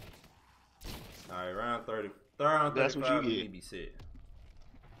 Alright, round 30. Round 35. That's what you we get. need to be set.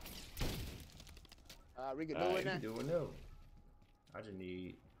 We can do Alright, it now. we doing no. I just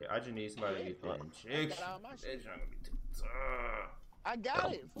need somebody to get that injection. all my That shit. shit gonna be too tough. I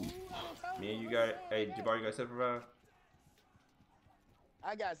got it, fool. Me and you got it. Hey, Jabbar, you got self revive?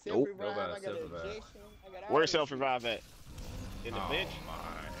 I got Nope. self revive. Nobody I got self-revive. injection. I got all Where's that self revive at? In the bench? My.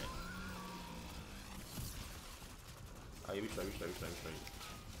 Oh, yeah, we straight.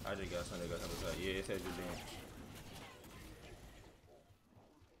 I just got something that got something like, yeah, it says your bench.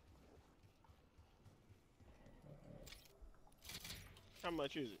 How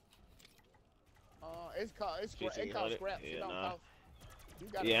much is it? It's called it costs 1500? scraps. Yeah, It don't nah. cost. You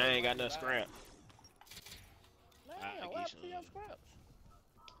gotta Yeah, I pay ain't got no $1. scrap. Man, I what get happened to your some. scraps?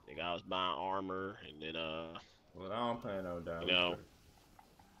 Nigga, I was buying armor and then Well, I don't plan on dying. You know.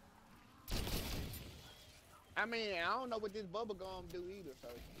 I mean, I don't know what this bubble gum do either. So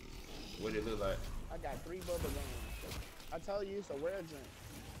What it look like? I got 3 bubble gums. I told you it's a rare drink.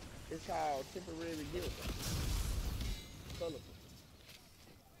 It's called temporary guilt. Colorful.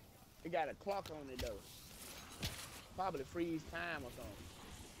 It got a clock on it though. Probably freeze time or something.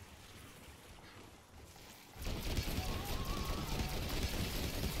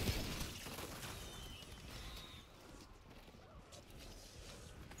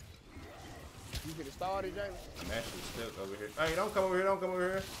 You could have started, Jalen. I'm actually stuck over here. Hey, don't come over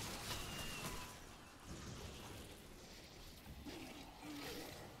here.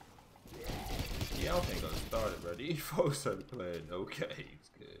 Yeah, I don't think I started, bro. These folks are playing no games.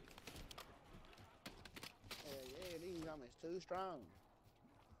 Good. Yeah, these comments too strong.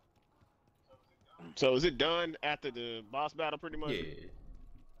 so is it done after the boss battle pretty much? Yeah.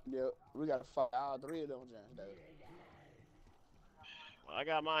 Yep, we gotta fuck all 3 of them Jones though. I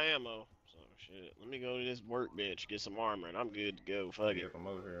got my ammo. So shit. Let me go to this workbench, get some armor, and I'm good to go. Fuck Yeah, it. from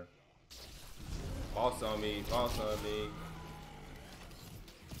over here. Boss on me, boss on me.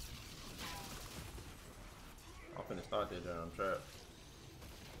 I'm finna start that damn trap.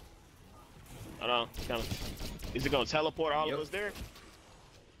 I don't know. Kind of. Is it gonna teleport all Yep. of us there?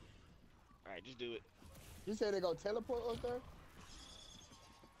 All right, just do it. You said they gonna teleport up there?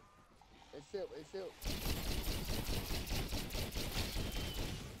 It's silk.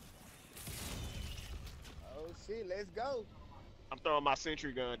 Oh shit, let's go. I'm throwing my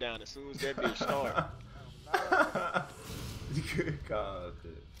sentry gun down as soon as that bitch start. Good God,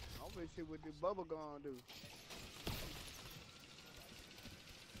 dude. I'm gonna see what this bubble gonna do.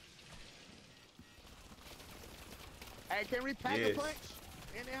 Hey, can we pack a Yes. punch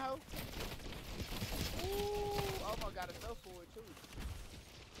in there, hoe? Ooh, almost got enough for it too.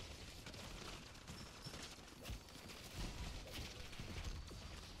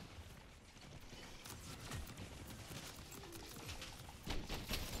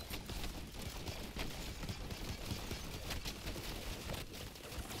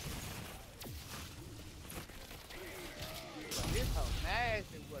 This hoe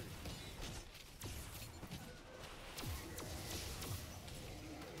nasty with it.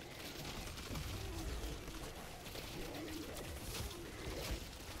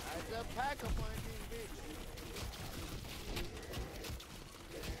 I just pack up on these bitches.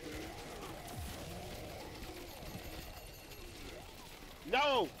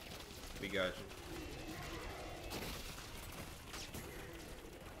 No! We got you.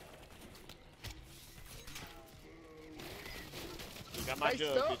 You got my Hey,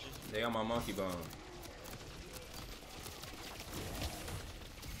 jug, stop. bitches. They on my monkey bone.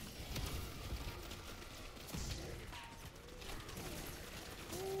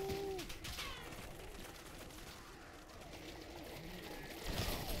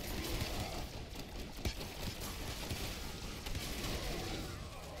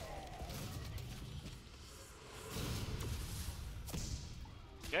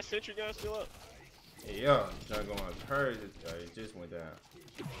 That sentry gun still up? Yeah, trying to go on purge. It just went down.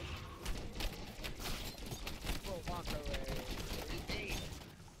 Bro, Wonka, hey.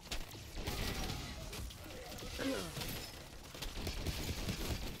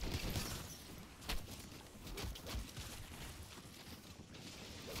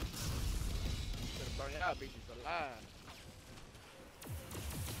 Could've burned y'all bitches alive.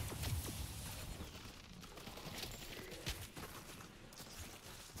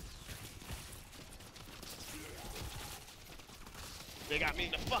 They got me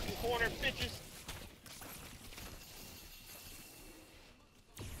in the fucking corner, bitches.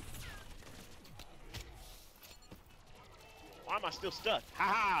 Why am I still stuck? Ha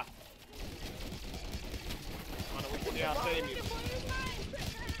ha! I don't know which one y'all save me.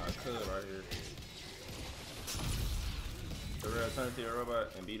 I could right here. The real turn to your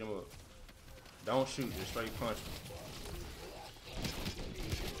robot and beat him up. Don't shoot, just straight punch him.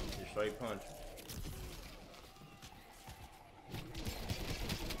 Just straight punch him.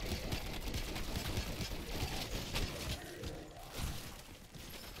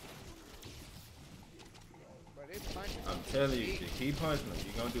 But it's punching. I'm telling you, just keep punching him.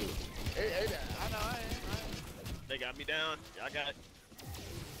 You gonna do it. I know, I ain't. They got me down. Y'all got it.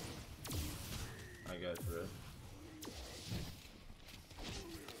 I got you, bro.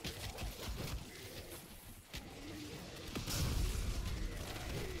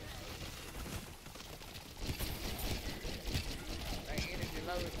 That energy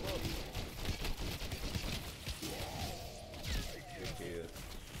low as fuck. Good kill.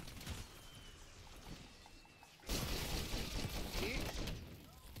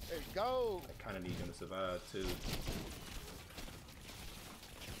 Let's go. I kind of need him to survive too. You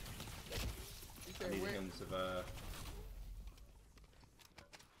I said need where? him to survive.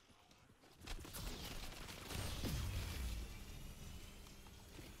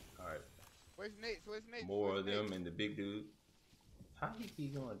 Alright, What's next? What's next? more What's of them next? and the big dude. How he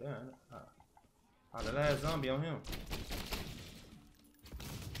keep going down? Oh, the last zombie on him.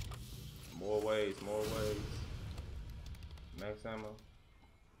 More ways, more ways. Max ammo.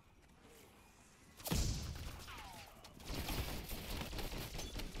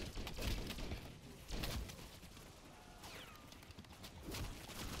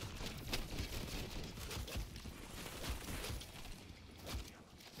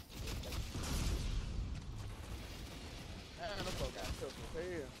 Man, them folk got tough as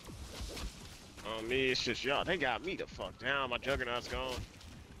hell. On me, it's just y'all. They got me the fuck down. My juggernaut's gone.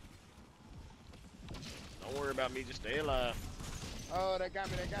 Don't worry about me. Just stay alive. Oh, they got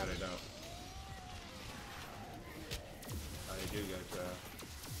me. They got No, me. they don't. Oh They do got y'all.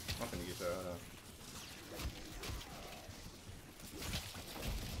 I'm finna get y'all. Hold on.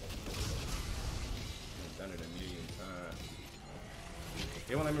 I've done it a million times.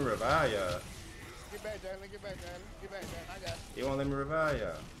 They won't let me revive y'all. Get back, Jalen. Get back, Jalen. Get back, Jalen. I got you. They won't let me revive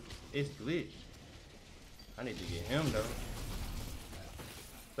y'all. It's glitch. I need to get him though.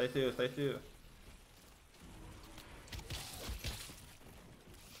 Stay still, stay still.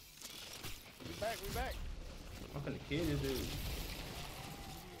 We back. I'm finna kill this dude.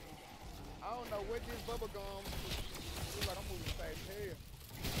 I don't know what this bubble gum. Looks like I'm moving fast as hell.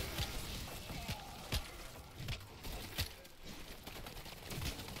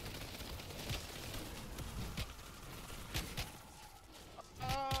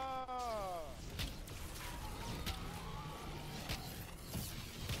 Oh.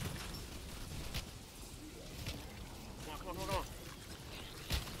 Come on.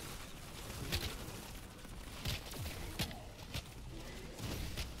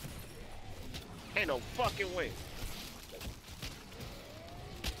 Ain't no fucking way.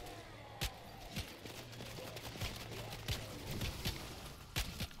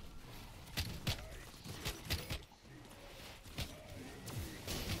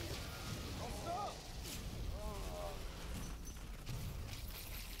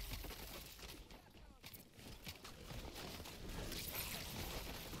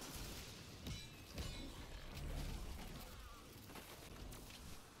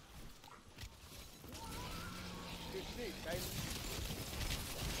 Good shit, baby.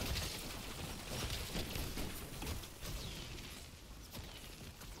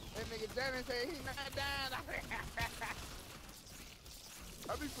 That nigga Devin said he not dying.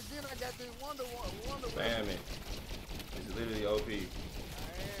 I be forgetting I got this Wonder Woman. Spam it. It's literally OP. Man.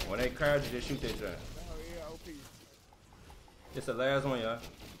 When they crowd you, just shoot that joint. Oh yeah, OP. It's the last one, y'all.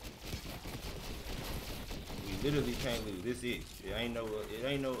 We literally can't lose. This it. It ain't no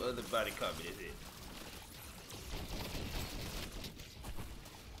other body copy. This it.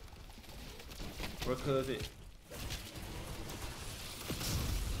 Where cuz it?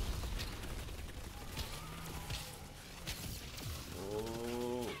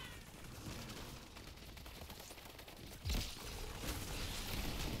 Oh.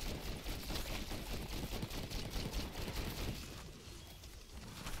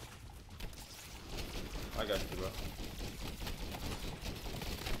 I got you, bro.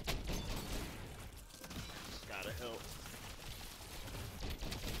 Just gotta help.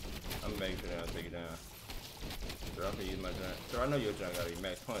 I'm making sure I take it down. Sir, I can use my giant. Sir, I know your giant gotta be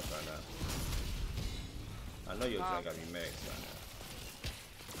max punch right now. I know your giant gotta be max right now.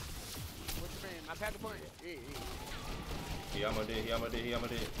 What you mean? My pack of punch? Yeah. He almost dead, he almost dead, he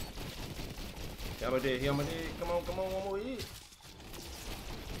almost dead. He almost dead, he almost dead. Come on, one more hit.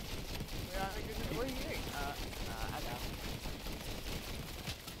 Yeah, I think this is where he is. I got him.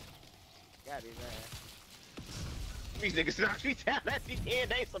 Got his ass. These niggas knocked me down at the end.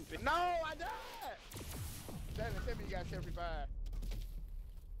 They some bitch. No, I died. Devin, tell me you got 75.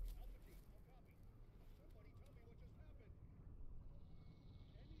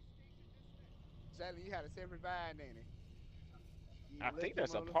 Sadly, you had a 75, didn't it? I think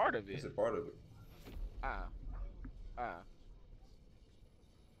that's a part of It's it. a part of it.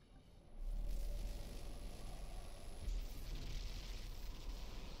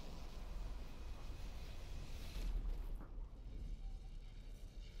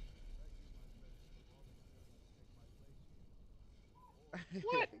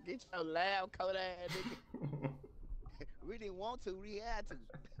 What? Get your loud coat ass nigga. We didn't want to, we had to.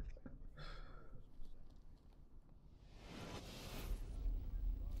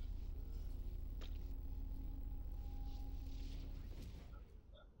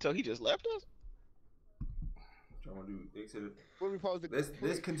 So he just left us? I'm gonna do exit. What we supposed to do?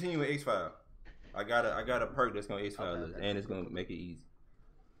 Let's continue with X-File. I got a perk that's gonna X-File us, and it's gonna make it easy.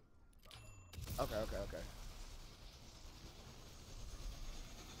 Okay.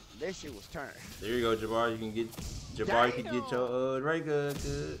 That shit was turned. There you go, Jabbar. You can get your Ray gun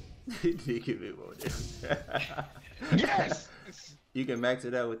good. Give it more there. Yes! You can max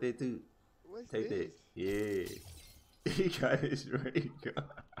it out with it too. What's Take this? that. Yeah. He got his Ray gun.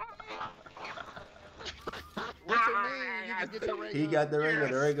 What you mean? You can get your ray He gun? got the Ray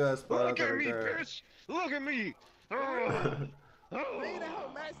gun. The Ray gun spot. Look at me, bitch! Look at me! Man, that hoe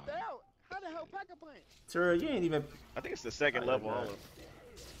maxed out. How the hell pack a punch? Terrell, you ain't even. I think it's the second level on him.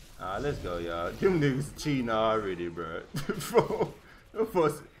 Let's go, y'all. Them niggas cheating already, bro. Them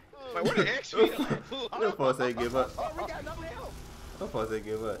folks. Like, what the XP? Them folks ain't give up. Oh, we got no help. Them folks ain't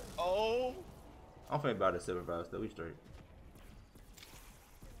give up. Oh. I'm finna buy the 75 stuff. We straight.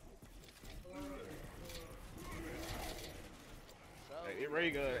 ray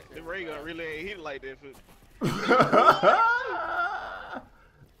gun. The ray gun really ain't hitting like that.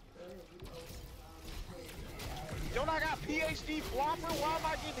 Don't I got PhD flopper? Why am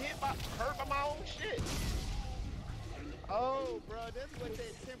I getting hurt by my own shit? Oh, bro, that's what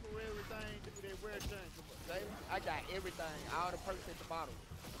that temporary thing do. That wear thing. I got everything. All the perks at the bottom.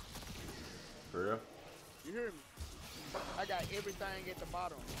 For real? You hear me? I got everything at the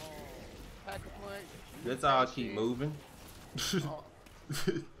bottom. Pack a punch. That's all I keep moving.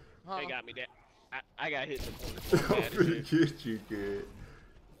 They got me that. I got hit in the corner. I'm pretty good, you good.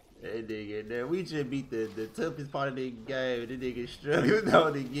 That nigga, now we just beat the toughest part of the game. The nigga struggled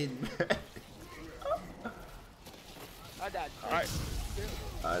on to getting back. I got Alright.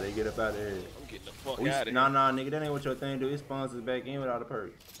 Alright, they get up out of here. I'm getting the fuck out of here. Nah, nigga, that ain't what your thing do. It spawns us back in with all the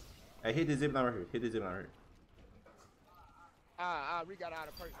perks. Hey, hit the zip line right here. Hit the zip line right here. We got all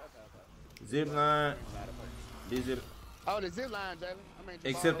the perks. Okay. Zip line. This zip. Oh, the zip line, Jalen. I mean,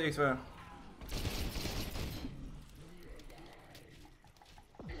 Except the X-File.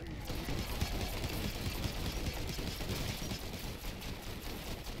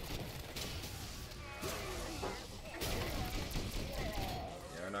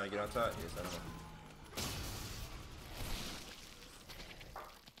 Yeah, I know how to get on top. Yes, I know.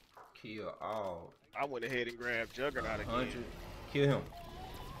 Kill all. I went ahead and grabbed Juggernaut again. 100. Kill him.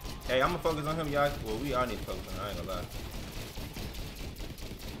 Hey, I'm gonna focus on him, y'all. Well, we all need to focus on him, I ain't gonna lie.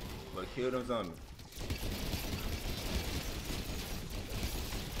 But kill them zombies.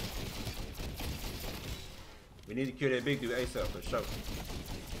 We need to kill that big dude ASAP for sure.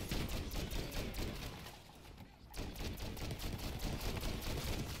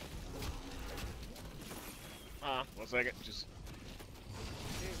 One second. Just.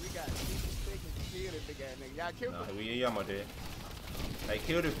 We got 50 seconds to kill this big ass nigga. Y'all kill him. Nah, we ain't almost dead. Hey,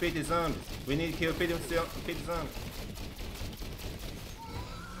 kill the 50 zombies. We need to kill 50 zombies.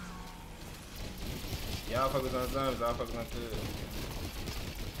 Y'all focus on zombies, I'll focus on kills.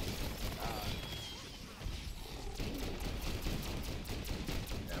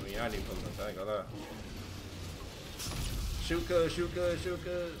 I mean, y'all need to focus on, I ain't gonna lie. Shoot cuz.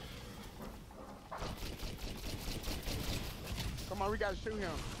 Come on, we gotta shoot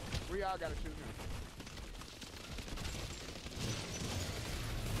him. We all gotta shoot him.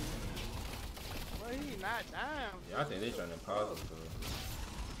 Well, he not down. Yeah, I think they trying to pause us, bro.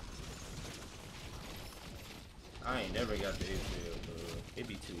 I ain't never got the Israel, bro. It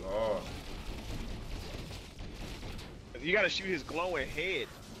be too hard. You gotta shoot his glowing head.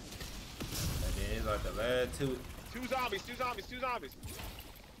 And then it's like the last two. Two zombies.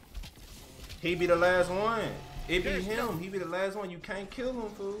 He be the last one. It be him. He be the last one. You can't kill him,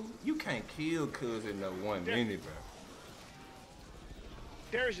 fool. You can't kill cuz in no 1 minute, bro.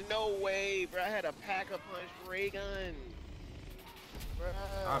 There's no way, bro. I had a pack-a-punch ray gun.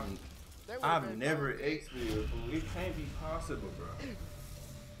 I've never X-Filled, fool. It can't be possible, bro.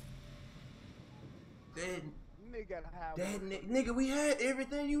 That nigga, we had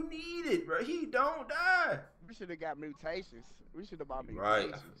everything you needed, bro. He don't die. We should have got mutations. We should have bought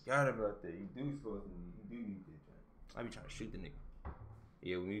mutations. Right, I forgot about that. You do need that. I be trying to shoot the nigga.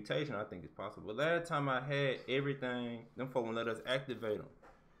 Yeah, with mutation, I think it's possible. Last time I had everything, them folks wouldn't let us activate them.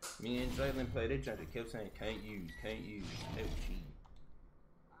 Me and Jalen played. They kept saying can't use. They was cheating.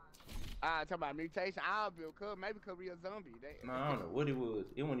 Talking about mutation. I'll build cuz maybe cuz we a zombie. No, I don't know what it was.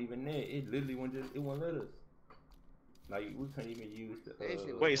 It wasn't even that. It literally it wouldn't let us. Like we couldn't even use the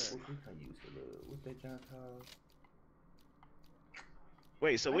wait. We couldn't use the what's that John called?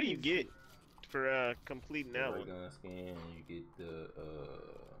 Wait, so what do you get for completing that one? Gun skin. You get the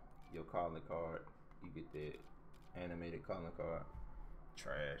your calling card. You get that animated calling card.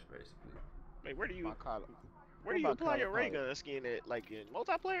 Trash, basically. Wait, where do you Where do you apply your ray gun skin at? Like in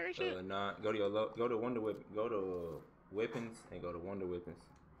multiplayer and shit? Nah. Go to Wonder Weapon. Go to weapons and go to Wonder Weapons,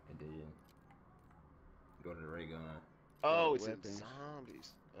 and then go to the ray gun. Oh, it's in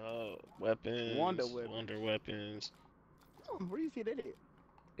zombies. Oh, weapons. Wonder Weapons. Oh, where do you see that at?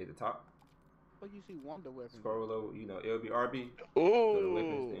 At the top. Where you see Wonder Weapons? Scroll over. You know, LBRB. Ooh. Go to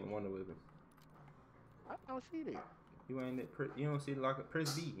weapons and Wonder Weapons. I don't see that. You ain't that. You don't see like a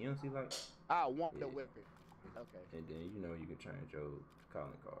press B. You don't see like. I want the weapon. Okay. And then you know you can change your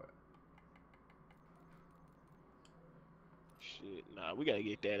calling card. Shit, nah, we gotta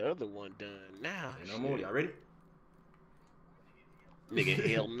get that other one done now. No more. Y'all ready? Nigga,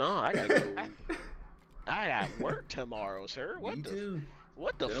 hell no. I gotta go. I got work tomorrow, sir. What Me the? too.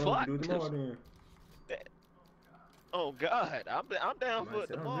 What the Then fuck? Do tomorrow, then. Oh God, I'm down for it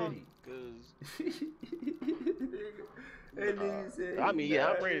said I'm tomorrow. ready. Cause That nigga said I mean, yeah,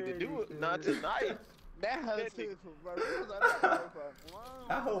 I'm not ready to do it. Not tonight. That hoe That took from bro. It was on that motherfucker.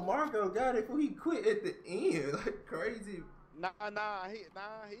 I hope Marco got it before he quit at the end. Like crazy. Nah, he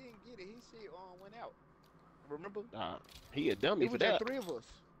didn't get it. He shit went out. Remember? Nah, he a dummy It for was that. just three of us.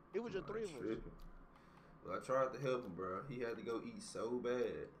 It was just three of us. Tripping. Well, I tried to help him, bro. He had to go eat so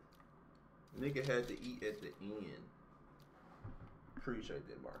bad. Nigga had to eat at the end. Appreciate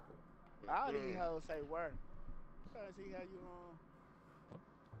that, Marco. All these hoes say word. Trying to see how you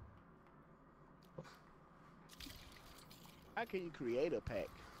How can you create a pack?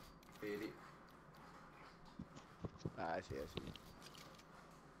 Edit. I see.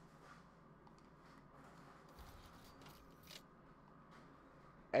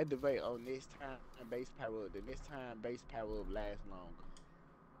 Activate on this time base power up. The next time base power up lasts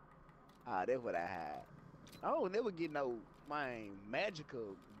longer. That's what I had. I don't never get no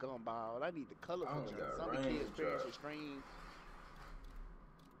magical gumball. I need the colorful I jump. got Some range kids experience drop. extreme.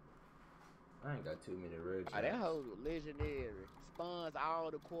 I ain't got too many red That jumps. hoe legendary. Spawns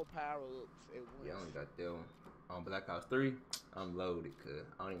all the core power ups at once. Yeah, I only got that one. On Black Ops 3, I'm loaded, cuz.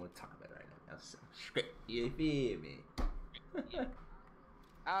 I don't even want to talk about it right now. That's straight. You feel me?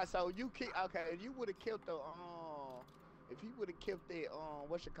 So you okay? If you would have killed the if you would have killed that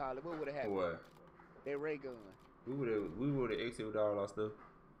what you call it? What would have happened? What? That ray gun. We would have exited with all our stuff.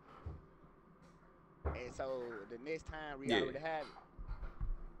 And so the next time we Yeah. already had it.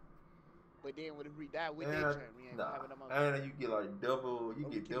 But then when we die with that And, turn, we ain't gonna have it no more. and you get like double. You Oh,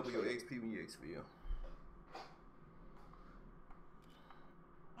 get we double keep your saying. XP when you XP.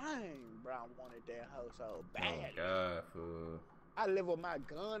 Dang, bro, I wanted that hoe so Oh bad. God, fool. I leveled my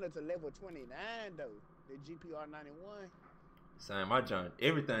gun up to level 29 though. The GPR 91. Same, my junk.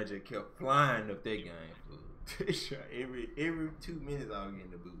 Everything just kept flying up that game, fool. every 2 minutes I was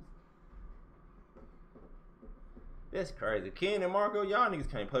getting the boost. That's crazy. Ken and Marco, y'all niggas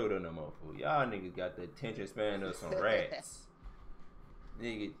can't play with us no more, fool. Y'all niggas got the attention span of some rats.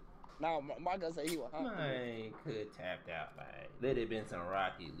 Nigga, No, Marco said he was hungry. man, could tapped out, like. Let it been some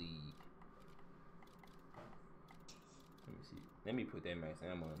Rocket League. Let me see. Let me put that max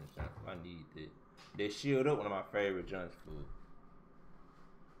ammo in the junk. I need that. That shield up, one of my favorite junks, fool.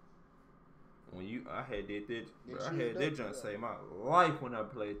 When I had that, bro, I had that junk save my life when I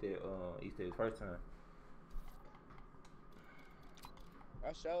played that Easter egg first time.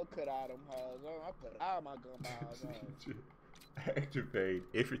 I sure cut all them hoes on. I put all my gumballs on. Activate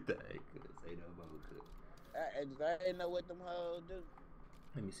everything, cause ain't no more could. I didn't know what them hoes do.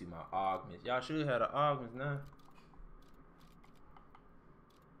 Let me see my augments. Y'all should have the augments now.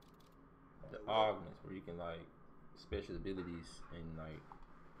 The augments where you can like special abilities and like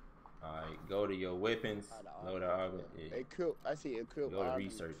go to your weapons, load the augment. Yeah. Equip. I see equip. Go to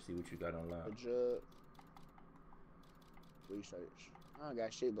arguments. research, see what you got online. The jug. Research. I don't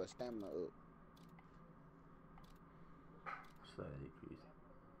got shit but stamina up. Slightly decrease.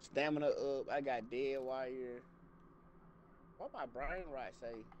 Stamina up. I got dead wire. What my brain right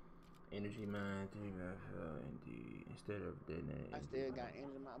say? Energy mine, 3 indeed. Instead of that name. I still got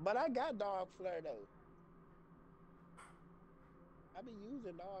energy mine, but I got dog flare though. I be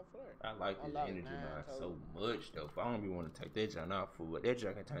using dog flare. I like this Unlock energy 9 mine so total. much though. But I don't be want to take that junk off fool. That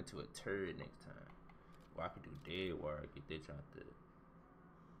junk can turn into a turd next time. Well, I could do dead wire. Get that junk to.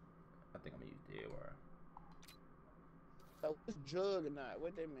 I think I'm gonna use dead wire. So what's juggernaut?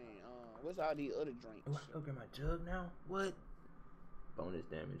 What that mean? What's all these other drinks? Oh, I upgrade my jug now? What? Bonus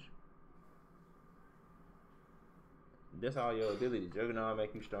damage. That's all your ability. Juggernaut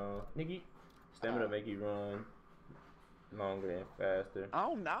make you strong. Nigga. Stamina make you run longer and faster. I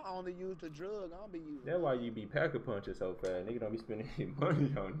only use the drug. I don't be using. That's why you be packer punching so fast. Nigga don't be spending any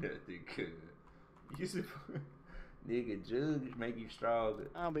money on nothing. Cause you should, nigga, jugs make you stronger.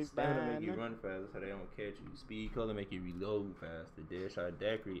 I don't be Stamina buying make you them. run faster so they don't catch you. Speed color make you reload faster. Deadshot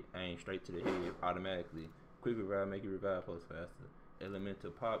daiquiri aim straight to the head automatically. Quick revive make you revive post faster. Elemental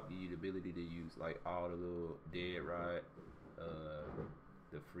pop give you the ability to use like all the little dead ride,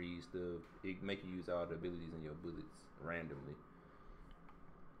 the freeze stuff. It make you use all the abilities in your bullets randomly.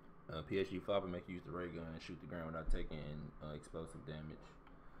 PSG flopper make you use the ray gun and shoot the ground without taking explosive damage.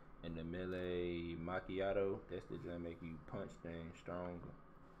 And the melee macchiato, that's the gun make you punch things stronger.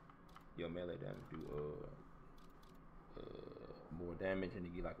 Your melee damage do more damage and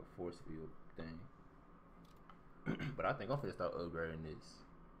you get like a force field thing. But I think I'm finna start upgrading this.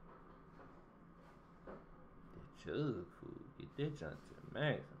 The chug food, get that junk to the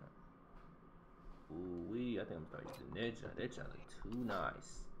max. Ooh wee, I think I'm gonna start using that junk. That junk look too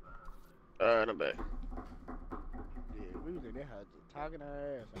nice. Alright, I'm back. Yeah, we was in that house just talking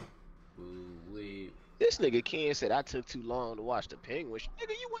our ass off. Ooh wee. This nigga Ken said I took too long to watch the Penguins. Nigga,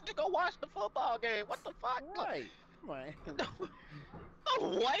 you went to go watch the football game. What the fuck? Right. Right.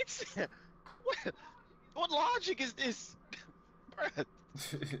 Oh, what? What logic is this? Bruh,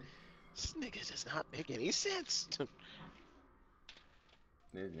 this nigga does not make any sense.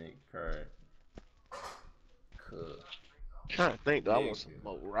 This nigga cried. Cook. Trying to think, though. I want Nigga. some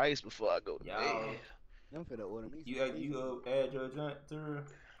more rice before I go to Y'all. bed. I'm finna order me. You add your joint to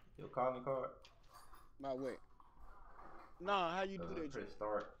your calling card. My way. Nah, how you do that? Press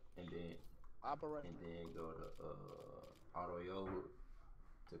start and then Operation. go to auto over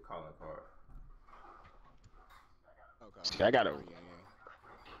to calling card. Okay. See, I got a Yeah.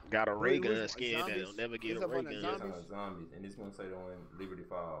 got a ray Wait, gun which- skin zombies? that'll never get It's a up ray on the gun. Yes, zombies? on the zombies, and it's gonna say the one Liberty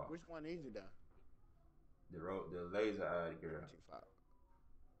Fall. Which one is it though? The laser eyed girl. 2-5.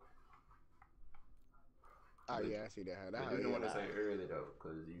 Oh yeah, I see that. But you don't want to say early though,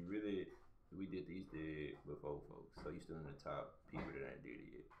 cause we did the Easter egg before folks, so you still in the top people that ain't did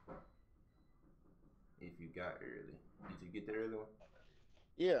it yet. If you got early, did you get the early one?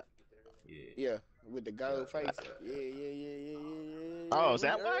 Yeah, Yeah. yeah, with the gold Yeah, face. yeah. Yeah. Oh, is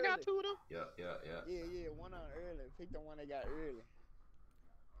that One why I got early. two of them? Yeah. Yeah, one on early. Pick the one that got early.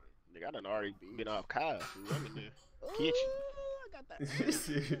 Nigga, I done already been off Kyle. Fool. I'm in there. Ooh, Kitchen. I got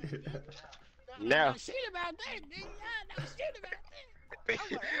that. Now. Don't shit about that, nigga. Don't shit about that.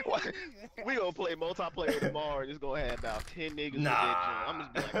 What? We gonna play multiplayer tomorrow, and it's gonna have about 10 niggas with that joint. I'm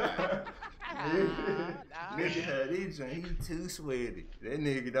just like, nah. Nigga had this joint, he too sweaty. That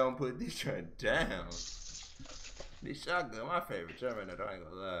nigga don't put this joint down. This shotgun, my favorite German, I ain't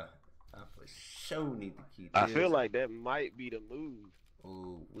gonna lie. I for sure need to keep this. I feel like that might be the move.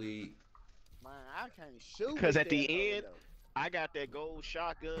 Oh, we. Man, I can't shoot. Because with at the that end, though. I got that gold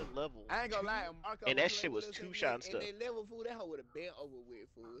shotgun level. I ain't gonna lie, Marco And that was shit playing was with us two-shot and stuff. that level fool, that hoe would have been over with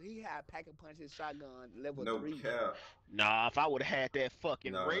fool. He had pack a punch his shotgun level No 3. cap. Nah, if I would have had that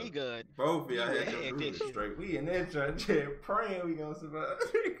fucking Nah. ray gun, Both of y'all You had to had do that it shit. straight. We in that joint just praying we gonna survive.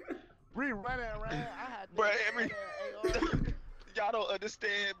 We running around. I had to Bruh, every- AR. y'all don't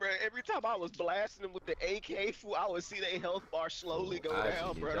understand, bro. Every time I was blasting them with the AK, fool, I would see their health bar slowly go I down,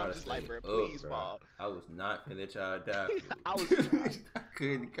 actually bro. need And I'm y'all just to like, stay bro, up, please, bro. Paul. I was not finna let y'all die. I was I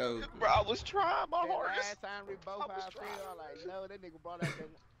couldn't go. Bro, I was trying my That hardest. last time we both I was had failed, I'm like, no, that nigga brought out that.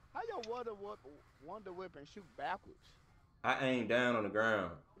 How your wonder weapon shoot backwards? I aim down on the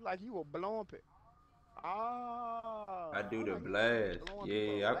ground. Like you were blowing it. Oh. I do the like you blast. blowing Yeah,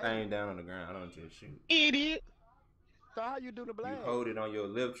 people I away. aim down on the ground. I don't just shoot. Idiot. So how you do the blast? You hold it on your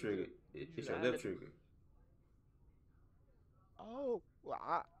left trigger. It's your left trigger. Oh,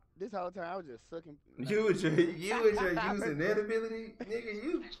 well, this whole time I was just sucking. You was just using that ability, nigga.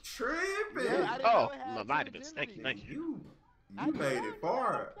 You tripping? Yeah, I didn't Oh, know it had my two vitamins. Thank you, agilities. thank you. I You didn't made know it you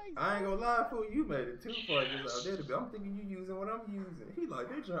far. had a place, I ain't bro. gonna lie, fool. You made it too far. Just out there. I'm thinking you using what I'm using. He like,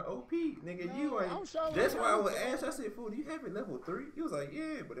 they trying OP, nigga. No, You ain't. I'm sure That's why I was would ask. I said, fool, do you have it level 3? He was like,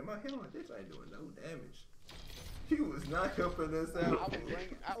 yeah, but in my head, I'm like, this ain't doing no damage. He was not helping us I out. was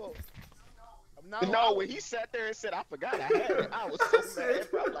bringing. I was. No, when he sat there and said, I forgot I had it, I was so mad,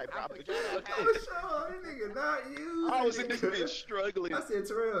 bro. I'm like, bro, I but forgot you I had For sure, that nigga not using I was in it. this bitch struggling. I said,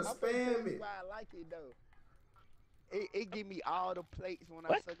 Terrell, I'm gonna tell spam you it. why I like it though. It give me all the plates when I'm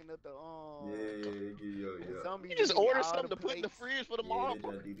What? sucking up the Yeah. Zombies You just give me order all something the to put in the plates. fridge for Yeah, tomorrow. they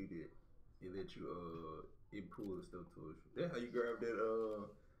just do that. It let you it pull the stuff towards you. That's how you grab that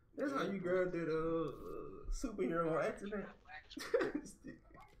that's how you grab that superhero on accident.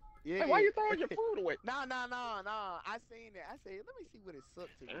 Yeah. Hey, why you throwing your food away? No. I seen it. I said, let me see what it sucked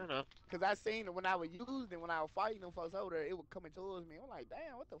to I me. don't know. Cause I seen it when I was using it, when I was fighting them folks over there, it was coming towards me. I'm like,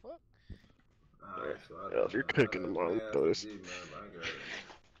 damn, what the fuck? Alright, so Yeah, if you're cooking tomorrow, throw this. I got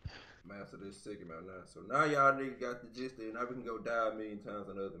master this second map now. So now y'all niggas got the gist of it. Now we can go die a million times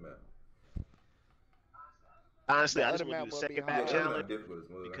on the other map. Honestly, The I just other want to map do the will be second hard. map The other challenge not difficult as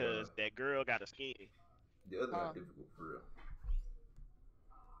well. because that girl got a skin. The other not difficult for real.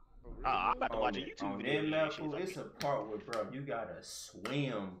 I'm about to watch a YouTube on video. that Yeah, map, she's fool, like, it's a part where, bro, you gotta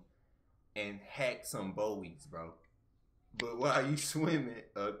swim and hack some bowies, bro. But while you swimming,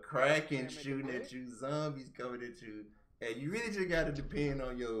 a kraken shooting at you, zombies coming at you, and you really just gotta depend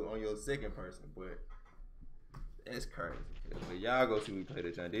on your second person. But that's crazy. But y'all go see we play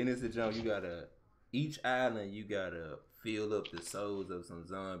the jump. Then it's the jump. You gotta each island. You gotta fill up the souls of some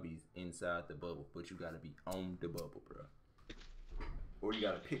zombies inside the bubble, but you gotta be on the bubble, bro. Or you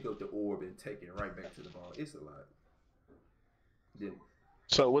gotta pick up the orb and take it right back to the ball. It's a lot. Then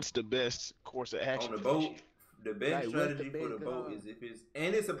so what's the best course of action? on the boat, The best Like, what's strategy the for the best boat gun? is if it's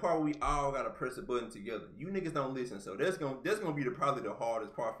and it's a part where we all gotta press a button together. You niggas don't listen, so that's gonna be probably the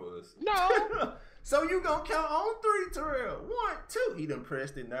hardest part for us. No. So you gonna count on 3, Terrell. 1, 2. He done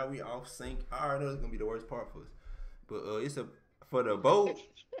pressed it. Now we off sync. I already know it's gonna be the worst part for us. But it's for the boat.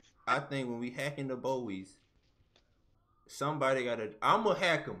 I think when we hacking the bowies, somebody gotta. I'ma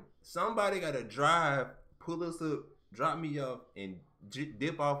hack them. Somebody gotta drive, pull us up, drop me off, and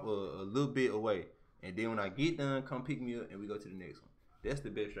dip off a little bit away. And then when I get done, come pick me up, and we go to the next one. That's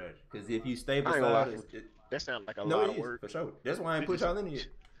the best strategy. Because if you stay I ain't gonna beside lie. us, That sounds like a no, lot it of is, work. for sure. That's why I ain't put y'all in it.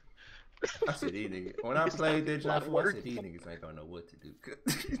 I said these niggas. When I It's played that a lot John of 4, I work. said these niggas ain't gonna know what to do.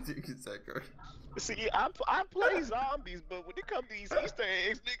 It's like, See, I play zombies, but when it comes to these Easter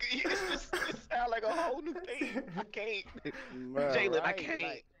eggs, nigga, it sounds like a whole new thing. I can't. Bruh, Jalen, I right? can't.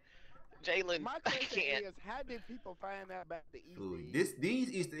 Like, Jalen, my I question can't. is, how did people find out about the Easter Ooh, eggs?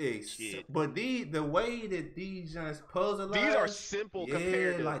 these Easter eggs, Shit. but the way that these just puzzle These are simple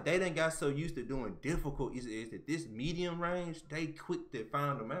compared to. like they done got so used to doing difficult Easter eggs that this medium range, they quick to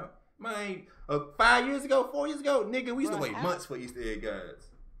find them out. Man, 5 years ago, 4 years ago, nigga, we used to Bruh, wait how- months for Easter egg guys.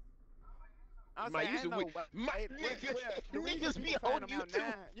 I'm Man, saying, used I to know, wait- but, my hey, niggas- the reason niggas be people find on them out YouTube.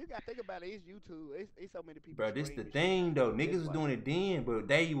 now, you gotta think about it. It's YouTube. It's so many people. Bro, this the streaming thing shit. though. Niggas It's was like- doing it then, but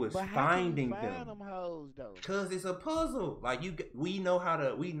they was But how can you finding find them. hoes though? Cause it's a puzzle. Like we know how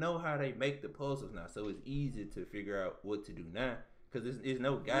they make the puzzles now, so it's easy to figure out what to do now. Cause it's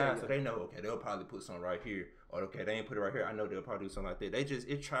no guide, so they know. Okay, they'll probably put something right here, or okay, they ain't put it right here. I know they'll probably do something like that.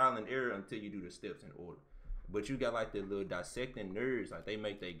 It's trial and error until you do the steps in order. But you got like the little dissecting nerds, like they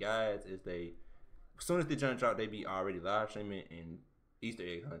make their guides as they. As soon as the jump drop, they be already live streaming and Easter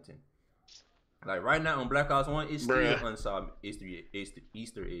egg hunting. Like right now on Black Ops 1, it's still Bruh. unsolved Easter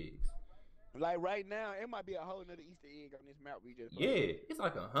eggs. Like right now, it might be a whole nother Easter egg on this map we just. played. Yeah, it's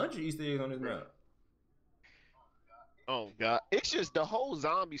like 100 Easter eggs on this map. Oh god, it's just the whole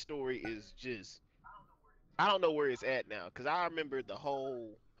zombie story is just. I don't know where it's at now, cause I remember the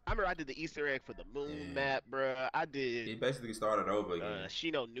whole. I remember I did the Easter egg for the moon Yeah. map, bruh. I did It basically started over again.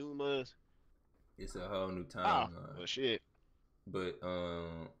 Shino Numas. It's a whole new Oh, timeline. well, shit. But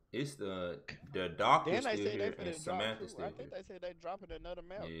it's the doctor Then still they say they here and finna drop Samantha too. still I here. think they said they dropping another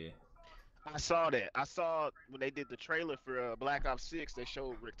map. Yeah. I saw that. I saw when they did the trailer for Black Ops 6. They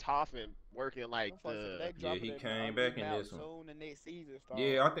showed Rick Toffin working like Them folks said they Yeah, dropping he it came on back this in map this one. Soon the next season starts.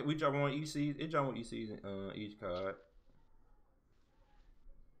 Yeah, I think we drop on each season. It drop on each season, each card.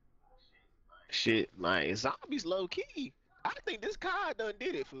 shit. Like zombies, low key. I think this card done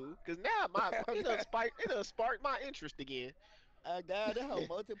did it, fool. Cause now it done sparked my interest again. God, that whole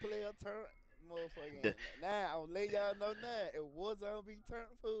multiplayer turn, motherfucking. The- Now, I'm letting y'all know now. If Warzone be turn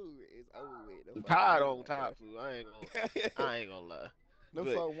food, it's over with. Them The fuck card won, on top, fool. I ain't gonna lie. Them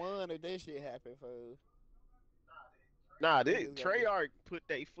but- fuck won if that shit happen, fool. Nah, Niggas gotta be- Treyarch put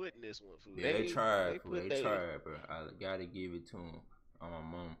their foot in this one, fool. Yeah, they tried, fool. put They they- tried, bro. I gotta give it to them on my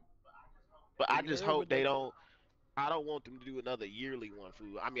mom. But I You just heard hope what they they- don't. I don't want them to do another yearly one,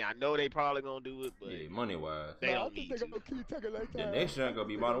 fool. I mean, I know they probably gonna do it, but Yeah, money wise. they Nah, I don't think need they to. gonna keep taking their The time. next junk gonna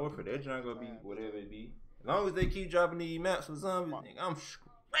be Modern Warfare. That junk gonna be whatever it be. As long as they keep dropping these maps for zombies, nigga, I'm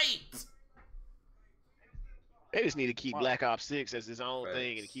straight. They just need to keep Wow. Black Ops 6 as its own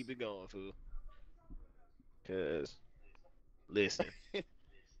thing and Facts. keep it going, fool. Cause, listen,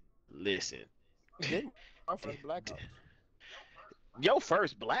 listen. My first Black Ops. Your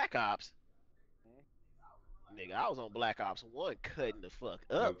first Black Ops, nigga, I was on Black Ops 1 cutting the fuck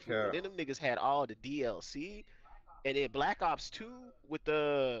up. fool. cap. Then them niggas had all the DLC, and then Black Ops 2 with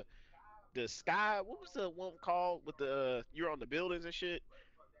the sky. What was the one called with the you're on the buildings and shit?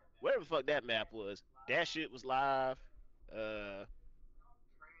 Whatever the fuck that map was. That shit was live.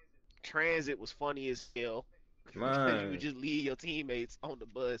 Transit was funny as hell. Because you Man. would just leave your teammates on the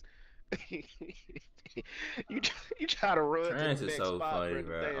bus. you try to run to the Trans is next so spot funny, for the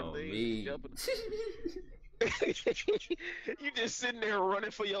bro. damn On thing, me. jumping- you just sitting there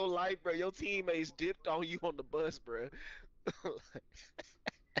running for your life, bro. Your teammates dipped on you on the bus, bro.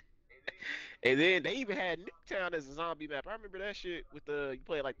 And then they even had Nuketown as a zombie map. I remember that shit with you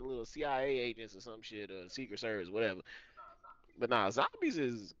play like the little CIA agents or some shit, or Secret Service, whatever. But nah, zombies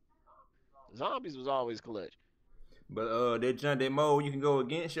was always clutch. But that junk, that mode you can go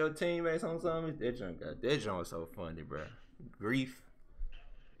against your teammates on zombies. That junk was so funny, bro. Grief.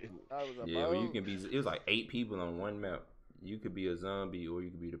 That was a Yeah, where you mode. can be. It was like 8 people on one map. You could be a zombie or you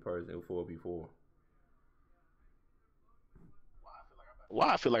could be the person 4v4. Well,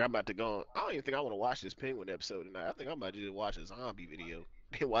 I feel like I'm about to go. I don't even think I want to watch this Penguin episode tonight. I think I'm about to just watch a zombie video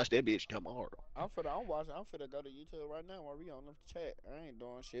and watch that bitch tomorrow. I'm finna go to YouTube right now while we on the chat. I ain't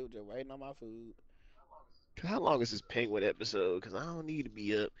doing shit, just waiting on my food. How long is this Penguin episode? Because I don't need to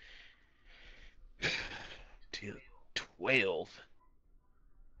be up till 12.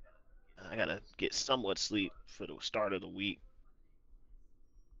 I gotta get somewhat sleep for the start of the week.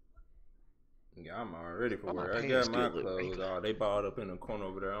 Yeah, I'm all ready for Oh, my work. I pants got my still look clothes. wrinkly. Oh, they balled up in the corner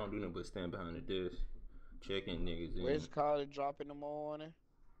over there. I don't do nothing but stand behind the desk, checking niggas in. Where's college drop in the morning?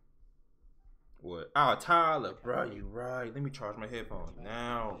 What? Oh, Tyler, bro, you right. Let me charge my headphones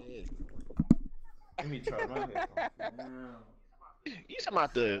now. Let me charge my headphones now. You talking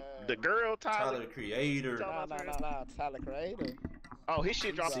about the girl Tyler, Tyler? the creator. Nah. Tyler Creator. Oh, his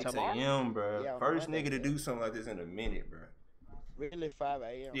shit dropping 6 tomorrow. a.m., bro. Yeah, on First Monday, nigga to yeah. do something like this in a minute, bro. Really 5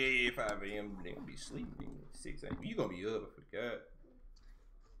 a.m. Yeah, 5 a.m. They gonna be sleeping. 6 a.m. You gonna be up? I forgot.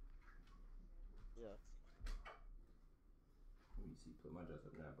 Yeah. Let me see. Put my dress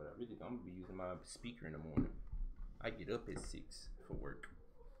up now, but I'm gonna be using my speaker in the morning. I get up at 6 for work.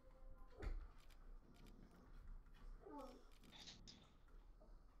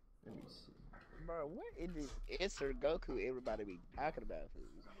 Let me see. Bro, what is this Esther Goku everybody be talking about?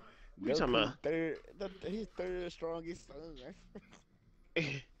 You talking about? His third strongest son.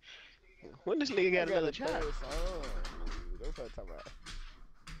 When this nigga got another child? Third son. That's what I'm talking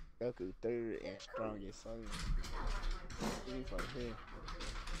about. Goku third and strongest son. He's like him.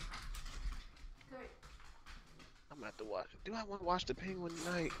 I'm gonna have to watch. Do I want to watch the Penguin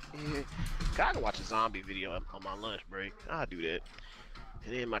tonight? Yeah. I can watch a zombie video on my lunch break. I'll do that.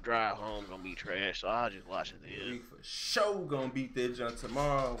 And then my drive home gonna be trash, so I'll just watch it then. We for sure gonna beat that junk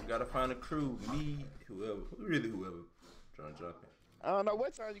tomorrow. We gotta find a crew. Me, whoever. Whoever. Trying to jump in. I don't know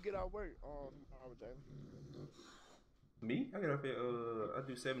what time you get out work tomorrow, Jamie. Me? I get off at I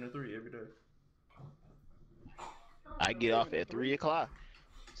do 7 to 3 every day. I get off at 3 o'clock.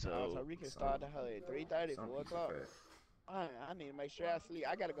 So So we can start the hell at 3:30, Some 4 piece of o'clock. fat. I need to make sure I sleep.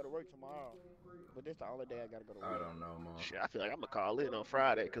 I gotta go to work tomorrow, but this the only day I gotta go to I work. don't know, man. shit, I feel like I'm gonna call in on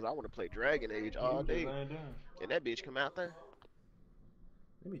Friday because I want to play Dragon Age all day. And that bitch come out there.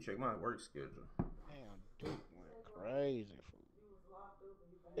 Let me check my work schedule. Damn, Duke went crazy.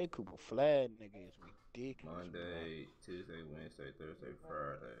 That Cooper Flag nigga is ridiculous. Monday, Tuesday, Wednesday, Thursday,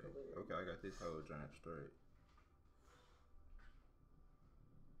 Friday. Okay, I got this whole giant straight.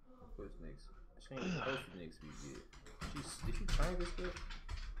 What's next? She ain't posted next week yet. Did she change this stuff?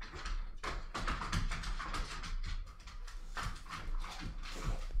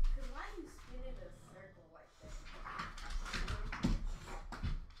 Cause why you spin in a circle like that?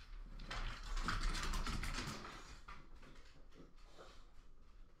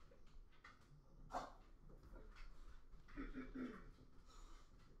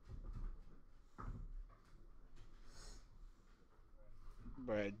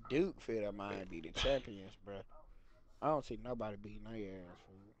 Bruh, Duke feel that might be the champions, bruh. I don't see nobody beating their ass.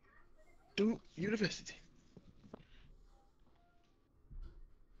 Fool. Duke University.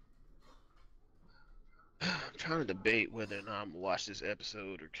 I'm trying to debate whether or not I'm gonna watch this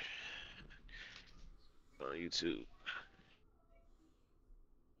episode or on YouTube.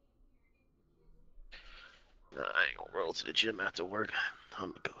 Nah, I ain't gonna roll to the gym after work. I'm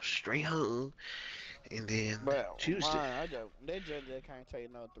gonna go straight home, and then But Tuesday. they just can't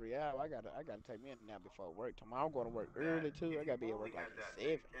take no 3 hours. I gotta take me a nap before work. Tomorrow I'm going to work early too. I gotta be at work like at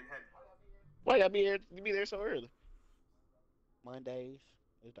 7. Why you gotta be here? You be there so early? Mondays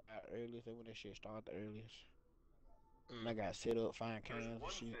is the earliest. That's when that shit start the earliest. And I gotta sit up, find cans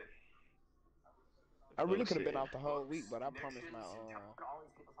and shit. I really could have been off the whole week, but I promised my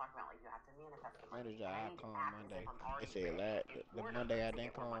manager I'd come Monday. They said the Monday I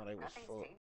didn't come, they was fucked.